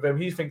to do with him.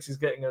 He thinks he's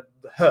getting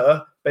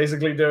her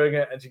basically doing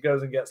it, and she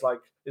goes and gets like,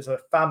 it's a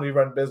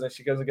family-run business.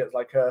 She goes and gets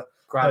like her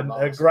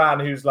gran,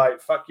 who's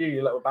like, "Fuck you,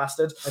 you little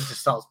bastard," and just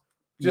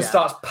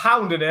starts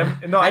pounding him,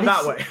 not in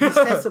that way. He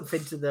says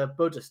something to the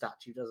Buddha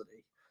statue, doesn't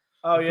he?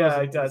 Oh yeah,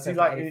 he does. He's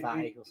like,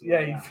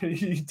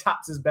 he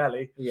taps his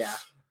belly. Yeah.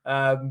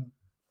 And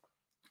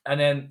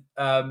then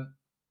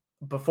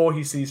before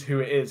he sees who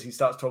it is, he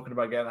starts talking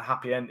about getting a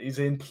happy end. He's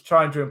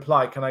trying to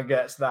imply, can I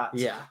get that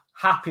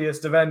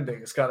happiest of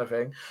endings kind of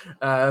thing.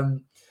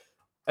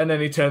 And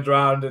then he turns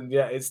around and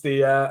it's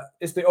the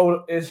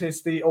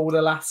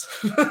older lass.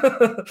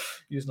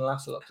 Using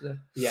lass a lot today.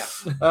 Yeah.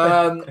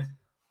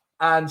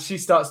 And she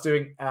starts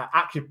doing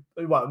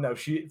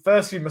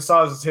she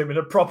massages him in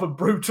a proper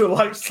brutal,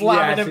 like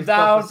slamming him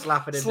down,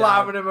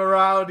 slamming him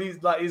around.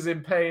 He's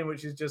in pain,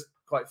 which is just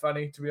quite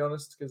funny, to be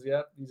honest, because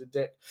he's a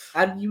dick.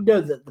 And you know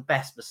that the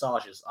best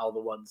massages are the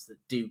ones that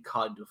do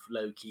kind of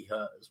low-key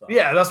hurt as well.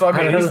 Yeah, that's what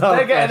I mean.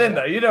 They're getting in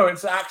there. You know,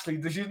 it's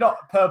actually, she's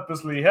not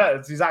purposely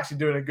hurt. She's actually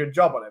doing a good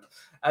job on him.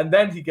 And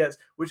then he gets,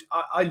 which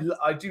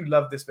I do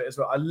love this bit as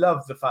well. I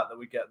love the fact that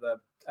we get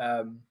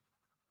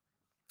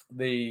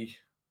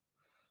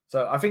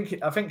So I think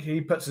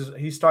he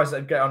tries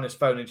to get on his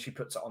phone, and she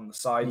puts it on the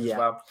side as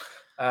well.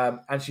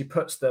 And she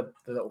puts the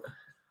little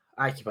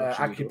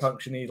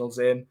acupuncture needles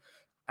in.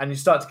 And you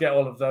start to get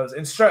all of those,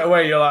 and straight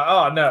away you're like,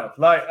 "Oh no!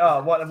 Like,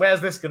 where's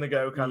this going to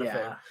go?" kind of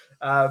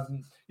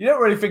thing. You don't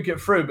really think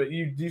it through, but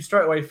you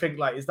straight away think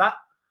like, "Is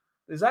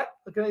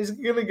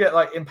he going to get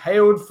like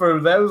impaled through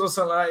those or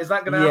something like that? Is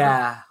that going to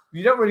happen?"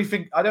 You don't really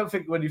think. I don't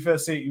think when you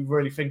first see it, you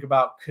really think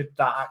about could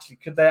they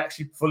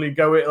actually fully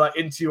go it like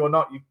into you or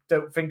not. You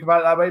don't think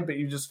about it that way, but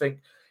you just think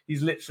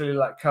he's literally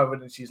like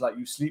covered, and she's like,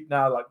 "You sleep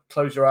now, like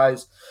close your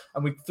eyes."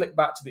 And we flick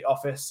back to the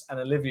office,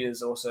 and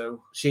Olivia's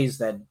also. She's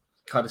then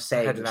kind of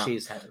saying that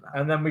she's heading out.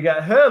 And then we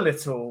get her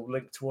little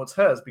link towards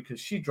hers because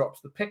she drops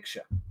the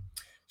picture.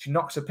 She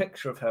knocks a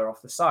picture of her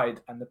off the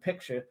side, and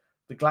the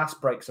glass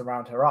breaks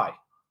around her eye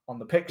on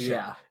the picture.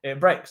 Yeah. It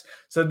breaks.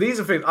 So these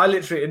are things I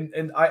literally,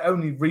 and I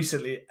only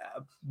recently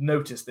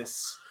noticed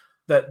this,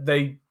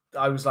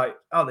 I was like,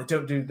 oh, they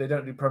don't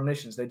do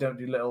premonitions. They don't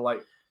do little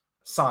like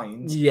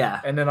signs.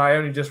 Yeah. And then I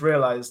only just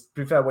realized,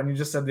 to be fair, when you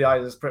just said the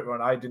eyes as split one,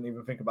 I didn't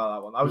even think about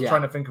that one. I was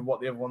trying to think of what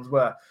the other ones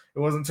were. It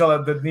wasn't until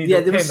the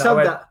needle pin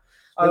that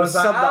I was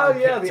like,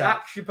 the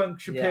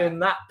acupuncture pin,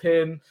 that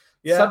pin.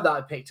 Yeah. Some that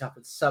I picked up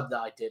and some that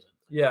I didn't.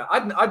 Yeah,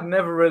 I'd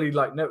never really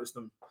like noticed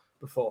them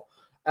before.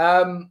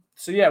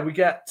 We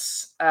get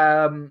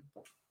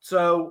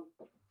so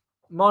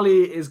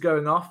Molly is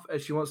going off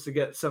as she wants to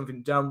get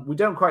something done. We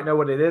don't quite know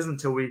what it is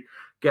until we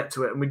get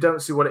to it, and we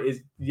don't see what it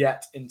is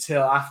yet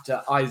until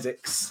after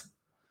Isaac's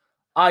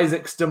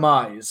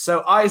demise.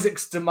 So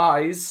Isaac's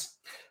demise,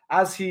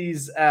 as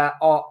he's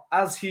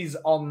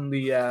on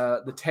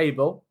the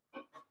table.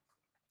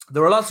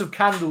 There are lots of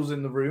candles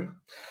in the room,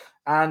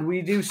 and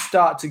we do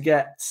start to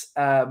get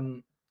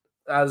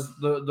as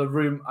the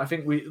room. I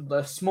think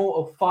the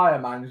small fire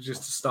manages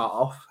to start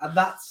off, and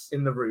that's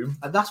in the room,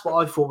 and that's what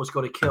I thought was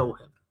going to kill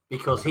him,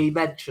 because he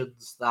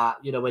mentions that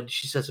when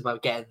she says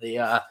about getting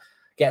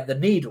the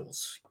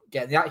needles.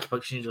 Getting the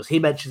acupuncture needles, he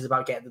mentions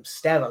about getting them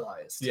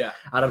sterilized. Yeah,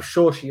 and I'm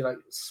sure she like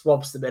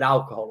swabs them in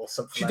alcohol or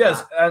something. She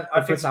does, and I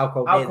think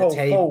alcohol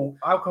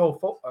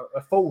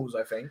falls.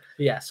 I think.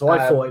 Yeah, so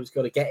I thought he was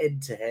going to get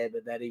into him,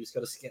 and then he was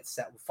going to get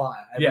set on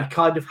fire. And we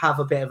kind of have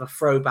a bit of a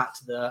throwback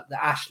to the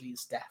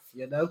Ashley's death,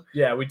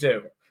 Yeah, we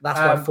do. That's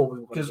what I thought we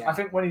were going to get. Because I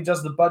think when he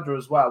does the Buddha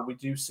as well, we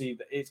do see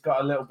that it's got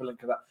a little bit of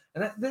that.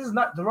 And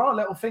there are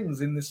little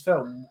things in this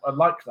film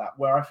like that,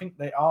 where I think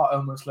they are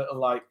almost little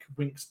like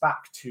winks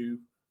back to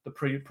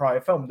the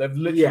prior film. They've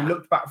literally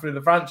looked back through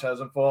the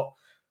franchise and thought,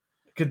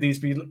 could these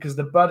be, because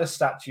the Buddha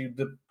statue,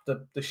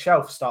 the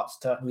shelf starts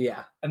to,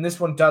 and this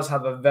one does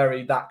have a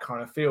very that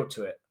kind of feel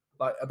to it,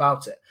 like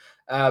about it.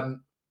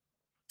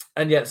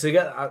 So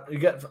you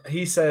get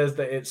he says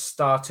that it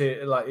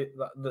started like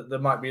that there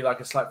might be like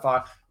a slight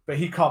fire, but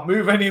he can't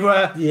move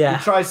anywhere. He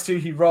tries to,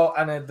 he rolls,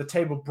 and then the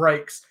table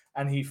breaks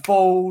and he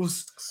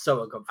falls.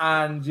 So uncomfortable.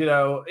 And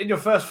in your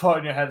first thought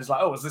in your head is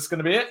like, oh, is this going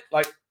to be it?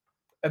 Like.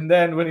 And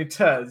then when he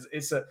turns,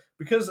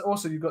 because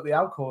also you've got the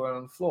alcohol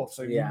on the floor,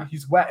 so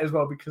he's wet as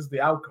well because of the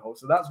alcohol.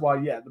 So that's why,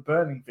 the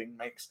burning thing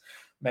makes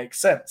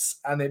makes sense,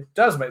 and it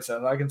does make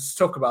sense. I can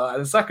talk about that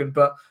in a second,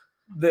 but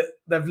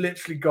they've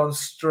literally gone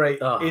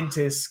straight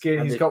into his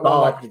skin. He's got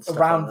one like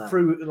around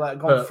through, like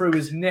gone through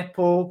his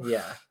nipple,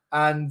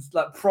 and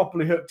like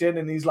properly hooked in,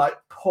 and he's like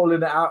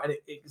pulling it out, and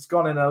it's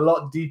gone in a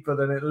lot deeper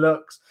than it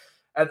looks.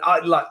 And I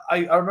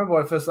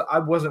remember when I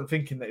wasn't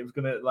thinking that it was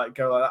gonna like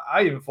go like that.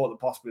 I even thought that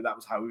possibly that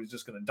was how he was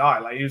just gonna die.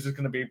 Like he was just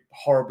gonna be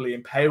horribly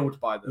impaled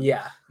by them.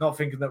 Yeah. Not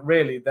thinking that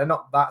really they're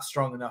not that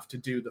strong enough to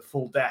do the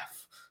full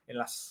death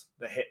unless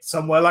they hit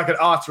somewhere like an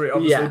artery,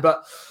 obviously.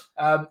 But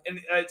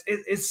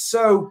it's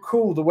so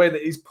cool the way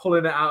that he's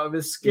pulling it out of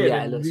his skin.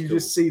 Yeah, and you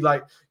just see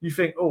like you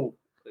think, oh,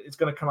 it's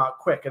gonna come out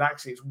quick, and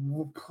actually it's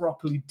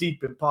properly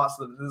deep in parts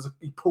of them.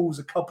 He pulls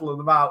a couple of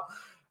them out,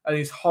 and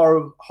he's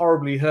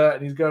horribly hurt,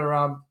 and he's going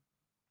around.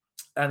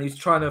 And he's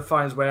trying to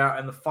find his way out,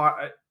 and the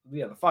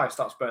fire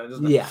starts burning,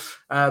 doesn't it? Yeah.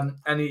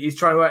 And he's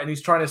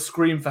trying to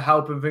scream for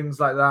help and things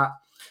like that.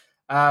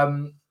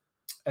 And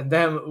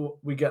then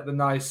we get the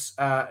nice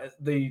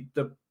the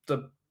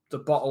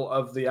bottle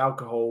of the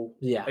alcohol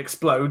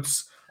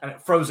explodes, and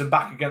it throws him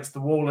back against the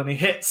wall, and he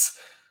hits.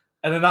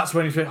 And then that's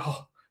when you think,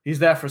 oh, he's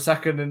there for a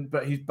second,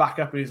 but he's back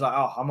up, and he's like,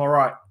 oh, I'm all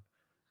right.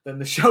 Then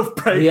the shelf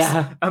breaks,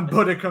 and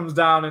Buddha comes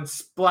down and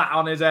splat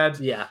on his head.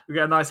 Yeah. We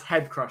get a nice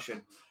head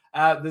crushing.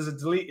 There's a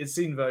deleted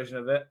scene version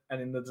of it, and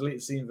in the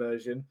deleted scene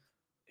version,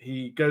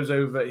 he goes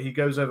over.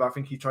 I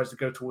think he tries to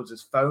go towards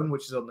his phone,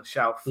 which is on the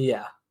shelf.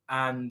 Yeah,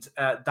 and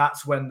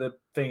that's when the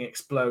thing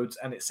explodes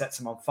and it sets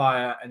him on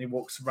fire, and he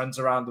runs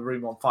around the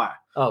room on fire.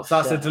 Oh, so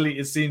that's the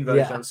deleted scene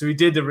version. Yeah. So he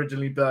did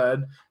originally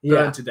burn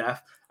to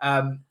death.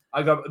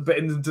 But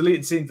in the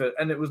deleted scene,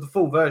 and it was the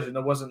full version.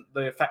 There wasn't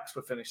the effects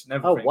were finished and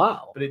everything. Oh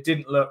wow! But it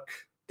didn't look.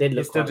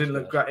 It still didn't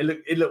look great.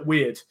 It looked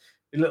weird.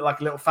 It looked like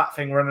a little fat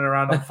thing running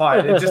around on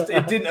fire.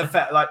 It didn't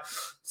affect like.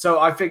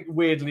 So I think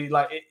weirdly,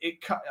 like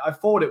I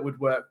thought it would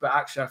work, but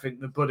actually I think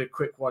the Buddha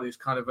quick one is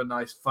kind of a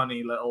nice,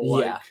 funny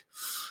little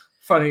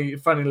funny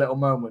little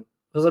moment.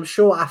 Because I'm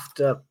sure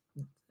after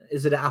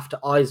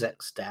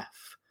Isaac's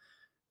death,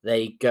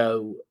 they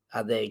go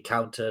and they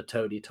encounter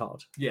Tony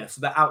Todd. Yeah,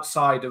 so they're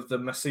outside of the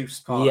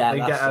masseuse part.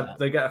 Yeah,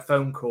 they get a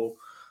phone call.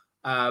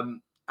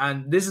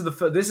 And this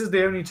is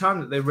the only time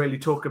that they really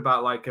talk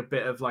about like a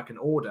bit of like an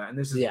order, and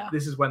this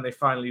is when they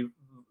finally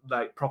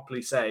like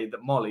properly say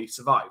that Molly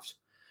survived.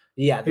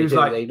 Yeah, they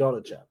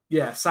acknowledge it.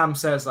 Yeah, Sam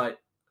says like,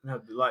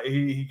 no, like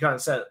he kind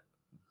of said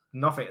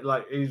nothing,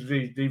 like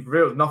he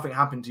revealed nothing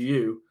happened to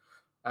you,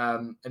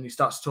 and he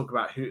starts to talk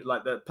about who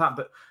like the plan,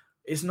 but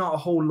it's not a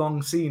whole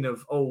long scene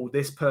of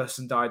this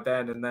person died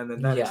then and then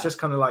and then. It's just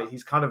kind of like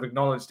he's kind of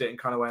acknowledged it and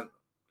kind of went.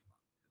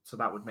 So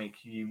that would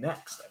make you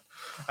next then.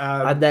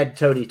 And then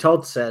Tony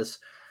Todd says,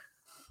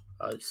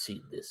 I've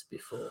seen this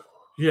before.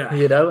 Yeah.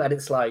 And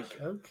it's like,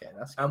 okay.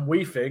 And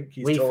we think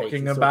he's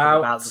talking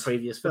about the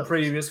previous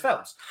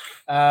films.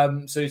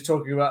 So he's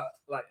talking about,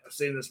 like, I've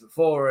seen this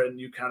before and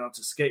you cannot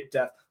escape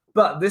death.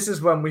 But this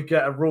is when we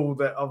get a rule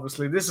that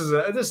obviously this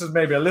is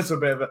maybe a little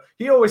bit of a.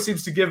 He always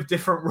seems to give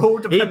different rule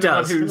depending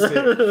on who's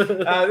here.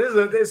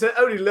 There's an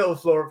only little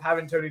flaw of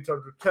having Tony Todd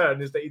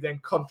return is that he then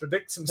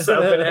contradicts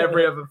himself in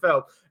every other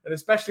film, and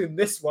especially in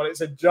this one, it's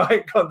a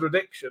giant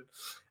contradiction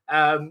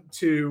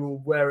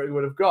to where it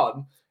would have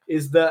gone.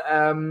 Is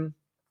that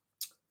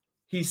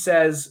he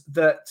says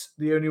that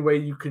the only way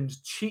you can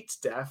cheat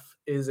death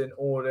is in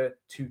order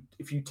to,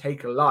 if you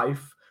take a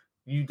life,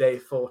 you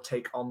therefore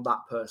take on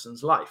that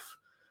person's life.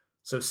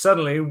 So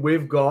suddenly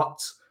we've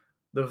got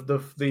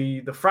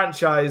the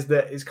franchise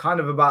that is kind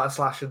of about a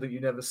slasher that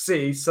you never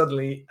see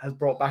suddenly has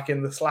brought back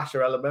in the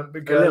slasher element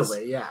because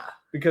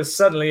because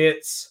suddenly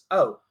it's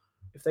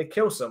if they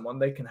kill someone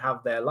they can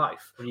have their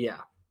life. Yeah,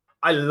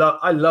 I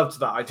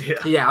loved that idea.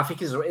 Yeah, I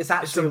think it's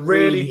actually a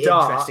really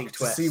dark interesting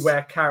twist to see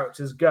where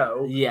characters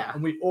go. Yeah,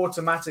 and we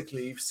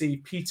automatically see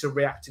Peter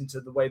reacting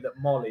to the way that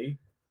Molly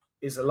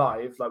is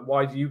alive. Like,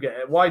 why do you get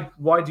it?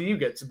 Why do you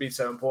get to be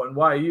so important?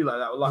 Why are you like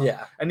that? Like,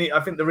 and I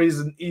think there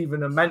isn't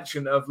even a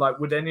mention of like,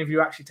 would any of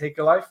you actually take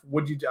a life?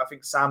 Would you? I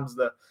think Sam's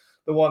the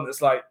one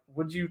that's like,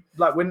 would you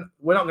like?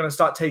 We're not going to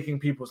start taking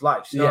people's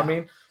lives. You know what I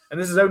mean? And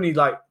this is only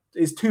like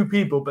it's two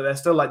people, but they're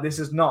still like, this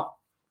is not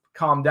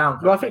calm down.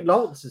 Well, I think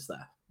Lawrence is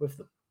there with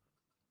them.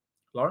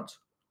 Lawrence.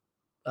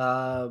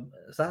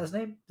 Is that his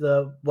name?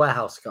 The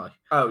warehouse guy.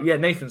 Oh yeah,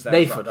 Nathan's there.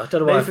 Nathan, I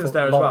don't know why Nathan's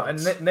there as well,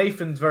 and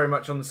Nathan's very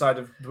much on the side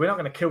of we're not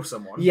going to kill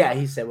someone. Yeah,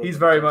 he's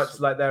very much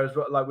like there as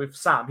well. Like with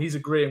Sam, he's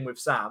agreeing with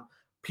Sam.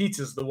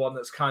 Peter's the one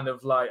that's kind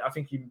of like I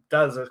think he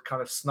does a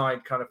kind of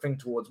snide kind of thing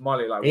towards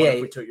Molly. Like, what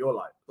if we took your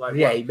life? Like,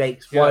 he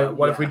makes.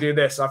 What if we do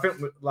this? I think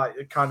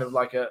like kind of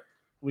like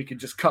we could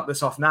just cut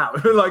this off now,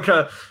 but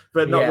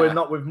we're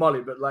not with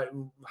Molly. But like,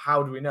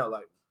 how do we know?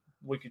 Like.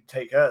 We could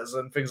take hers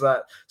and things like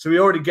that. So we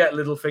already get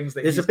little things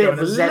that he's a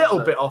little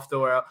bit off the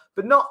rail,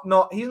 but not.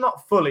 He's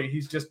not fully.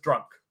 He's just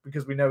drunk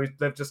because we know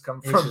they've just come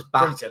from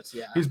drinking.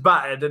 He's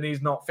battered and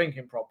he's not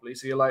thinking properly.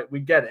 So you're like, we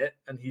get it,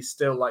 and he's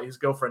still like his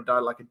girlfriend died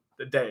like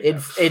a day ago.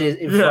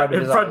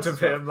 in front of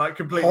him, like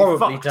completely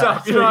fucked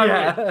up. You know what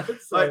I mean?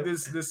 Like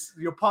this,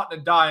 your partner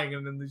dying,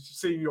 and then you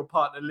see your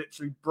partner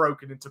literally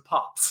broken into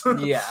parts.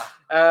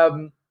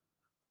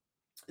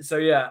 So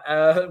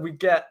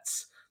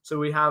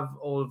we have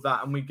all of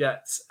that, and we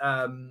get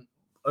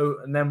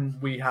and then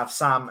we have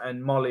Sam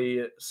and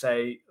Molly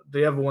say,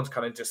 the other ones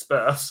kind of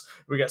disperse.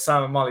 We get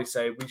Sam and Molly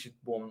say we should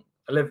warn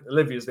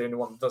Olivia's the only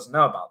one that doesn't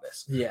know about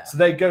this. Yeah. So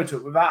they go to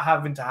it without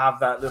having to have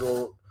that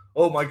little,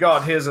 oh my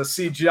God, here's a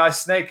CGI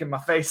snake in my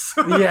face.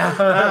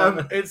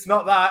 Yeah. It's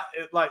not that.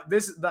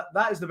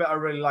 That is the bit I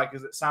really like,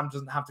 is that Sam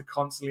doesn't have to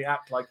constantly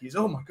act like he's,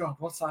 oh my God,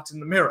 what's that in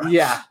the mirror?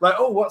 Yeah. Like,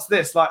 oh, what's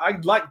this? Like, I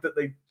like that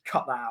they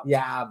cut that out.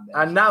 Yeah.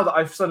 And now that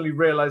I've suddenly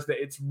realized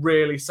that it's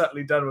really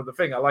subtly done with the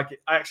thing, I like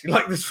it. I actually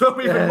like this film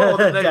even more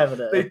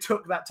that they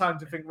took that time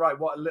to think, right,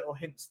 what are little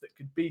hints that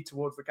could be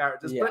towards the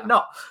characters, but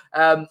not.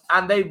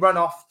 And they run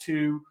off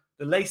to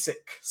the LASIK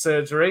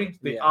surgery,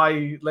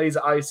 the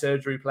laser eye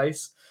surgery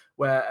place,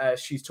 where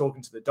she's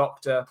talking to the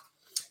doctor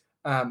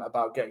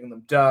about getting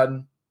them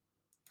done.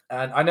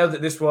 And I know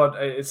that this one,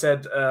 it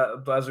said,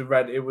 as we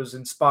read, it was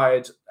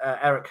inspired.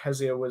 Eric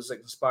Hesier was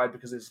inspired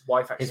because his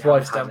wife had it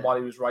done while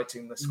he was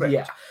writing the script.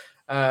 Yeah.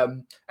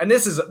 And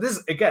this is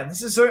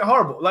something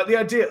horrible. Like the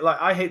idea, like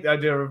I hate the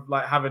idea of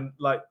like having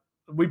like,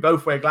 we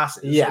both wear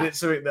glasses. Yeah. And it's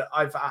something that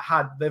I've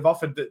had. They've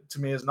offered it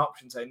to me as an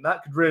option, saying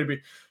that could really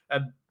be.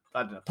 And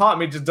I don't know. Part of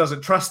me just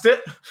doesn't trust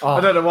it. I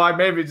don't know why.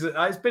 Maybe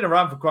it's been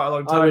around for quite a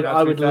long time.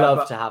 I would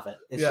love to have it.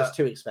 It's just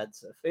too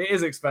expensive. It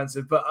is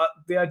expensive, but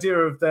the idea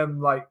of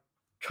them like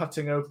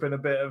cutting open a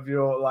bit of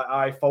your like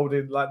eye,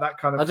 folding like that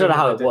kind of. I don't know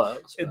how it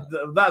works.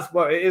 That's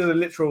what it is. A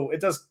literal. It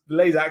does. The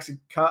laser actually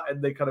cut,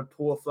 and they kind of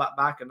pull a flat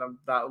back, and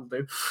that'll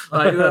do.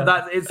 Like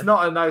that. It's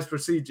not a nice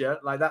procedure.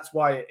 Like that's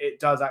why it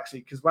does actually.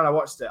 Because when I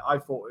watched it, I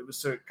thought it was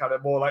so kind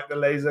of more like the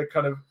laser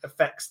kind of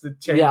affects the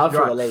change. Yeah, I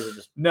thought the laser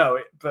just. No,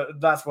 but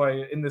that's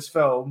why in this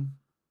film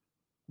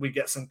we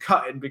get some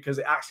cutting, because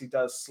it actually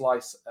does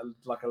slice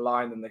like a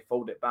line, and they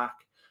fold it back,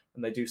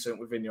 and they do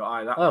something within your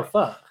eye. That way.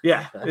 Fuck.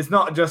 Yeah, okay. It's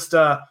not just.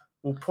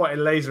 We'll point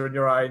a laser in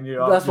your eye and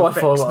you are. That's what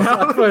I thought.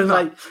 I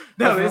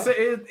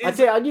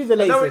knew the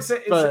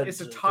laser. No,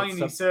 it's a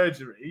tiny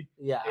surgery.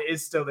 Yeah, it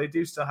is still. They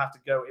do still have to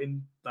go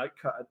in, like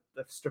cut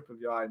a strip of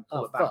your eye and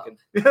pull it back.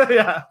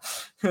 Yeah.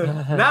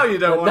 Now you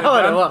don't want it.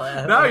 I don't want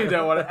it. Now you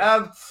don't want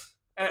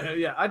it.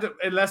 Yeah, I don't.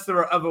 Unless there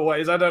are other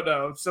ways, I don't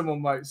know.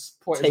 Someone might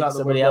point us out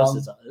somebody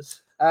else's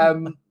eyes.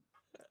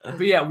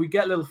 But yeah, we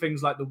get little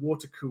things like the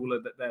water cooler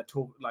that they're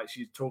talking, like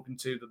she's talking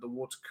to, that the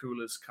water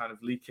cooler's kind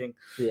of leaking.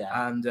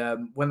 Yeah.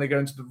 And when they go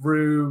into the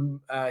room,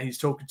 he's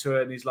talking to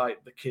her, and he's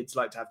like, the kids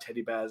like to have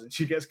teddy bears, and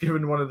she gets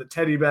given one of the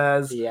teddy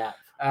bears. Yeah.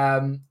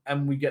 And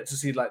we get to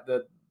see like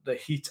the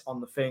heat on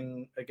the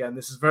thing. Again,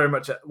 this is very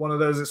much one of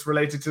those that's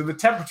related to the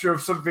temperature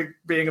of something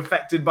being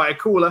affected by a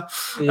cooler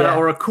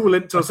or a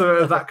coolant or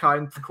something of that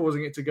kind,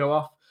 causing it to go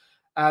off.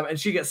 And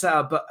she gets set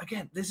up. But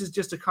again, this is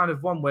just a kind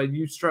of one where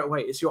you straight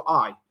away, it's your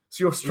eye.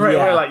 So you're straight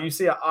away like you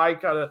see an eye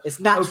kind of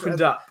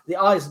opened up. The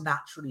eye's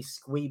naturally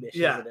squeamish,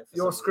 isn't it?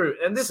 You're screwed.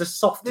 And this is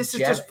jelly.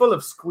 just full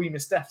of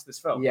squeamish deaths, this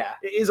film. Yeah.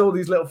 It is all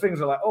these little things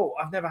that are like, oh,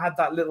 I've never had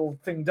that little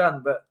thing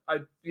done, but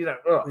ugh.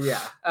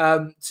 Yeah.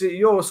 So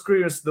you're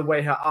squeamish the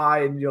way her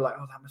eye, and you're like,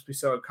 oh, that must be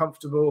so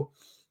uncomfortable.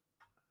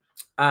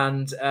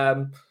 And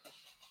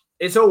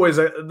it's always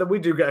we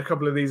do get a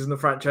couple of these in the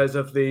franchise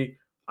of the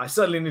I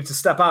suddenly need to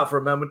step out for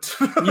a moment.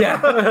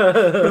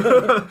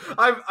 Yeah.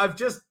 I've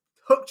just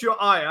hooked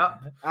your eye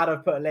up. I'd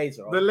have put a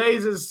laser on. The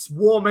laser's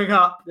warming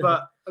up,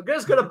 but I'm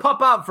just going to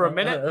pop out for a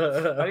minute.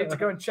 I need to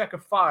go and check a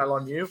file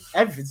on you.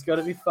 Everything's going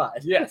to be fine.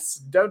 Yes,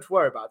 don't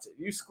worry about it.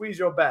 You squeeze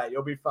your bear,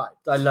 you'll be fine.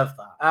 I love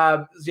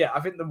that. Yeah,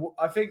 I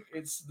think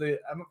it's the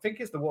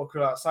water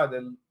cooler outside.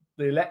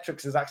 The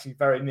electrics is actually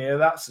very near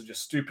that, so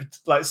just stupid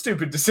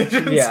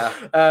decisions. Yeah.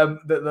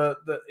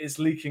 That it's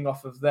leaking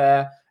off of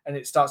there, and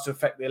it starts to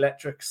affect the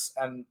electrics,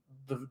 and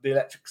the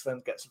electrics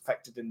then gets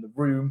affected in the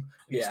room.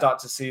 You start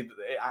to see that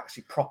it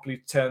actually properly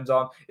turns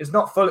on. It's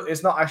not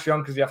actually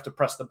on because you have to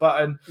press the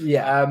button.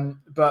 Yeah.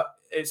 But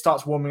it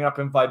starts warming up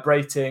and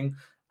vibrating,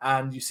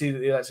 and you see that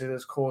the electric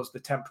has caused the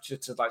temperature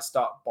to like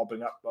start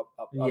bobbing up.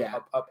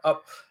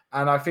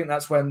 And I think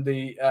that's when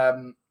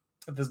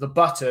there's the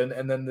button,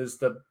 and then there's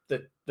the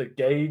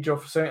gauge or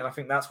something. And I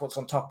think that's what's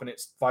on top, and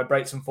it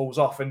vibrates and falls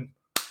off and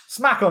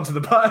smack onto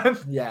the button.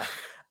 Yeah.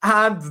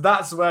 And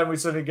that's when we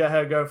suddenly get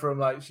her go from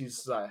like,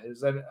 she's like,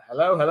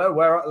 hello,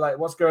 where, like,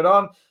 what's going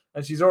on?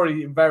 And she's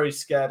already very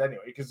scared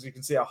anyway, because you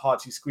can see how hard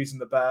she's squeezing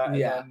the bear.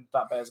 And then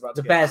that bear's about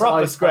to get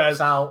proper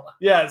squares out.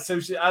 Yeah. So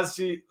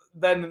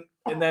then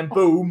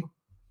boom,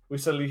 we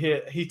suddenly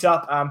hear heat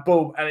up, and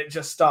boom, and it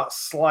just starts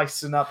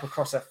slicing up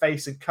across her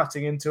face and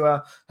cutting into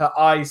her. Her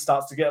eye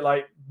starts to get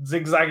like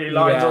zigzaggy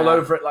lines all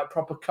over it, like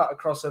proper cut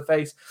across her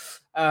face.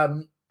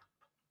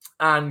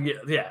 And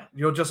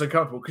you're just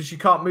uncomfortable because she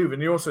can't move,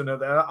 and you also know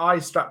that her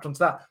eye's strapped onto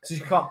that, so she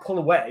can't pull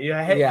away.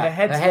 Her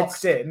head's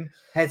locked in.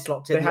 Head's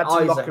locked in. They had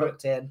to lock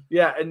it in.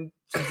 Yeah, and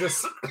She's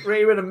just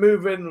screaming and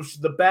moving.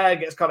 The bear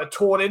gets kind of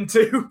torn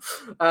into,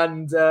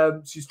 and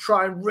she's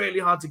trying really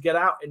hard to get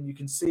out. And you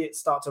can see it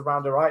starts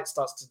around her eye. It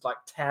starts to like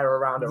tear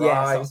around her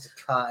eye. It starts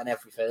to cut and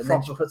everything. And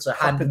then she puts her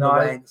hand in the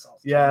way.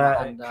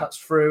 It cuts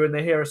through, and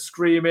they hear her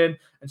screaming.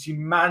 And she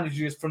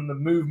manages from the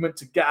movement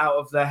to get out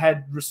of the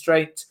head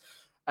restraint.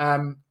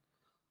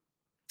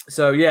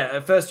 So yeah,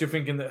 at first you're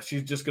thinking that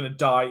she's just going to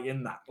die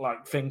in that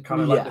like thing, kind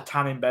of like the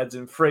tanning beds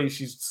in Free.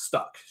 She's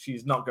stuck.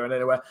 She's not going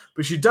anywhere.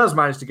 But she does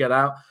manage to get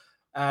out.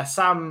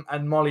 Sam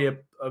and Molly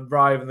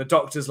arrive, and the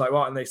doctor's like,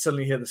 what? And they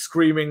suddenly hear the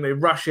screaming. They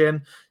rush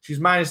in. She's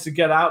managed to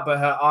get out, but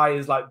her eye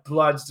is like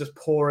blood's just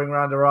pouring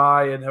around her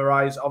eye, and her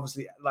eye's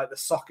obviously like the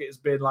socket has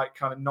been like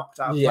kind of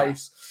knocked out of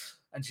place.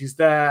 And she's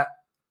there,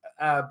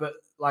 but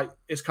like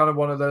it's kind of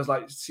one of those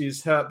like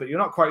she's hurt, but you're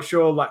not quite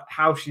sure like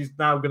how she's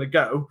now going to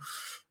go.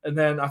 And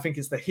then I think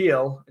it's the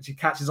heel, and she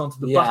catches onto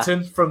the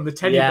button from the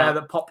teddy bear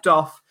that popped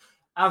off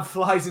and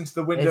flies into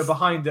the window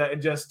behind her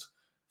and just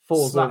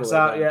falls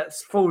out. Yeah,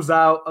 falls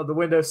out of the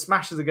window,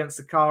 smashes against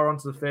the car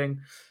onto the thing,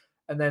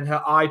 and then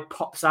her eye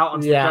pops out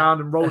onto the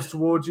ground and rolls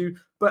towards you.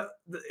 But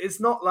it's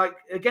not like,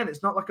 again,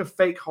 it's not like a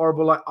fake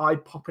horrible like eye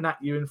popping at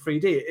you in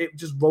 3D. It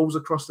just rolls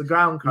across the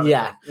ground kind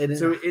of thing.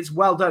 So it's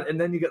well done. And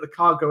then you get the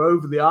car go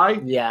over the eye.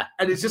 Yeah.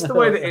 And it's just the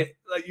way that it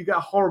like you get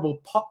a horrible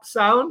pop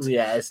sound.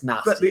 Yeah, it's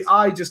nasty. But the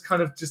eye just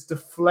kind of just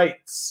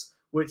deflates,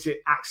 which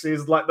it actually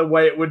is like the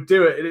way it would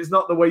do it. And it's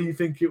not the way you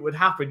think it would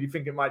happen. You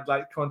think it might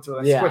like come into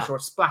a squish or a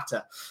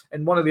splatter.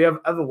 And one of the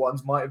other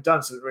ones might have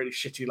done something really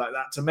shitty like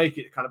that to make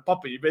it kind of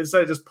pop at you. But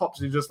instead it just pops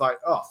and you're just like,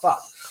 oh,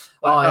 fuck.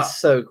 Like, it's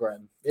so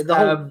grim.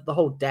 The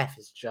whole death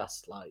is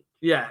just like...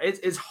 Yeah,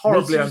 it's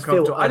horribly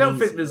uncomfortable. I don't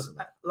think there's...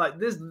 Like,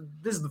 this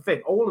is the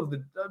thing.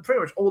 Pretty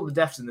much all the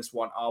deaths in this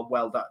one are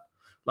well done.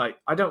 Like,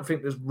 I don't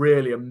think there's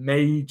really a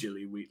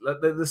majorly weak...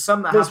 Like, there's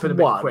some that happen a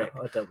bit quick.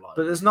 I don't like.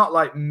 But there's not,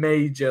 like,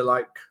 major,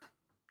 like...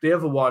 The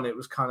other one, it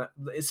was kind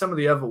of... Some of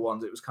the other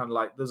ones, it was kind of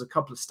like... There's a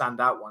couple of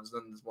standout ones,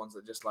 then there's ones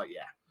that just like,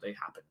 they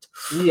happened.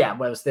 Yeah,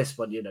 whereas this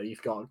one,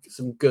 you've got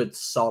some good,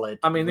 solid...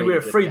 I mean, we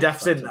have 3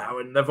 deaths in now,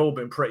 and they've all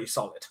been pretty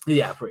solid.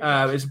 Yeah, pretty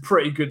much. It's a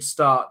pretty good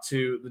start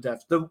to the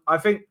deaths. I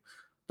think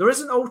there is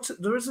an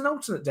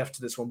alternate death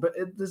to this one, but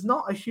there's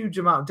not a huge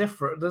amount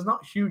different. There's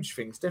not huge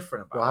things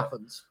different about what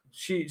happens.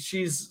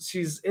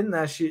 She's in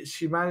there.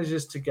 She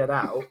manages to get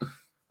out,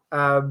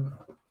 and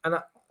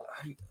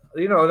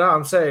now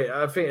I'm saying,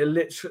 I think it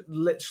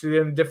literally the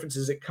only difference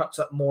is it cuts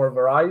up more of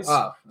her eyes.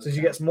 Oh, okay. So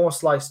she gets more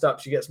sliced up,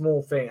 she gets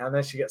more thing, and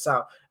then she gets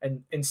out.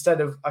 And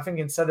instead of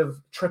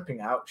tripping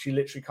out, she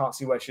literally can't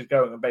see where she's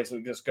going and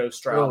basically just goes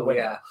straight out the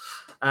window.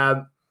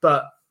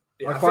 But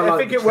I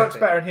think it works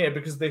better in here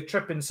because the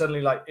tripping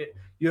suddenly like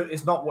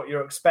it's not what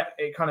you're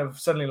expecting. It kind of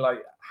suddenly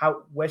like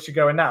where's she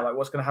going now? Like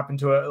what's going to happen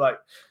to her? Like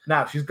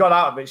now she's got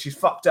out of it, she's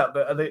fucked up,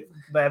 but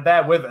they're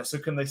there with her, so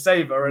can they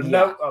save her? And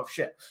no, oh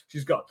shit,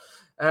 she's gone.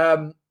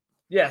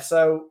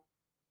 So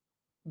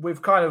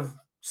we've kind of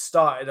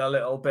started a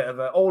little bit of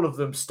all of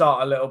them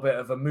start a little bit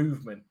of a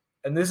movement.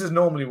 And this is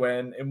normally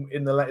when,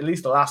 in at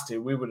least the last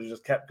 2, we would have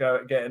just kept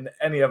going, getting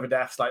any other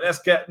deaths. Like, let's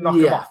knock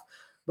them off.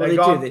 Well, they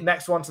go next one to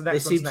next one to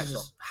next one. They seem to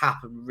just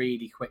happen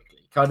really quickly.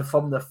 Kind of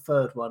from the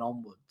 3rd one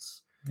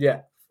onwards.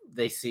 Yeah.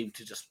 They seem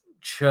to just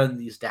churn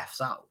these deaths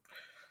out.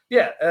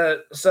 Yeah.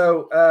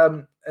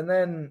 And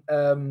then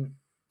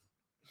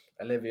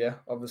Olivia,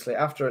 obviously,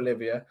 after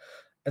Olivia...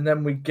 And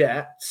then we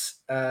get,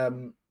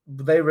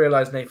 they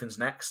realize Nathan's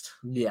next.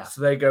 Yeah.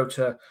 So they go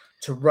to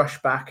rush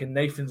back, and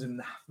Nathan's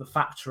in the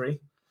factory.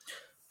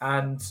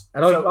 And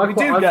we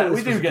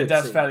do get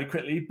deaths fairly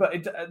quickly, but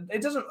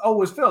it doesn't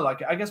always feel like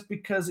it. I guess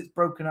because it's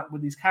broken up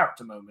with these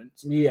character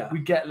moments. Yeah. We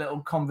get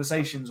little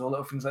conversations or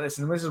little things like this.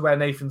 And this is where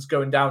Nathan's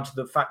going down to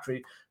the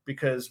factory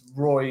because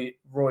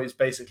Roy's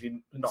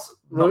basically not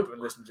going to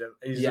listen to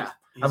him.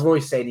 And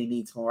Roy's saying he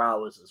needs more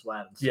hours as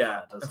well.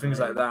 And things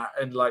like that.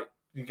 And like,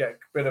 you get a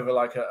bit of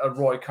a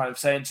Roy kind of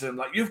saying to him,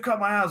 like, you've cut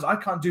my hours. I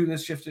can't do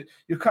this shift.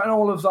 You're cutting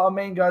all of our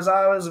main guys'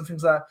 hours and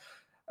things like that.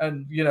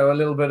 And, a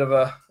little bit of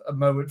a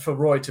moment for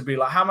Roy to be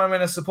like, how am I going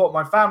to support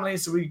my family?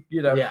 So we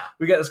get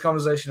this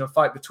conversation and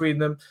fight between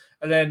them.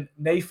 And then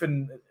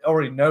Nathan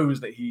already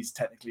knows that he's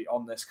technically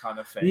on this kind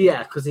of thing.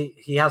 Yeah, because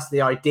he has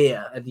the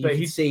idea, and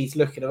he's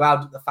looking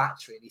around at the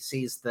factory and he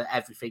sees that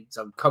everything's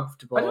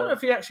uncomfortable. I don't know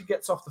if he actually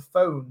gets off the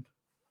phone.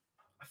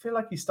 I feel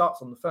like he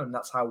starts on the phone.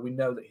 That's how we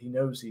know that he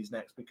knows he's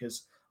next,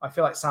 because I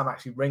feel like Sam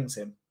actually rings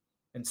him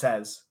and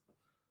says,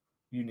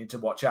 you need to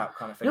watch out,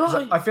 kind of thing.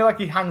 I feel like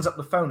he hangs up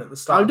the phone at the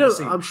start of the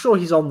scene. I'm sure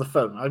he's on the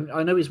phone.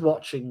 I know he's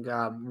watching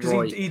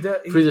Roy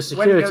through the security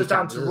when he goes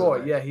down to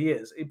Roy, he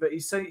is. But he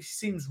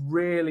seems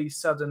really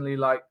suddenly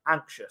like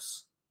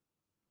anxious,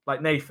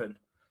 like Nathan.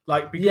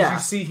 Like, because you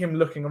see him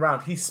looking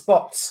around. He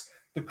spots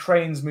the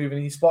cranes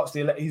moving. He spots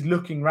he's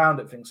looking around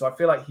at things. So I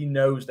feel like he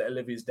knows that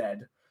Olivia's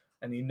dead.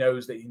 And he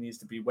knows that he needs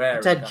to be wary.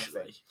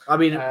 Potentially. I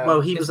mean,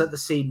 he was at the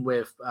scene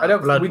with.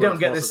 We don't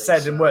get this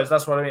said in words.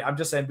 That's what I mean. I'm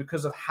just saying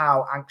because of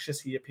how anxious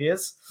he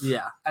appears.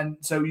 Yeah. And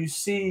so you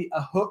see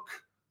a hook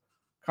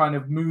kind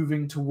of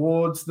moving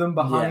towards them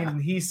behind,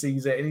 and he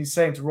sees it, and he's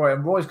saying to Roy,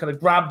 and Roy's kind of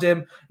grabbed him,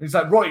 and he's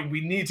like, Roy,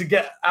 we need to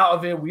get out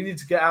of here. We need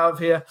to get out of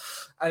here.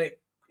 And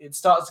it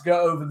starts to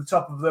go over the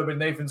top of them, and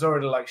Nathan's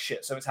already like,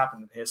 shit, so it's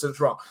happening here, so it's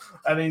wrong.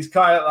 And he's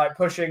kind of like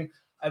pushing,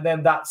 and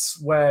then that's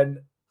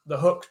when the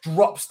hook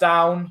drops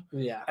down,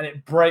 and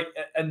it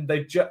and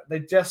he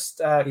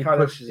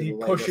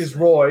pushes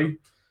Roy,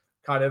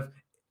 kind of.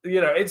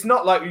 It's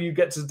not like you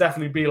get to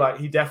definitely be like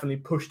he definitely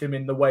pushed him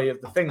in the way of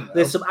the thing. Though.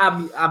 There's some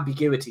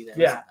ambiguity there.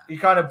 Yeah,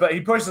 but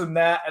he pushes him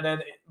there, and then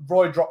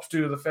Roy drops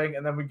to the thing,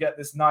 and then we get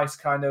this nice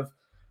kind of.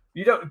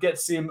 You don't get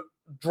to see him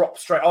drop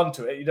straight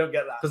onto it. You don't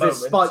get that because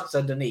there's spikes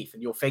underneath,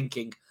 and you're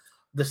thinking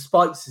the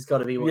spikes is got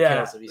to be what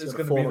kills him. He's going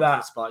to fall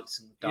off the spikes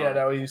and die. Yeah,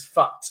 no, he's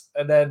fucked.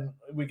 And then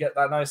we get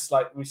that nice,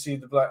 like we see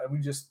the blood, and we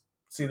just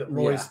see that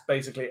Roy's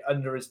basically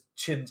under his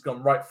chin's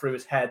gone right through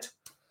his head.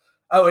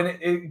 Oh, and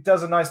it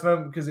does a nice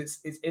moment because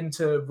it's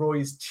into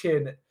Roy's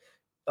chin,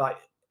 like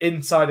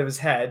inside of his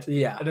head.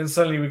 Yeah. And then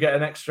suddenly we get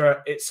an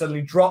extra. It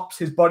suddenly drops.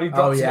 His body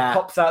drops. And it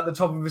pops out the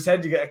top of his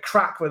head. You get a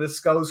crack where the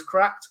skull's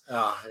cracked.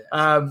 Oh,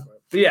 yeah.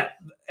 But yeah,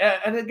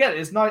 and again,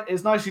 it's nice.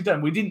 It's nicely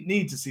done. We didn't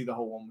need to see the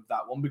whole one with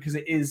that one because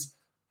it is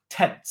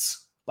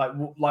tense. Like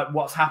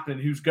what's happening?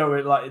 Who's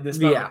going? Like in this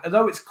moment. Yeah.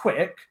 Although it's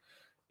quick,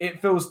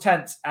 it feels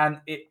tense, and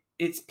it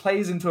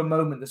plays into a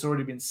moment that's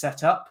already been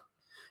set up.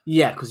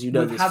 Yeah, because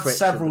we've had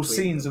several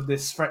scenes of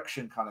this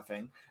friction kind of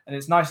thing, and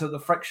it's nice that the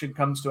friction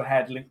comes to a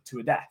head linked to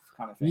a death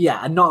kind of thing.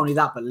 Yeah, and not only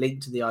that, but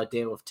linked to the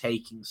idea of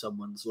taking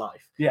someone's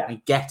life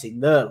and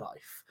getting their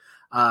life.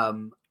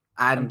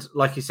 And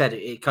like you said,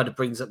 it kind of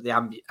brings up the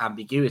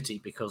ambiguity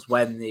because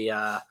when the,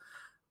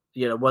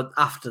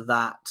 after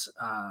that,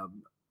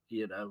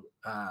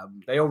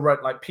 they all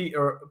wrote like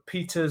Peter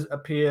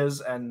appears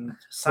and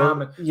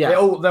Sam,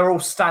 they're all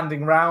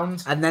standing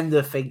round, and then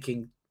they're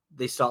thinking,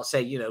 they start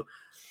saying,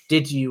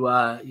 did you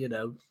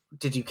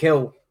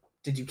kill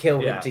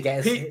him to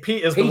get his...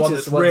 Peter's the one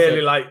that's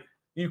really like,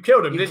 you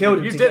killed him, you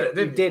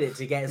did it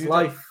to get his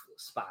life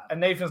span.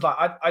 And Nathan's like,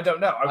 I don't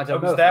know. I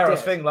was there. I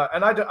was thinking like,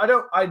 and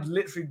I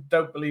literally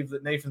don't believe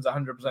that Nathan's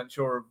 100%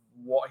 sure of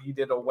what he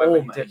did or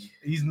whether he did.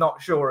 He's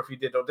not sure if he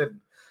did or didn't.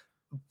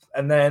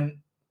 And then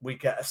we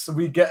get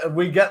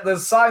the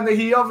sign that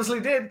he obviously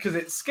did because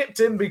it skipped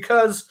him,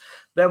 because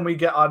then we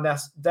get our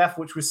death,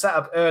 which was set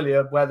up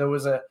earlier, where there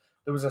was a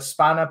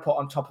spanner put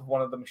on top of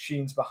one of the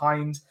machines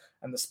behind,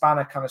 and the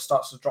spanner kind of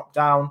starts to drop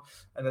down.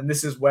 And then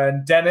this is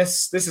when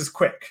Dennis, this is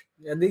quick.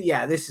 And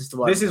this is the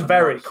one. This is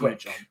very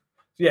quick.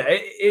 Yeah,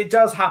 it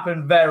does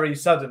happen very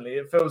suddenly.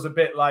 It feels a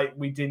bit like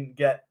we didn't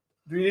get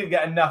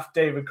enough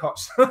David Koch.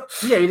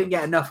 Yeah, you didn't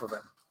get enough of him.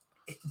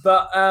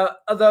 But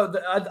although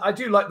I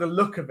do like the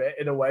look of it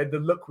in a way, the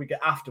look we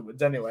get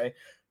afterwards anyway.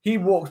 He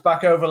walks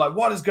back over like,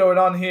 what is going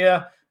on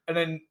here? And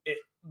then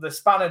the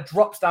spanner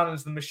drops down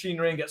into the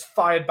machinery and gets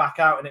fired back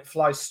out, and it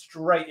flies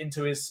straight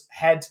into his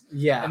head.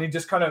 Yeah. And he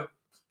just kind of,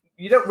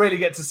 you don't really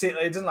get to see it.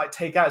 It doesn't like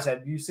take out his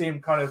head. You see him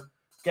kind of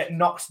get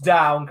knocked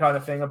down kind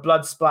of thing, a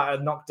blood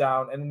splatter, knocked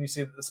down, and then you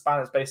see that the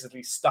spanner's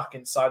basically stuck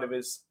inside of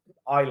his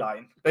eye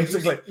line,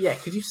 basically.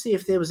 Could you see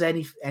if there was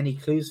any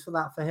clues for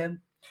that for him?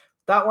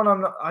 That one,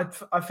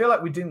 I feel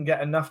like we didn't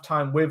get enough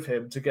time with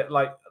him to get,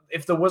 like,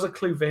 if there was a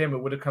clue for him, it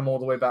would have come all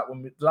the way back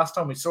when the last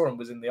time we saw him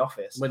was in the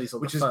office,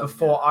 which is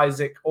before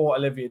Isaac or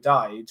Olivia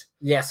died.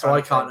 Yeah, so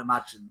I can't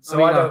imagine.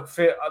 So I don't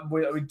feel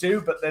we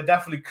do, but there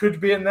definitely could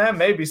be in there.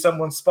 Maybe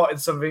someone spotted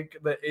something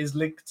that is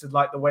linked to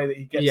like the way that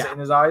he gets it in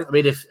his eyes. I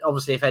mean,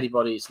 if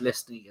anybody's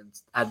listening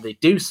and they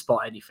do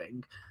spot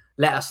anything,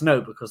 let us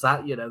know, because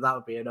that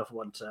would be another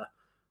one to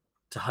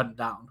hunt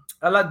down.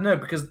 I'd like to know,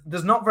 because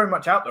there's not very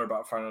much out there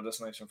about Final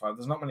Destination 5.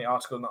 There's not many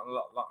articles, not a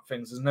lot of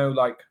things. There's no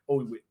like,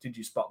 oh, did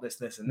you spot this,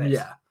 and this?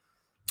 Yeah.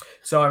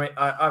 So I mean,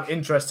 I'm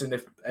interested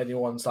if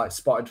anyone's like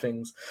spotted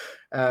things,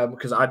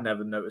 because I'd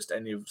never noticed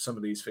any of some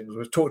of these things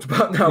we've talked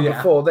about now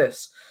before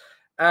this.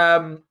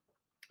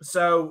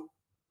 So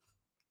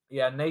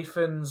yeah,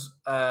 Nathan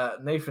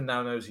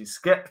now knows he's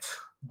skipped.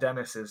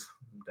 Dennis is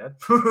dead.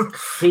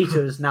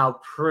 Peter is now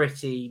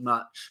pretty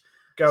much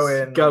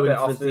going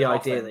with the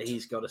idea that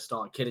he's got to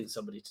start killing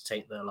somebody to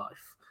take their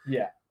life.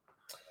 Yeah.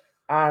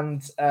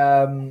 And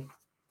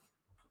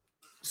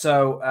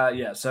so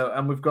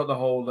we've got the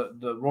whole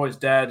that Roy's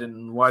dead,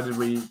 and why did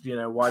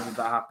that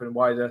happen?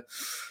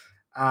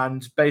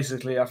 And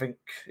basically I think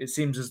it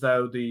seems as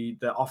though the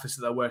office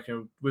that they're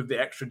working with the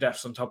extra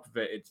deaths on top of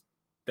it,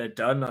 they're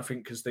done. I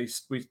think because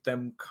we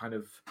kind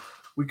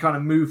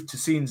of move to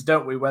scenes,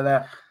 don't we,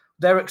 where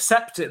they're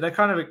accepting it. They're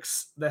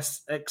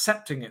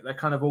accepting it. They're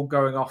kind of all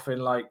going off in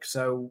like,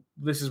 so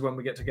this is when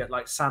we get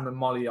like Sam and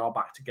Molly are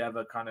back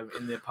together, kind of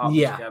in the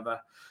apartment together.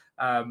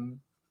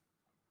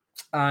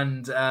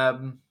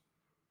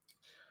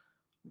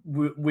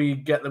 We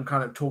get them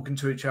kind of talking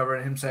to each other,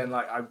 and him saying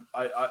like,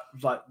 I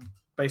like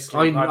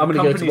basically, I'm going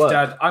to go to work.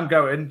 Dead. I'm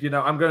going,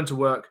 I'm going to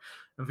work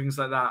and things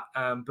like that.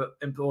 But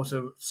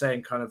also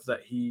saying kind of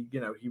that he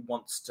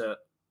wants to.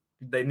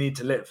 They need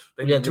to live.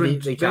 They need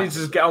to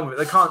just get on with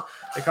it.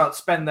 They can't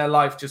spend their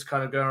life just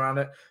kind of going around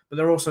it. But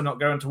they're also not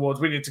going towards.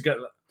 We need to get.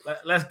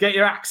 let's get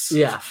your axe.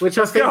 Yeah,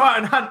 let's go out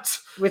and hunt.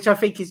 Which I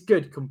think is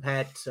good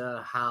compared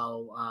to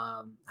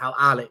how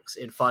Alex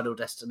in Final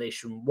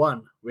Destination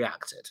 1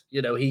 reacted.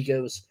 You know, he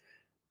goes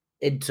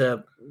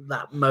into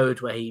that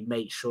mode where he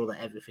makes sure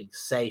that everything's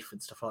safe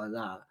and stuff like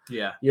that.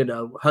 Yeah. You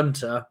know,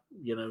 Hunter,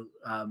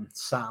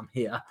 Sam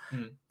here,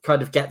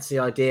 kind of gets the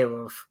idea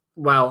of,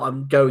 well,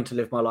 I'm going to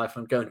live my life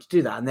and I'm going to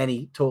do that. And then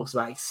he talks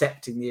about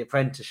accepting the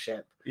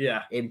apprenticeship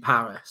in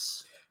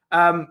Paris.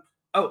 There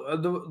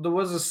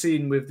was a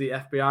scene with the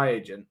FBI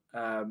agent.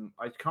 I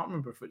can't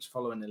remember if it's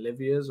following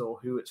Olivia's or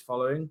who it's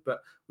following,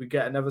 but we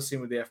get another scene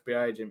with the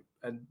FBI agent.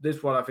 And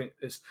this one I think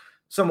is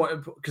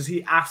somewhat, because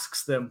he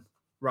asks them,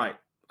 right,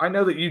 I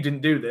know that you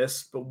didn't do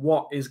this, but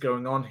what is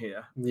going on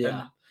here?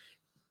 Yeah.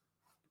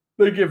 And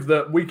they give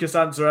the weakest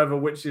answer ever,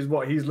 which is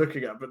what he's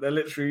looking at, but they're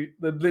literally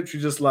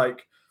just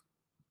like,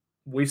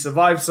 we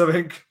survived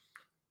something,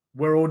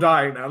 we're all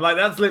dying now. Like,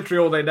 that's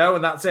literally all they know,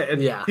 and that's it.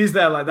 And he's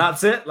there like,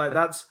 that's it. Like,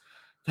 that's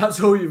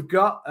all you've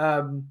got.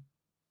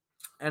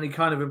 And he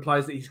kind of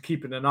implies that he's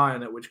keeping an eye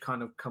on it, which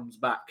kind of comes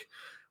back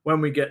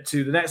when we get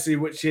to the next scene,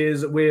 which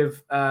is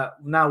with now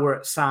we're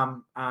at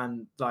Sam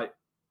and like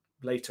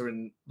later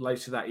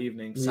that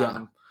evening,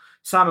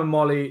 Sam and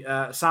Molly.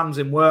 Sam's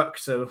in work,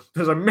 so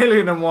there's a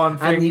million and one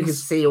things. And you can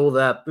see all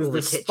the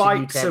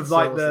spikes of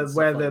like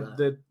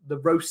the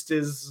roast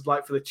is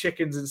like for the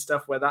chickens and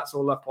stuff, where that's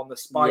all up on the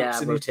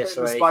spikes, and he's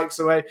taking the spikes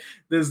away.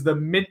 There's the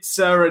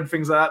mincer and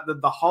things like that.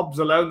 The hobs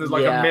alone, there's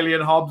like a million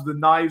hobs, the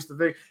knives, the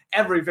thing,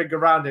 everything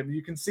around him.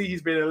 You can see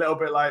he's been a little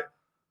bit like,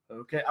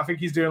 okay, I think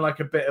he's doing like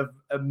a bit of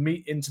a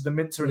meat into the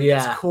mincer, and he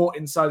gets caught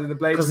inside of the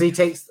blade because he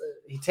takes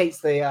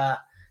the.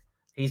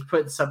 He's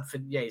putting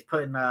something. Yeah, he's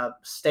putting a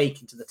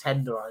steak into the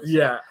tenderizer.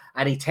 Yeah,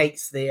 and he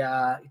takes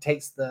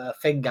the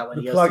finger when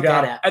he goes to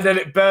get it, and then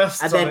it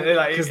bursts. And then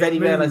because then he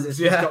realizes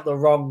he's got the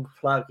wrong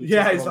plug. He's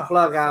got the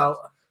plug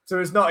out. So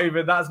that's not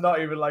even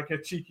like a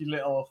cheeky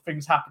little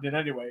things happening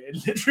anyway.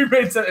 It literally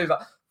made sense. He's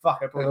like,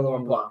 fuck, I put the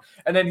wrong plug.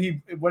 And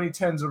then when he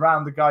turns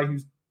around, the guy who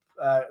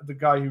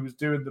was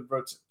doing the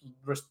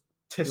rotisserie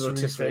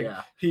thing,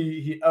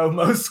 he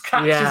almost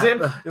catches him.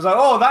 He's like,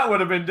 oh, that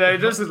would have been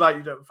dangerous. He's like,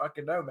 you don't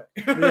fucking know, mate.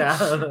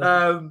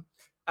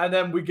 And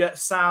then we get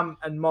Sam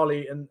and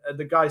Molly, and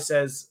the guy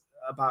says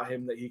about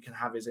him that he can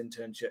have his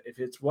internship. If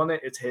it's won it,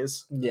 it's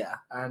his. Yeah.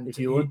 And if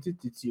you want it,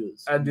 it's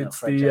yours. And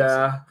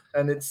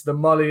it's the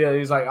Molly.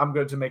 He's like, I'm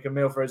going to make a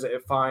meal for us.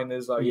 If fine,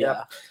 is like,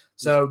 yeah.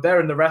 So they're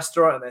in the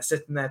restaurant and they're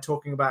sitting there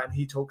talking about it, and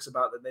he talks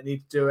about that they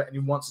need to do it and he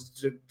wants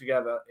to do it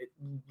together.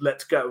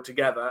 Let's go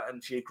together.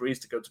 And she agrees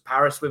to go to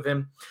Paris with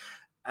him.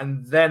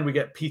 And then we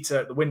get Peter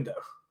at the window,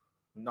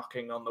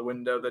 knocking on the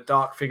window, the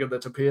dark figure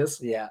that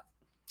appears. Yeah.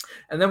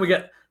 And then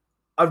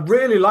I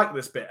really like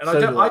this bit. And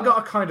I got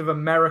a kind of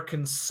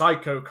American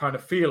Psycho kind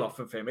of feel off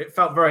of him. It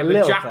felt very,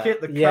 the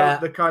jacket, the coat,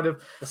 the kind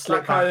of, the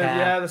slip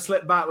back, the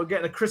slip back. We're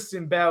getting a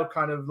Christian Bale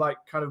kind of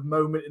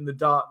moment in the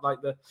dark,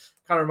 like the,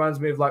 kind of reminds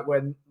me of like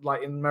when,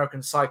 like in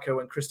American Psycho,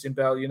 when Christian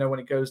Bale, you know, when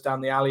he goes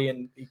down the alley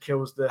and he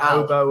kills the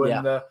hobo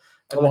and the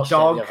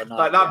dog,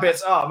 like that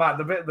bit's, oh man,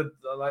 the bit that's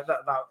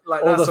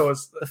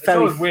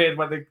always weird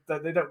when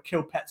they don't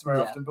kill pets very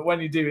often, but when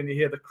you do and you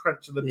hear the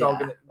crunch of the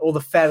dog, and or the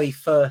very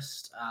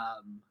first,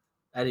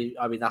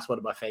 I mean that's one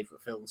of my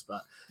favorite films,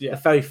 but the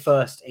very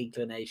first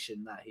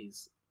inclination that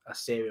he's a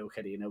serial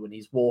killer, you know, when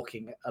he's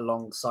walking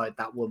alongside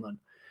that woman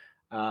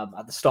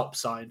at the stop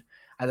sign,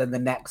 and then the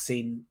next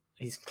scene,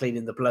 he's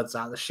cleaning the bloods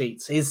out of the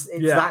sheets. It's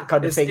that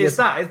kind of thing.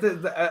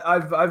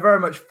 I very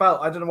much felt,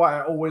 I don't know why,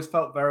 I always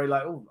felt very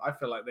like, oh, I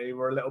feel like they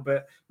were a little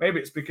bit, maybe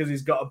it's because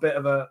he's got a bit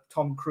of a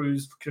Tom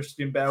Cruise,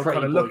 Christian Bale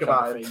kind of look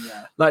about him.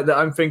 Like that,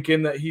 I'm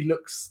thinking that he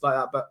looks like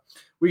that. But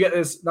we get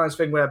this nice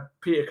thing where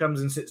Peter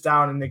comes and sits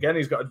down, and again,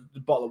 he's got a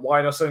bottle of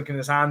wine or something in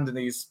his hand, and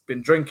he's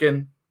been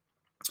drinking,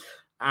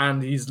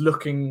 and he's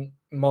looking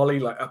Molly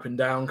like up and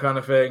down kind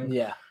of thing.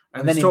 Yeah.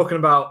 And then he's talking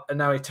about, and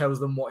now he tells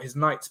them what his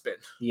night's been.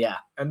 Yeah.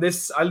 And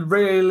this, I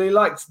really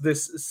liked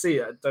this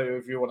scene. I don't know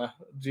if you want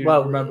to,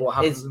 remember what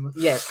happens?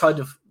 It's kind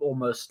of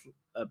almost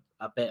a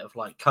bit of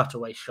like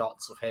cutaway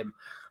shots of him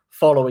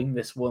following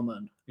this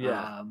woman.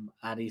 Yeah.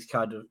 And he's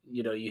kind of,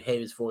 you know, you hear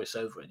his voice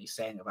over, and he's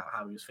saying about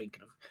how he was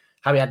thinking of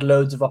how he had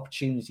loads of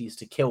opportunities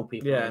to kill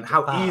people. Yeah, and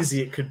how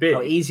easy it could be.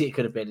 How easy it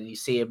could have been. And you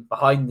see him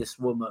behind this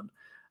woman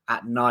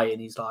at night, and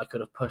he's like, I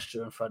could have pushed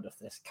her in front of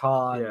this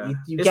car. Yeah.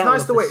 It's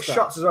nice the way it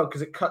shots as well,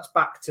 because it cuts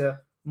back to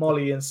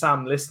Molly and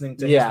Sam listening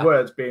to his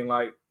words, being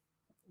like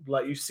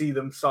you see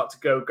them start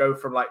to go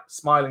from like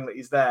smiling that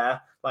he's there,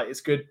 like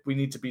it's good, we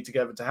need to be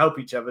together to help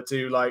each other,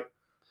 to like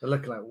they're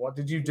looking like, what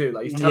did you do?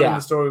 Like he's telling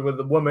the story with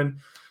the woman,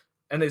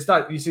 and it's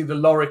like you see the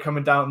lorry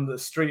coming down the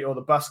street, or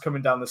the bus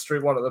coming down the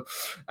street, one of them,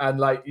 and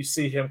like you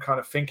see him kind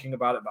of thinking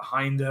about it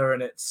behind her,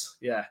 and it's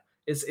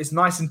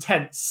nice and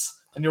tense.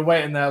 And you're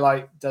waiting there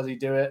like, does he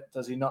do it?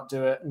 Does he not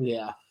do it?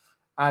 Yeah.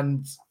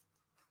 And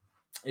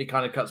it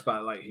kind of cuts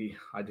back like,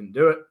 I didn't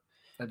do it.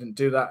 I didn't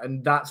do that.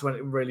 And that's when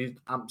it really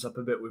amps up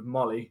a bit with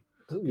Molly.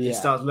 Yeah. He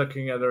starts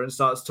looking at her and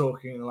starts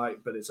talking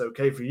like, but it's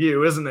okay for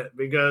you, isn't it?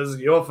 Because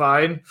you're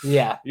fine.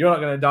 Yeah. You're not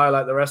going to die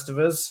like the rest of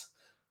us.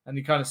 And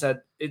he kind of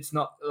said it's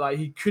not like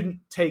he couldn't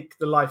take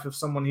the life of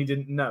someone he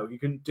didn't know. He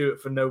couldn't do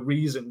it for no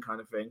reason, kind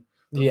of thing.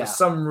 But for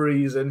some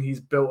reason, he's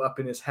built up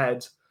in his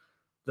head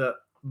that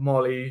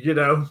Molly,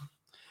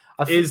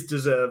 is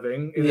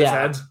deserving in his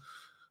head,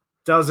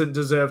 doesn't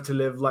deserve to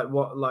live like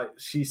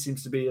she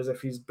seems to be, as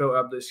if he's built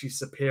up that she's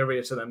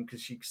superior to them because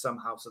she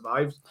somehow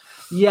survived.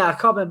 Yeah, I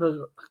can't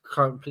remember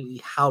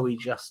completely how he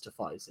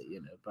justifies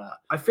it, but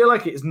I feel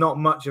like it's not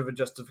much of a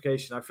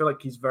justification. I feel like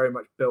he's very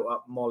much built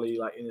up Molly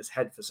like in his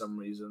head for some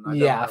reason. I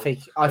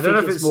don't know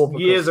if it's more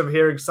years of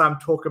hearing Sam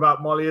talk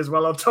about Molly as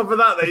well. On top of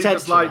that, he's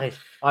just like,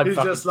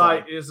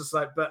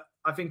 but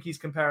I think he's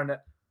comparing it.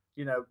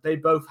 They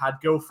both had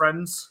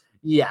girlfriends.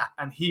 Yeah,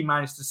 and he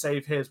managed to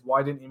save his.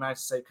 Why didn't he manage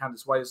to save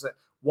Candace?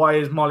 Why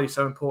is Molly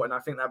so important? I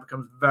think that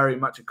becomes very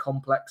much a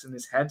complex in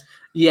his head.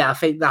 Yeah, I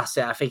think that's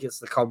it. I think it's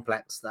the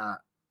complex that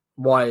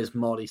why is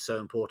Molly so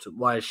important?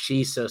 Why is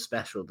she so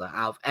special that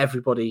out of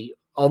everybody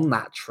on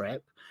that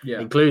trip,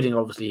 including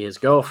obviously his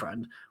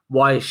girlfriend,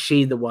 why is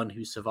she the one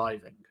who's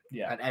surviving?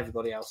 Yeah, and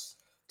everybody else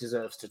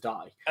deserves to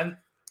die. And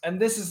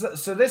this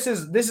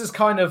is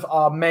kind of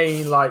our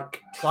main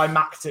like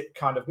climactic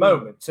kind of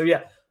moment. So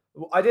yeah.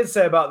 I did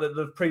say about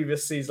the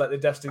previous seasons, like the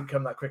deaths didn't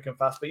come that quick and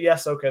fast. But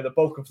yes, okay, the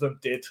bulk of them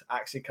did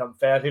actually come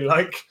fairly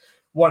like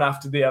one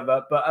after the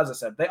other. But as I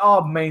said, they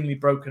are mainly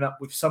broken up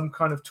with some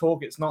kind of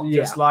talk. It's not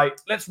just like,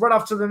 let's run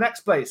off to the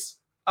next place.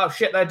 Oh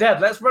shit, they're dead.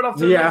 Let's run off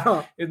to the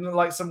next. Isn't it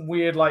like some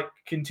weird like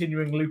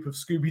continuing loop of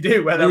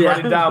Scooby-Doo where they're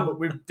running down but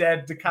with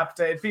dead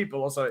decapitated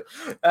people or something.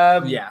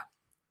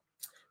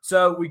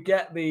 So we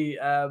get the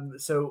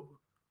so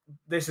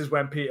this is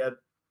when Peter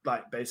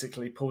like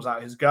basically pulls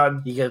out his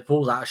gun. He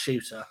pulls out a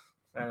shooter.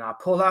 And I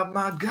pull out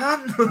my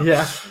gun.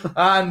 Yeah.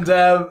 And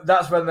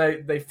that's when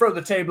they throw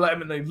the table at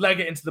him and they leg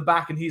it into the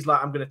back. And he's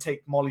like, I'm going to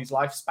take Molly's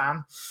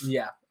lifespan.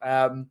 Yeah.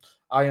 I'm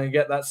going to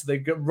get that. So they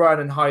run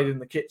and hide in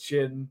the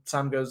kitchen.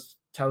 Sam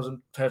tells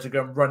her to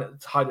go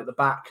and hide at the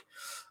back.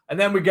 And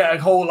then we get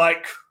a whole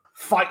like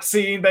fight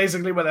scene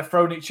basically where they're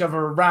throwing each other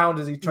around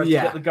as he tries to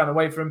get the gun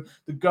away from him.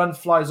 The gun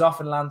flies off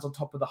and lands on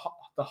top of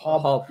the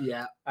hob.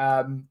 Yeah.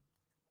 And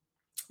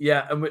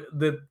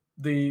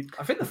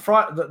I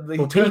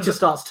think Peter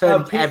starts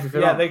turning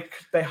everything on. Yeah,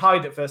 they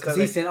hide it first.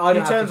 He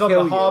turns on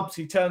the hobs,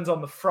 he turns on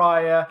the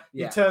fryer,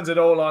 he turns it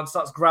all on,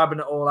 starts grabbing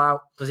it all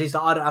out. Because he's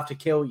like, I don't have to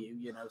kill you,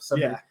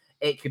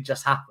 it could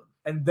just happen.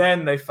 And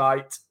then they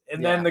fight,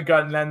 and then the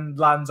gun then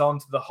lands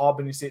onto the hob,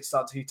 and you see it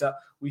start to heat up.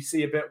 We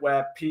see a bit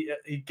where Peter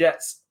he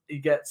gets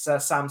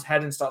Sam's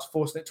head and starts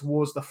forcing it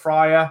towards the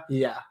fryer,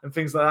 and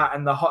things like that,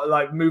 and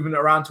like moving it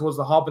around towards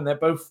the hob, and they're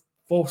both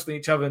forcing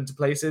each other into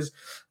places.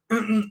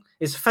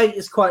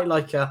 It's quite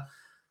like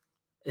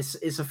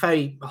it's a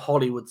very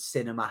Hollywood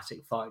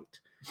cinematic fight.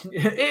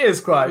 It is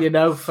quite,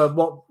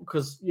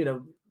 because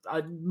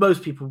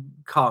most people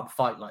can't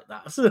fight like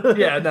that.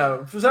 Yeah,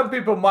 no. For some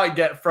people, might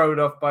get thrown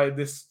off by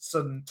this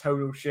sudden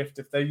tonal shift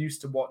if they're used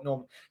to what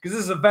normal. Because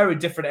this is a very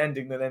different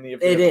ending than any of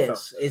the other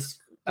films. It's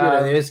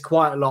there's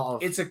quite a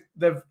lot of.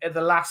 They've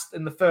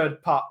in the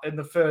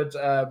third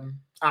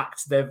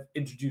act they've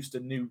introduced a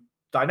new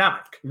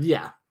dynamic.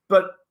 Yeah,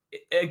 but.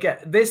 Again,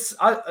 this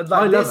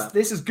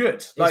is good.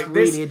 It's like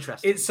really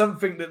interesting. It's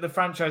something that the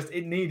franchise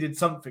needed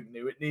something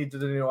new. It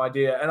needed a new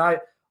idea, and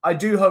I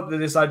do hope that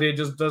this idea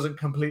just doesn't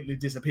completely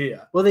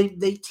disappear. Well, they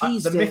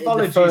teased the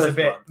mythology is a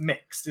bit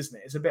mixed, isn't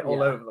it? It's a bit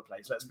all over the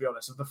place. Let's be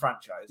honest. Of the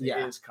franchise, it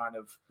is kind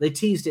of. They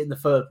teased it in the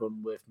third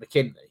one with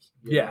McKinley.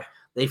 Yeah,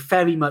 they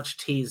very much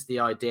teased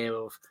the idea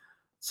of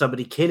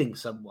somebody killing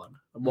someone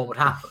and what would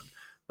happen.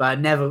 But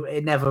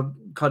it never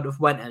kind of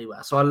went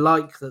anywhere. So I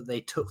like that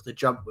they took the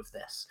jump with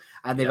this,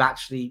 and they've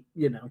actually,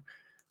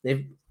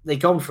 they've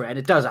gone for it, and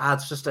it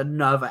adds just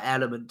another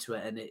element to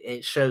it, and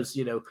it shows,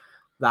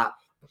 that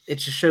it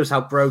just shows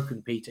how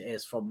broken Peter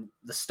is from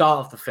the start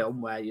of the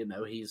film, where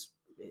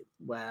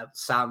where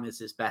Sam is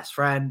his best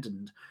friend,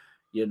 and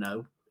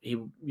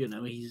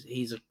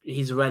he's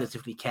a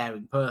relatively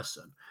caring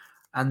person,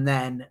 and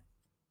then.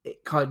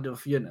 It kind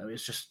of,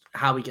 it's just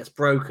how he gets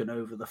broken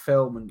over the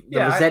film and the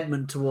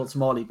resentment towards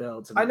Molly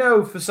builds. I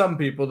know for some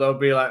people they'll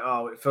be like,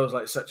 oh, it feels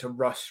like such a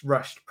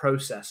rushed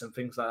process and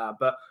things like that.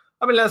 But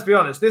I mean, let's be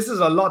honest, this is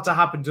a lot to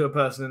happen to a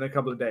person in a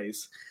couple of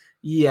days.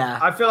 Yeah.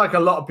 I feel like a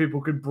lot of people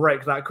could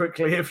break that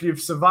quickly. If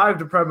you've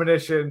survived a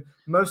premonition,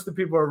 most of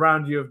the people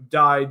around you have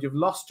died, you've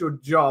lost your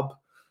job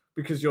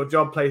because your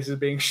job place is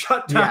being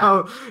shut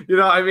down. Yeah. You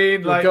know what I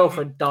mean? Your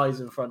girlfriend dies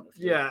in front of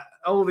you. Yeah,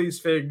 all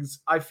these things.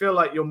 I feel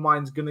like your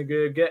mind's going to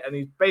go get, and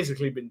he's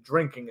basically been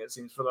drinking, it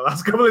seems, for the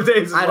last couple of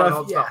days. And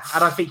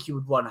I think you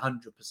would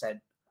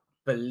 100%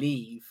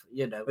 believe,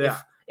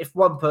 if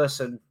one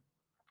person,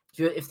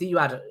 if you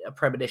had a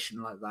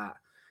premonition like that,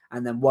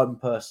 and then one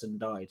person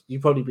died,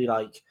 you'd probably be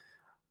like,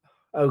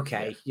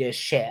 okay,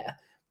 shit.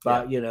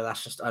 But,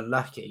 that's just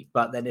unlucky.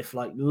 But then if,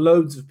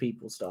 loads of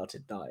people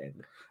started dying.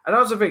 And I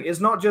also think it's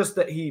not just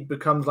that he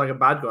becomes, a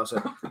bad guy.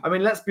 So, I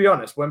mean, let's be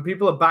honest. When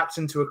people are backed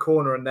into a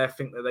corner and they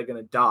think that they're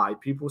going to die,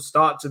 people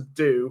start to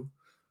do...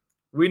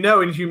 We know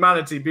in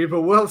humanity,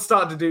 people will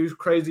start to do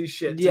crazy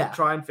shit to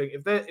try and think.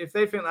 If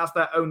they think that's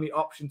their only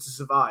option to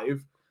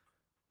survive,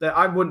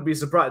 I wouldn't be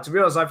surprised. To be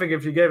honest, I think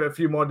if you gave it a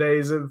few more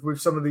days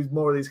with some of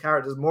these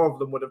characters, more of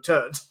them would have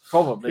turned.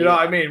 Probably, you know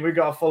what I mean? We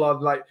got a full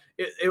on like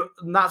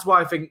and that's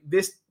why I think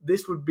this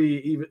would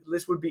be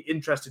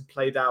interesting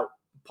played out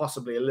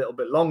possibly a little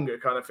bit longer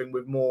kind of thing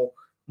with more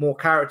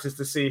characters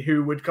to see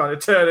who would kind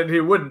of turn and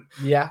who wouldn't.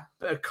 Yeah,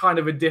 kind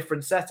of a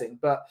different setting,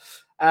 but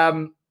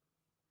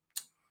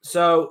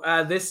so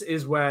this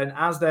is when,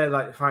 as they're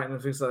like fighting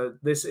and things like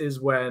that, this is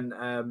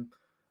when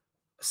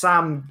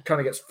Sam kind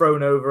of gets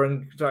thrown over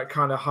and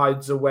kind of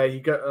hides away.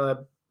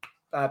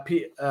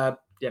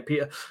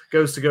 Peter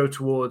goes to go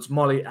towards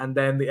Molly, and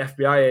then the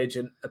FBI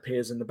agent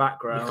appears in the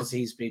background because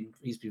he's been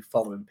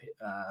following,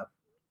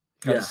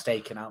 kind of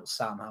staking out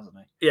Sam, hasn't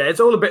he? Yeah, it's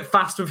all a bit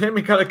fast with him.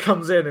 He kind of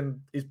comes in and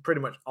he's pretty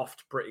much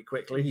offed pretty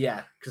quickly.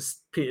 Yeah, because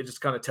Peter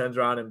just kind of turns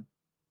around and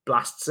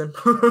blasts him,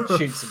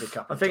 shoots him a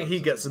couple. I think he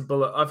gets a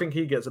bullet. I think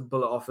he gets a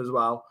bullet off as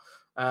well.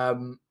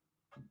 I've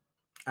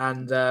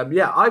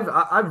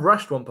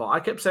rushed one part.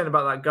 I kept saying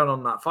about that gun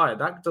on that fire.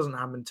 That doesn't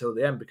happen until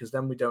the end because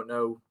then we don't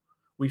know.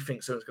 We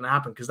think something's going to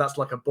happen because that's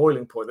like a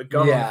boiling point. The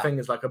gun on the thing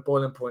is like a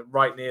boiling point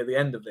right near the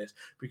end of this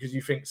because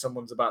you think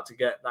someone's about to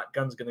that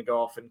gun's going to go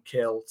off and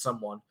kill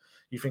someone.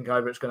 You think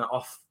either it's going to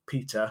off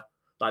Peter,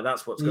 like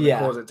that's what's going to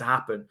cause it to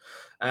happen.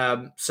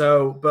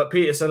 But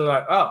Peter's suddenly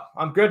like, oh,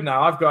 I'm good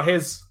now. I've got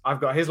his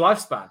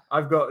lifespan.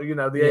 I've got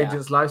the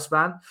agent's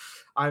lifespan.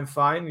 I'm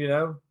fine.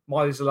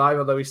 Molly's alive,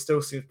 although he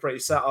still seems pretty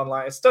set on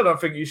like, I still don't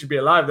think you should be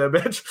alive there,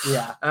 bitch.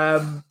 Yeah.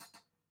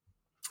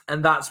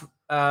 And that's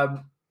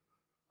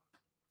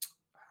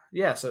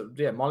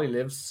Molly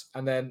lives,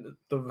 and then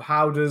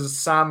how does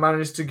Sam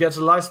manage to get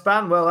a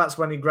lifespan? Well, that's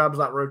when he grabs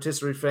that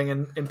rotisserie thing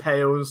and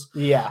impales.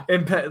 Yeah.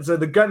 So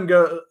the gun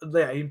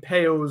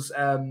impales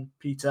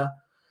Peter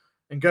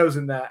and goes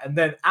in there, and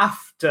then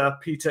after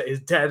Peter is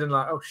dead and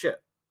like, oh shit.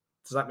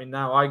 Does that mean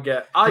now I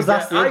get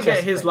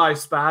his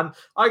lifespan?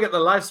 I get the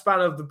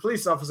lifespan of the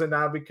police officer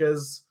now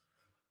because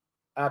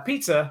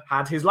Peter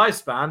had his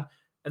lifespan,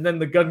 and then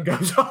the gun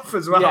goes off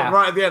as well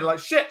right at the end. Like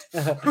shit.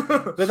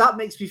 But that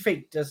makes me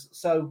think.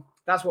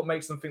 That's what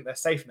makes them think they're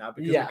safe now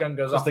because the gun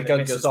goes off. The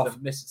gun goes off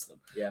and misses them.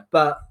 Yeah.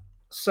 But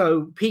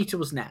so Peter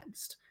was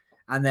next,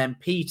 and then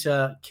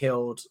Peter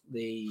killed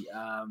the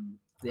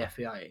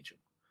FBI agent.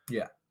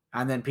 Yeah.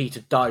 And then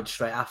Peter died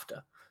straight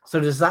after. So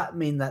does that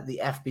mean that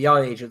the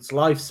FBI agent's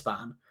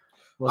lifespan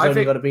was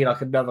only going to be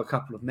like another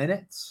couple of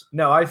minutes?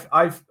 No, I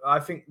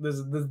think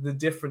there's the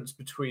difference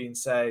between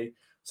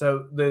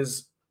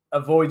there's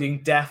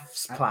avoiding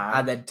death's plan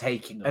and then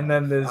taking them. And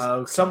then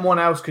there's someone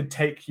else could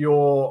take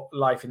your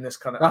life in this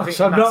kind of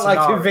so I'm not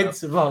like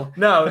invincible.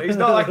 No, he's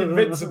not like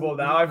invincible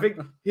now. I think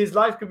his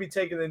life could be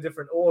taken in a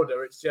different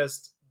order. It's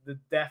just the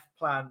death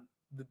plan.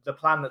 The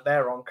plan that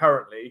they're on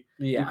currently,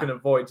 you can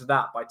avoid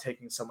that by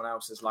taking someone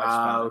else's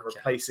lifespan and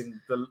replacing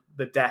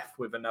the death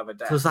with another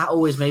death. Because that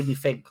always made me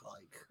think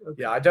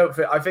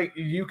I think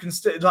you can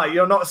still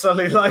you're not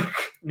suddenly like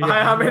I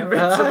am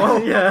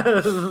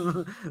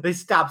invincible. They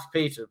stabs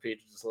Peter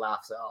just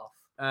laughs it off.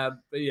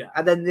 But yeah.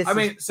 And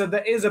then so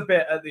there is a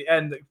bit at the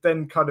end that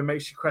then kind of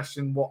makes you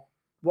question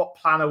what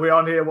plan are we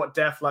on here? What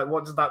death? Like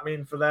what does that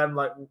mean for them?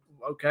 Like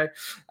okay.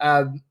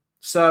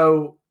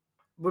 So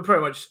we're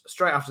pretty much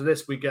straight after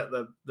this. We get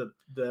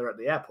they're at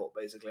the airport,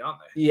 basically, aren't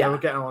they? Yeah, we're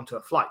getting onto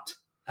a flight,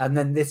 and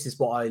then this is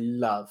what I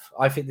love.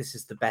 I think this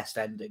is the best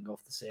ending of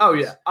the series. Oh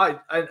yeah,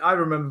 I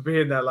remember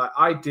being there. Like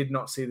I did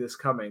not see this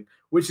coming,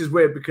 which is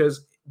weird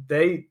because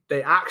they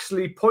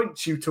actually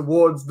point you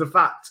towards the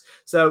fact.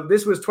 So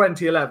this was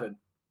 2011.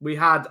 We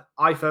had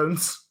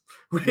iPhones.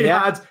 We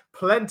had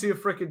plenty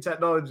of freaking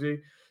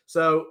technology.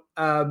 So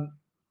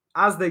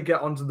as they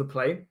get onto the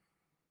plane.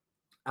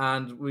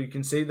 And we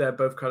can see they're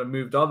both kind of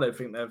moved on. They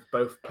think they're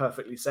both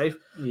perfectly safe.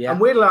 Yeah.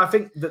 And weirdly, I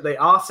think that they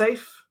are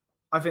safe.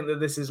 I think that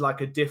this is like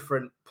a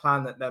different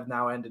plan that they've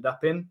now ended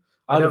up in.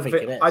 I don't think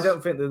it is. I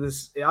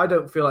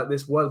don't feel like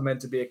this was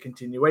meant to be a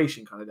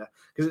continuation kind of death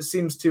because it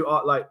seems to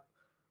like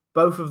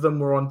both of them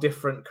were on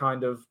different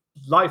kind of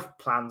life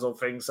plans or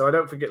things. So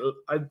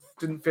I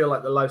didn't feel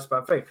like the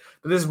lifespan thing.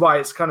 But this is why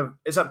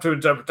it's up to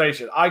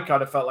interpretation. I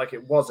kind of felt like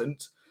it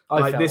wasn't.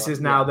 Like this is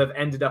now they've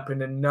ended up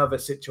in another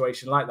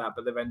situation like that,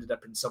 but they've ended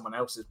up in someone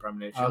else's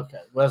premonition.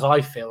 Okay. Whereas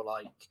I feel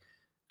like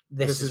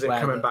this is it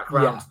coming back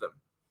round to them.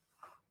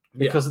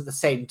 Because at the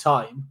same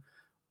time,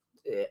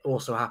 it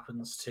also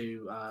happens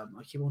to I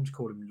keep wanting to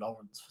call him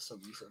Lawrence for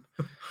some reason.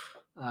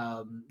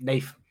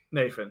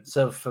 Nathan.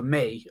 So for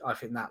me, I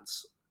think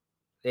that's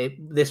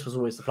it. This was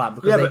always the plan.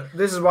 Because but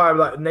this is why I'm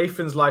like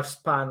Nathan's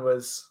lifespan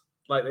was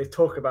like they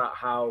talk about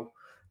how.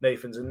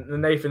 Nathan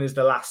is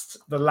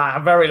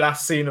the very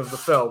last scene of the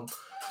film.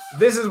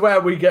 This is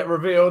where we get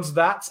revealed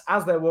that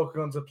as they're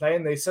walking onto the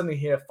plane, they suddenly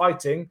hear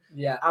fighting.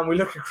 Yeah. And we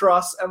look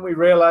across and we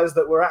realize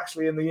that we're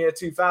actually in the year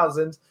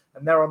 2000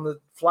 and they're on the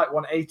Flight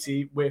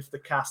 180 with the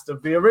cast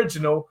of the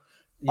original.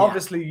 Yeah.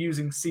 Obviously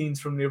using scenes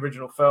from the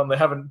original film. They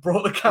haven't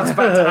brought the cast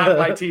back to act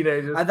like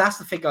teenagers. And that's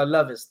the thing I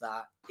love is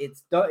that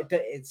it's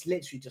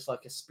literally just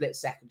like a split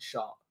second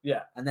shot.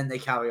 Yeah. And then they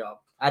carry on.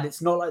 And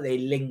it's not like they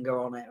linger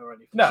on it or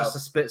anything. No. It's just a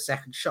split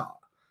second shot.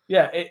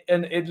 Yeah,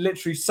 it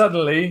literally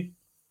suddenly,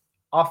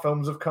 our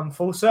films have come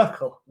full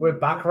circle. We're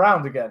back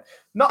around again.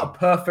 Not a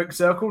perfect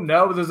circle,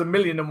 no. There's a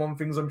million and one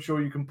things I'm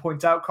sure you can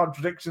point out,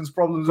 contradictions,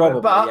 problems.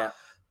 Probably,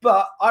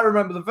 but I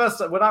remember the first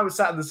time when I was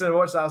sat in the cinema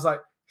watching that, I was like,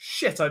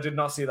 shit, I did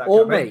not see that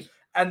or coming. me.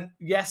 And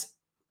yes,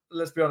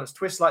 let's be honest,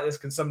 twists like this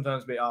can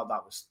sometimes be,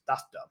 that's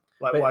dumb.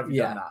 Like, why have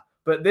you done that?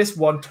 But this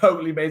one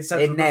totally made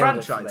sense of the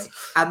franchise.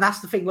 And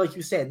that's the thing, like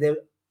you said,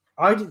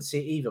 I didn't see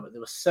it either, but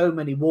there were so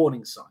many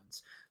warning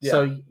signs. Yeah.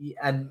 So,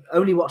 and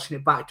only watching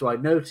it back do I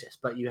notice,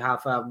 but you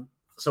have,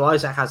 so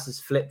Isaac has his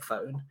flip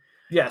phone.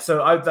 Yeah,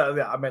 so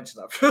I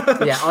mentioned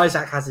that. Yeah,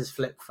 Isaac has his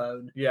flip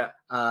phone. Yeah.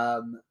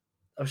 I'm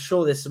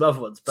sure there's some other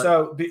ones. But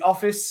so The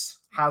Office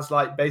has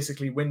like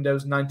basically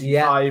Windows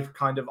 95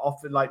 kind of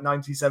like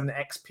 97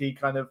 XP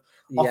kind of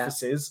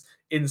offices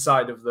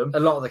inside of them. A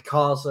lot of the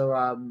cars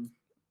are...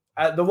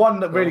 the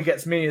one that really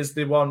gets me is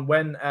the one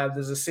when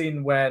there's a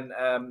scene when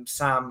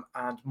Sam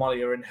and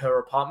Molly are in her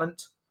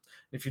apartment.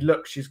 If you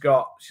look, she's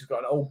got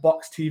an old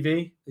box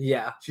TV.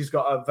 Yeah. She's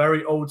got a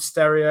very old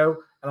stereo,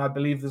 and I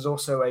believe there's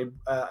also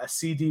a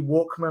CD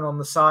Walkman on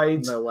the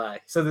side. No way.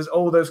 So there's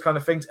all those kind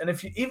of things. And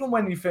if you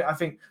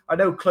I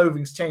know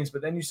clothing's changed,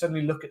 but then you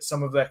suddenly look at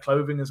some of their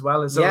clothing as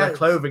well. And some of their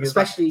clothing,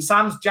 especially like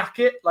Sam's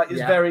jacket,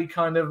 is very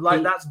kind of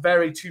like that's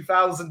very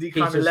 2000-y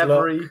kind of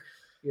leathery.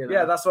 You know?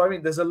 Yeah, that's what I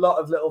mean. There's a lot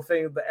of little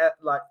things that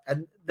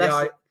and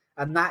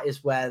that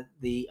is where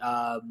the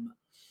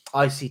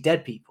I See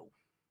Dead People.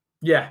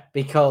 Yeah,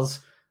 because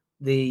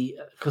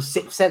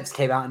Sixth Sense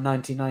came out in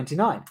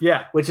 1999.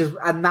 Yeah,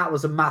 and that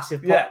was a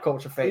massive pop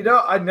culture thing. You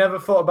know, I never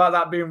thought about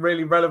that being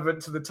really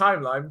relevant to the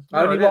timeline.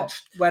 I only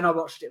watched when I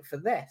watched it for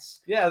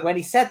this. Yeah, when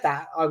he said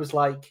that, I was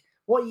like,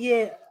 "What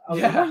year?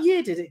 What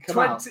year did it come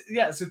out?"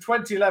 Yeah, so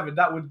 2011.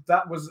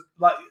 That was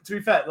like, to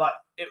be fair, like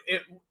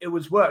it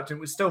was worked. And it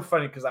was still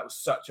funny because that was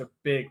such a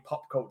big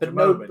pop culture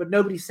moment. But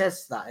nobody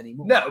says that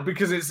anymore. No,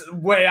 because it's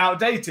way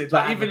outdated.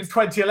 Like even in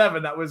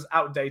 2011, that was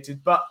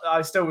outdated. But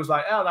I still was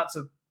like, oh,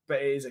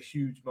 but it is a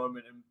huge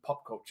moment in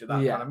pop culture, that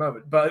kind of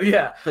moment. But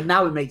yeah. But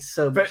now it makes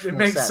so much sense. It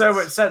makes so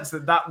much sense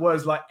that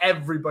was like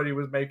everybody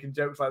was making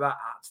jokes like that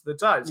at the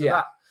time.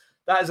 So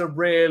that is a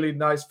really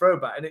nice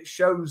throwback, and it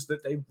shows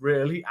that they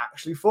really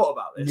actually thought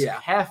about this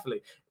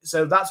carefully.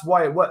 So that's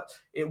why it worked.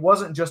 It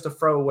wasn't just a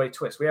throwaway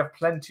twist. We have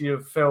plenty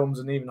of films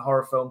and even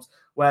horror films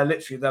where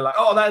literally they're like,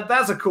 oh,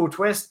 that's a cool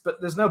twist, but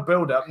there's no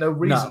build-up, no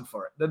reason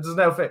for it. There's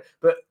no thing.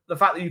 But the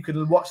fact that you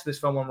can watch this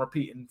film on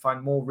repeat and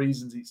find more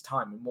reasons each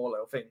time and more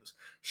little things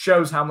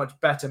shows how much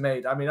better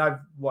made. I mean, I've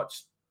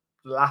watched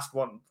the last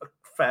one a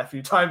fair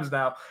few times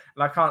now,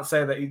 and I can't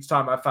say that each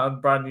time I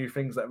found brand new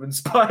things that have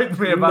inspired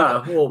me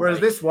about it. Whereas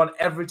this one,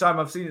 every time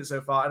I've seen it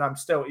so far, and I'm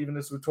still, even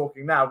as we're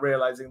talking now,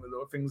 realizing that there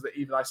were things that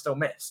even I still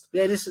missed.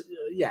 Yeah,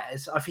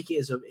 I think it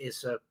is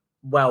a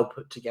well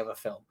put together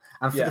film,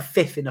 and for the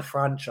fifth in a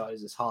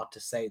franchise, it's hard to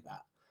say that.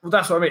 Well,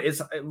 that's what I mean.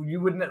 You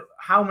wouldn't.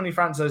 How many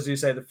franchises do you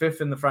say the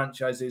fifth in the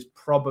franchise is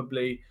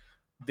probably?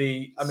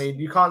 I mean,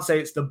 you can't say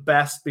it's the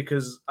best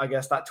because I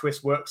guess that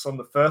twist works on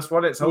the first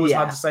one. It's always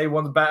hard to say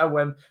one's better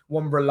when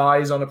one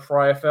relies on a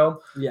prior film.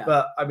 Yeah.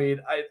 But I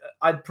mean,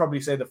 I'd probably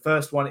say the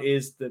first one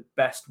is the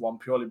best one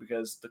purely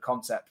because the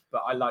concept.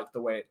 But I like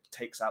the way it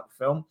takes out the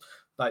film.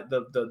 Like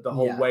the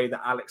whole way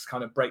that Alex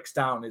kind of breaks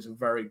down is a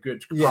very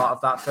good part of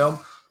that film.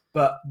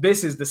 But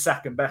this is the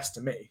second best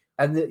to me,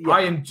 and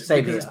because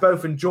it's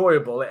both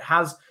enjoyable. It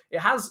has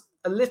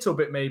a little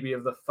bit maybe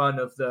of the fun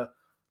of the.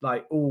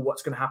 Like, oh,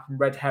 what's going to happen?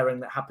 Red herring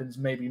that happens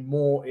maybe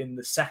more in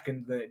the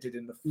second than it did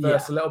in the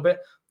first a little bit.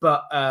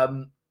 But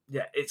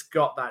it's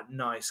got that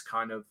nice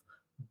kind of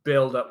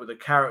build up with the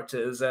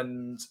characters,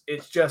 and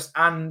it's just,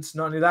 and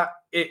not only that,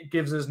 it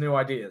gives us new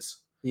ideas.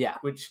 Yeah,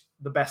 which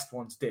the best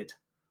ones did.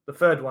 The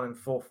third one and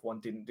fourth one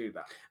didn't do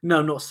that.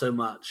 No, not so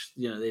much.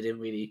 You know, they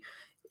didn't. The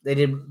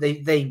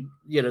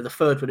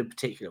third one in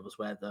particular was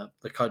where the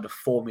kind of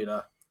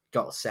formula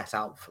got set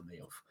out for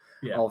me of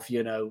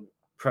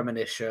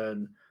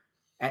premonition.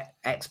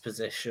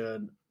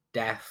 Exposition,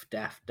 death.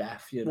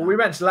 Well, we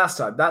mentioned last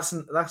time that's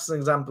an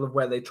example of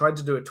where they tried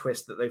to do a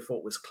twist that they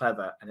thought was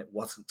clever, and it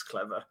wasn't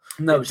clever.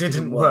 No, it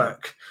didn't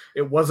work.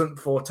 It wasn't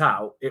thought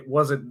out. It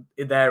wasn't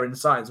there in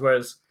science.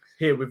 Whereas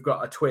here we've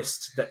got a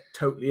twist that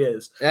totally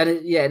is. And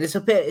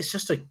it's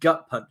just a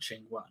gut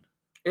punching one.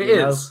 It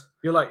is.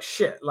 You're like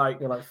shit.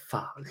 You're like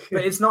fuck.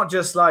 But it's not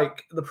just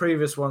like the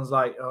previous ones,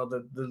 like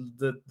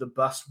the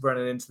bus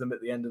running into them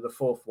at the end of the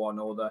fourth one,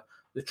 or the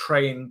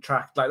train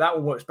track, like that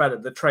one works better,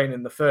 the train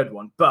in the third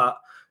one. But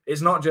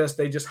it's not just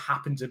they just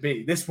happen to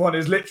be. This one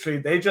is literally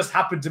they just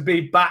happen to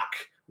be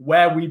back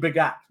where we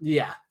began.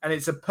 Yeah. And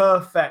it's a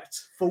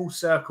perfect full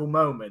circle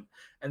moment.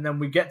 And then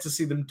we get to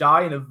see them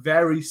die in a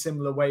very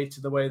similar way to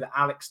the way that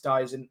Alex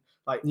dies in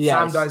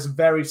Sam dies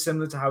very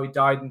similar to how he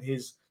died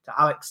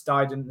Alex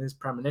died in his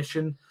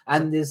premonition.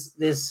 And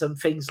there's some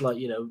things like,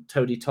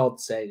 Tony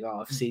Todd saying,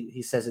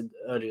 he says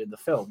earlier in the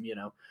film,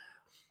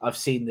 I've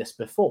seen this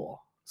before.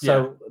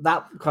 So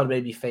that kind of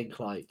made me think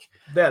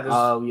there's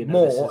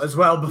more as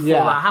well before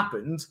that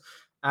happened.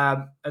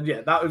 And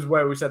that was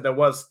where we said there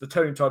was the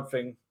Tony Todd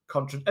thing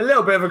a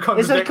little bit of a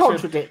contradiction. It's a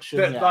contradiction.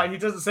 That, like, he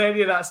doesn't say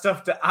any of that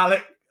stuff to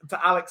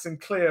Alex and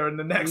Clea in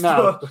the next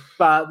one.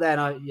 But then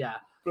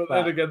But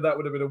then again, that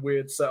would have been a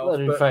weird setup.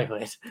 Very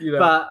weird. You know.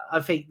 But I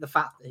think the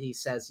fact that he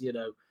says, you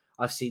know,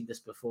 I've seen this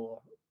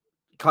before,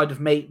 kind of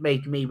made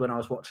me, when I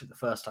was watching the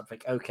first time,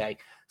 think, okay,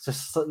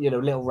 so, you know,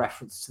 little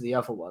reference to the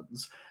other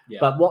ones. Yeah.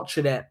 But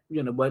watching it,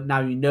 you know, when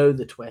now you know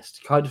the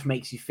twist, kind of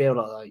makes you feel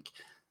like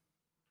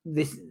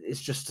this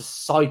is just a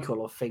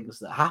cycle of things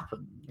that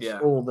happen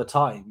all the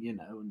time, you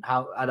know. And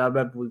I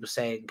remember we were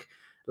saying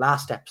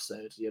last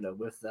episode, you know,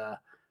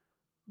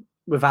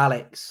 with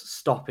Alex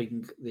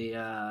stopping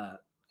the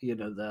you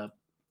know,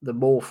 the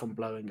mall from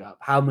blowing up,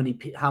 how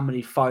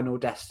many Final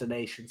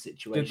Destination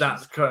situations did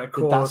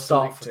that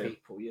start for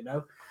people, you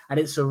know? And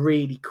it's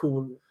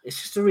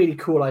just a really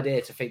cool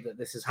idea to think that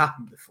this has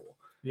happened before.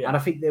 Yeah. And I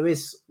think there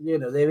is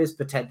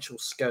potential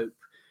scope,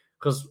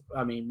 because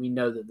I mean, we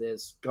know that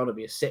there's got to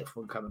be a sixth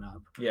one coming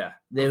up. Yeah,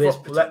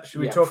 should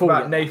we talk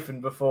about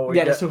Nathan before?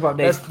 Let's talk about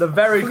Nathan. That's the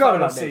very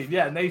final scene.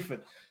 Yeah, Nathan.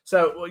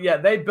 So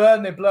they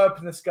blow up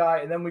in the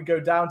sky, and then we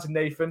go down to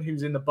Nathan,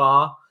 who's in the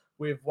bar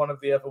with one of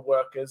the other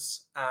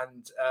workers,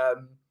 and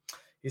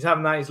he's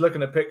having that. He's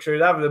looking at a picture.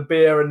 He's having a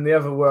beer, and the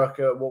other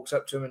worker walks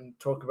up to him and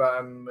talk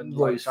about him and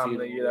like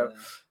family, you know.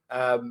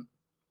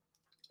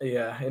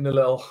 In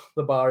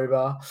the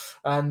bar,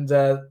 and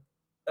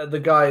the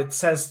guy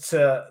says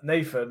to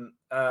Nathan,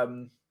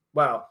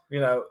 "Well, you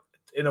know,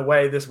 in a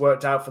way, this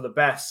worked out for the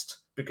best,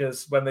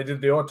 because when they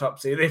did the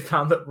autopsy, they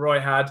found that Roy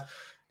had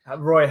a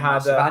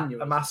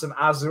massive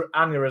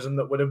aneurysm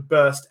that would have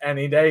burst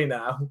any day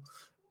now."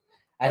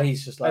 And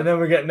he's just like, and then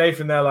we get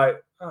Nathan there like,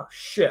 oh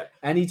shit,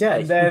 any day.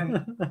 And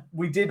then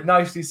we did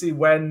nicely see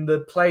when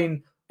the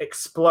plane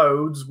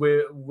explodes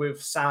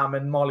with Sam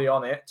and Molly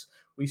on it,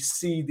 we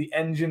see the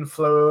engine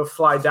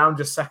fly down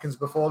just seconds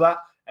before that,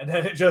 and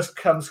then it just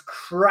comes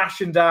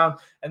crashing down.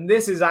 And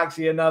this is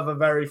actually another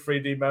very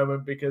 3D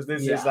moment, because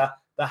this is the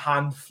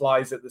hand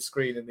flies at the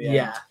screen in the end.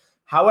 Yeah.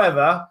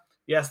 However,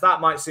 yes, that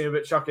might seem a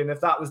bit shocking.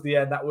 If that was the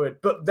end, that would.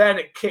 But then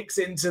it kicks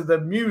into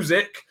the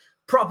music,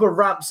 proper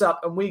ramps up,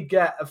 and we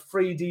get a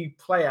 3D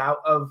play out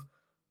of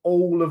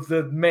all of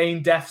the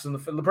main deaths in the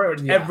film.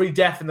 Pretty much every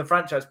death in the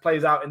franchise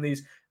plays out in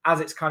these as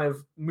it's kind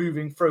of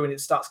moving through, and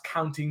it starts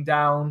counting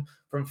down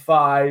from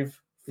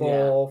 5,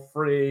 4,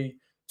 3,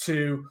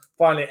 2.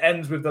 Finally, it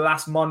ends with the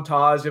last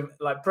montage of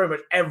like pretty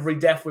much every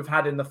death we've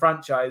had in the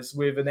franchise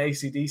with an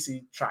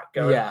AC/DC track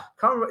going. Yeah,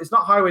 can't remember. It's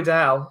not Highway to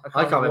Hell.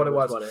 I can't remember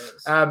what it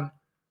was.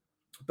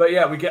 But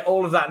yeah, we get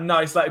all of that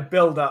nice like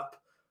build up.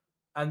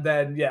 And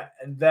then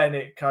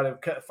it kind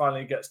of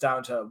finally gets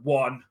down to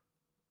 1,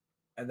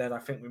 and then I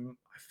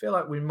feel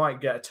like we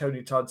might get a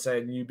Tony Todd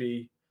saying,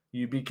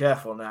 "You be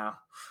careful now,"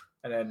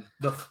 and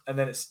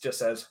then it just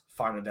says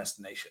Final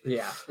Destination.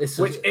 Yeah,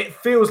 it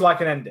feels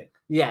like an ending.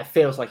 Yeah, it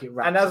feels like it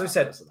wraps. And as we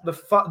said,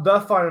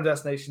 the Final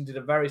Destination did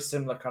a very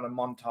similar kind of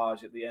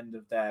montage at the end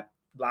of their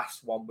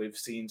last one with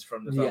scenes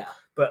from the film. Yeah.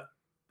 But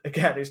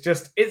again,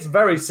 it's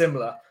very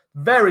similar.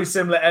 Very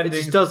similar endings. It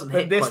just doesn't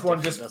hit this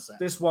one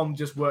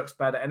just works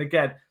better. And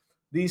again,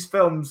 these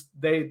films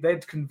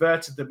they'd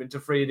converted them into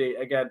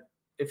 3D. Again,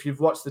 if you've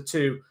watched the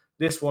 2,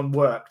 this one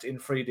worked in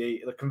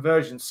 3D. The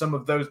conversion, some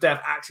of those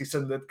actually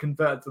some that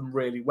converted them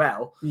really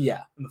well.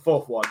 Yeah. And the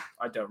 4th one,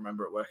 I don't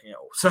remember it working at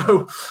all.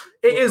 So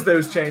it is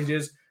those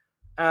changes.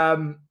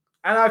 And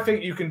I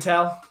think you can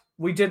tell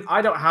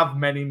I don't have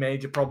many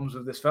major problems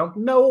with this film.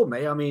 No,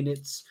 mate. I mean,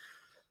 it's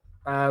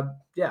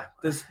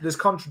there's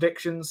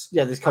contradictions.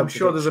 Yeah, there's contradictions. I'm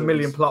sure there's a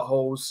million plot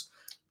holes,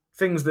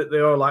 things that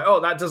they're all like, oh,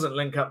 that doesn't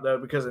link up though,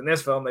 because in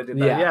this film they did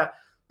that. Yeah.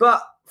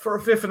 But for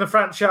a 5th in the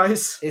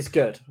franchise, it's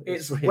good.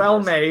 It's really well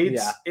made.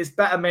 Yeah. It's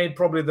better made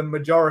probably than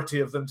majority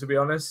of them, to be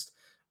honest.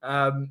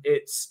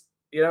 It's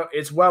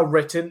well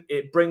written.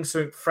 It brings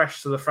something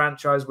fresh to the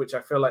franchise, which I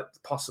feel like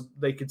possibly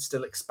they could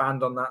still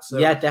expand on that. So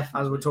yeah,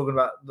 definitely. As we're talking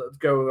about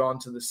going on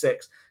to the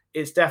 6th.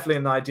 It's definitely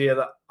an idea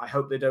that I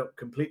hope they don't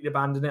completely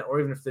abandon it,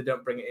 or even if they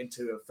don't bring it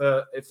into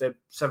if they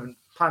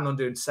plan on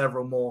doing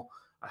several more,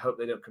 I hope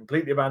they don't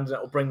completely abandon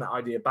it or bring that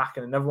idea back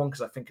in another one,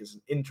 because I think it's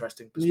an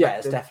interesting perspective. Yeah,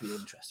 it's definitely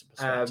an interesting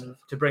perspective.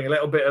 To bring a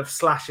little bit of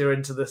slasher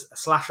into this,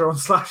 slasher on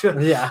slasher.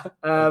 Yeah.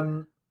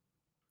 And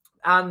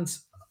I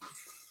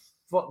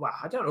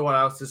don't know what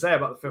else to say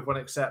about the 5th one,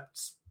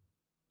 except,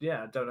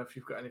 I don't know if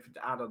you've got anything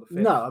to add on the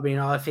 5th. No, I mean,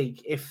 I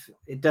think if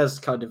it does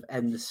kind of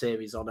end the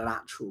series on an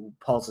actual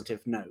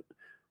positive note,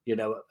 you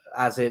know,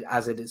 as it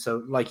is.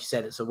 So, like you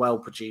said, it's a well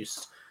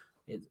produced,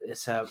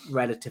 it's a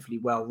relatively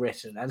well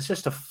written, and it's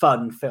just a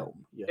fun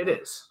film. You know? It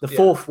is. The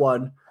 4th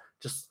one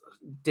just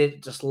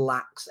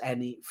lacks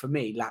any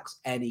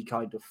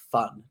kind of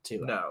fun to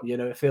it. No, you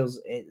know, it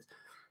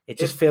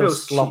just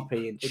feels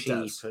sloppy and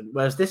cheap. And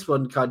whereas this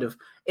one kind of,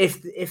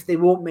 if they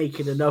weren't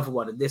making another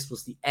one and this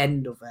was the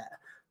end of it,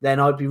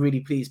 then I'd be really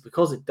pleased,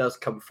 because it does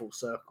come full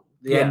circle.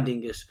 The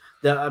ending is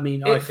I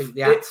think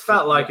it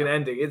felt like an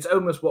ending. It's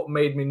almost what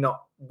made me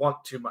not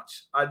want too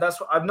much.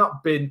 I've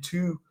not been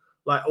too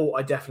like, oh,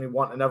 I definitely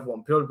want another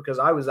one, purely because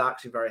I was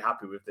actually very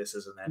happy with this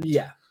as an end.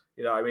 Yeah.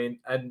 You know what I mean?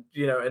 And,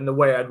 you know, in the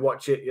way I'd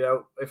watch it, you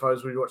know, if I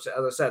was rewatching it,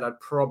 as I said, I'd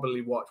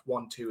probably watch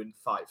 1, 2, and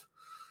 5.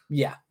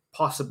 Yeah.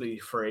 Possibly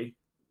 3.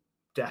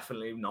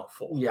 Definitely not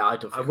 4. Yeah,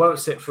 I won't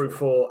sit through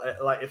 4,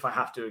 like, if I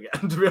have to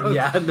again, to be honest.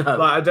 Yeah, no.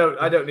 Like,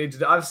 I don't need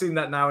to. I've seen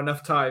that now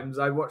enough times.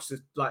 I watched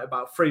this, like,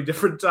 about 3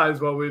 different times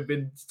while we've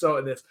been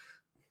sorting this.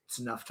 It's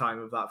enough time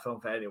of that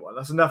film for anyone.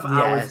 That's enough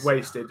hours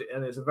wasted,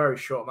 and it's a very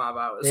short amount of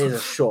hours. It is a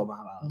short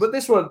amount of hours. But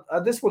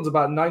this one's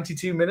about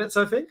 92 minutes,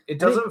 I think. It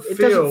doesn't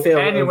feel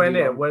anywhere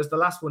near, whereas the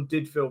last one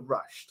did feel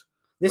rushed.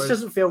 This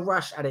doesn't feel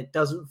rushed, and it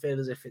doesn't feel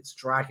as if it's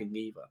dragging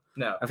either.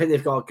 No. I think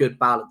they've got a good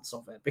balance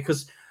of it,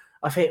 because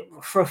I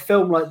think for a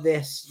film like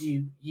this,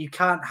 you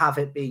can't have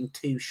it being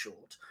too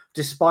short,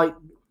 despite,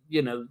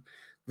 you know,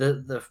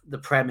 the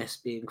premise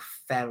being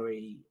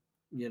very...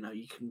 You know,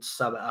 you can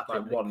sum it up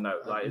like in one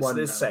note. Like it's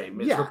the same.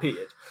 It's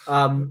repeated.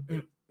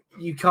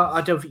 You can't.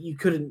 I don't think you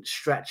couldn't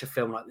stretch a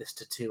film like this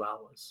to 2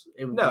 hours.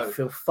 It would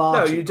feel far.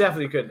 No, you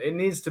definitely couldn't. It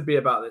needs to be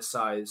about this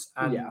size.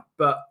 And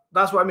but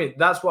that's what I mean.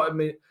 That's what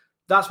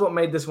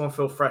made this one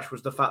feel fresh,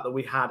 was the fact that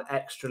we had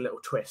extra little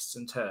twists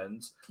and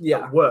turns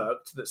that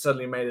worked, that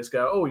suddenly made us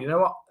go, oh, you know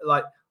what?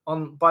 Like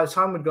by the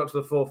time we got to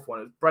the fourth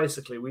one, it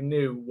basically we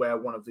knew where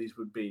one of these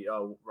would be.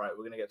 Oh, right,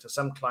 we're going to get to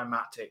some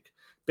climactic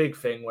big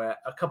thing where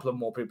a couple of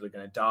more people are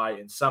going to die,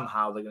 and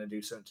somehow they're going to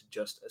do something to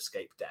just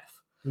escape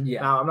death.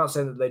 Yeah. Now, I'm not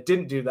saying that they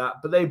didn't do that,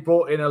 but they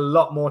brought in a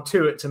lot more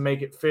to it to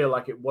make it feel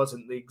like it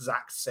wasn't the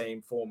exact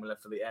same formula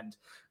for the end.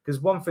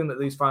 Because one thing that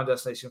these Final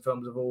Destination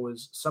films have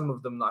always, some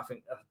of them that I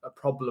think a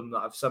problem that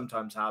I've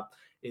sometimes had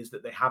is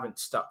that they haven't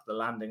stuck the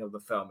landing of the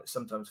film. It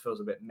sometimes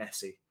feels a bit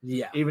messy.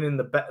 Yeah. Even in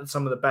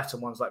some of the better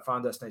ones like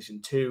Final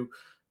Destination 2,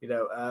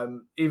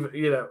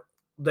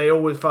 they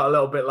always felt a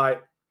little bit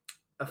like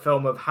a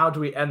film of how do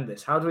we end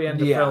this? How do we end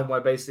a film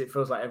where basically it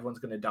feels like everyone's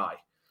going to die?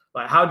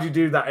 Like, how do you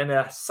do that in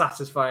a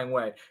satisfying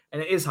way?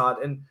 And it is hard.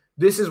 And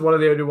this is one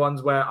of the only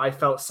ones where I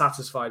felt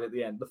satisfied at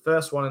the end. The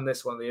first one and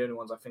this one, the only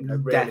ones I think I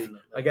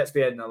get to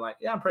the end and I'm like,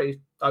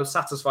 I was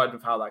satisfied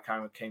with how that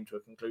kind of came to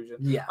a conclusion.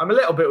 Yeah. I'm a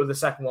little bit with the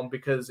second one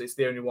because it's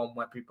the only one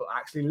where people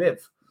actually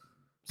live.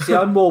 See,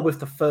 I'm more with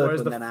the third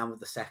one than I am with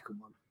the second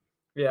one.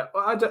 Yeah,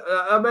 well,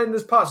 I mean,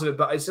 there's parts of it,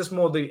 but it's just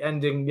more the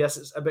ending. Yes,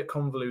 it's a bit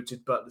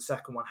convoluted, but the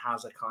second one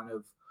has a kind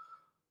of.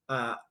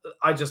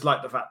 I just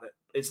like the fact that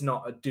it's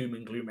not a doom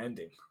and gloom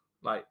ending.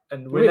 Like,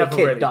 and we never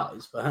really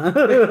dies, but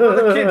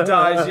the kid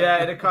dies,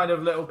 in a kind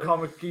of little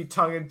comic-y,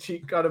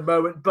 tongue-in-cheek kind of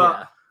moment.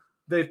 But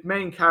the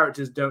main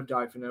characters don't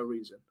die for no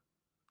reason.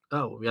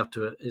 Oh,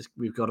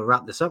 we've got to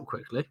wrap this up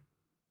quickly.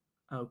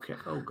 Okay.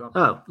 Oh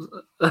god.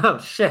 Oh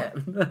shit.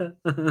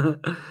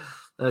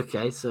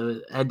 Okay, so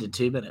it ended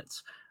 2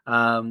 minutes.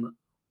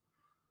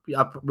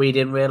 We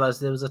didn't realize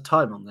there was a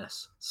time on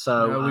this,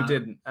 so no, we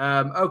didn't.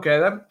 Okay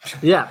then.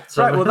 Yeah.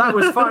 So... Right. Well, that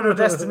was Final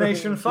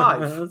Destination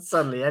 5.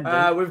 Suddenly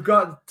ended. We've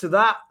got to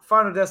that.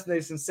 Final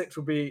Destination 6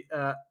 will be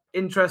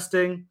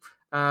interesting,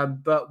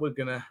 but we're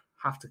gonna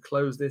have to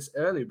close this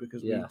early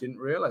because we didn't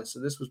realize. So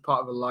this was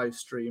part of a live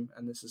stream,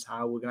 and this is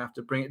how we're gonna have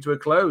to bring it to a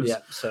close. Yeah.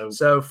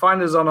 So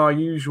find us on our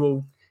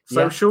usual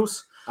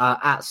socials.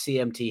 At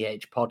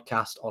CMTH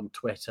Podcast on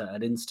Twitter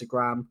and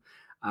Instagram.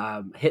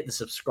 Hit the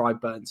subscribe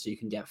button so you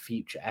can get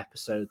future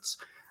episodes,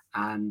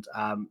 and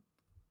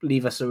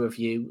leave us a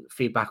review.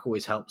 Feedback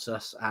always helps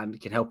us and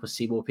can help us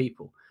see more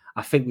people.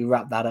 I think we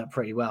wrapped that up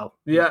pretty well.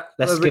 Yeah,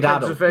 let's get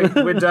out of it.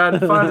 We're done.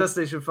 Final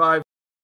Destination 5.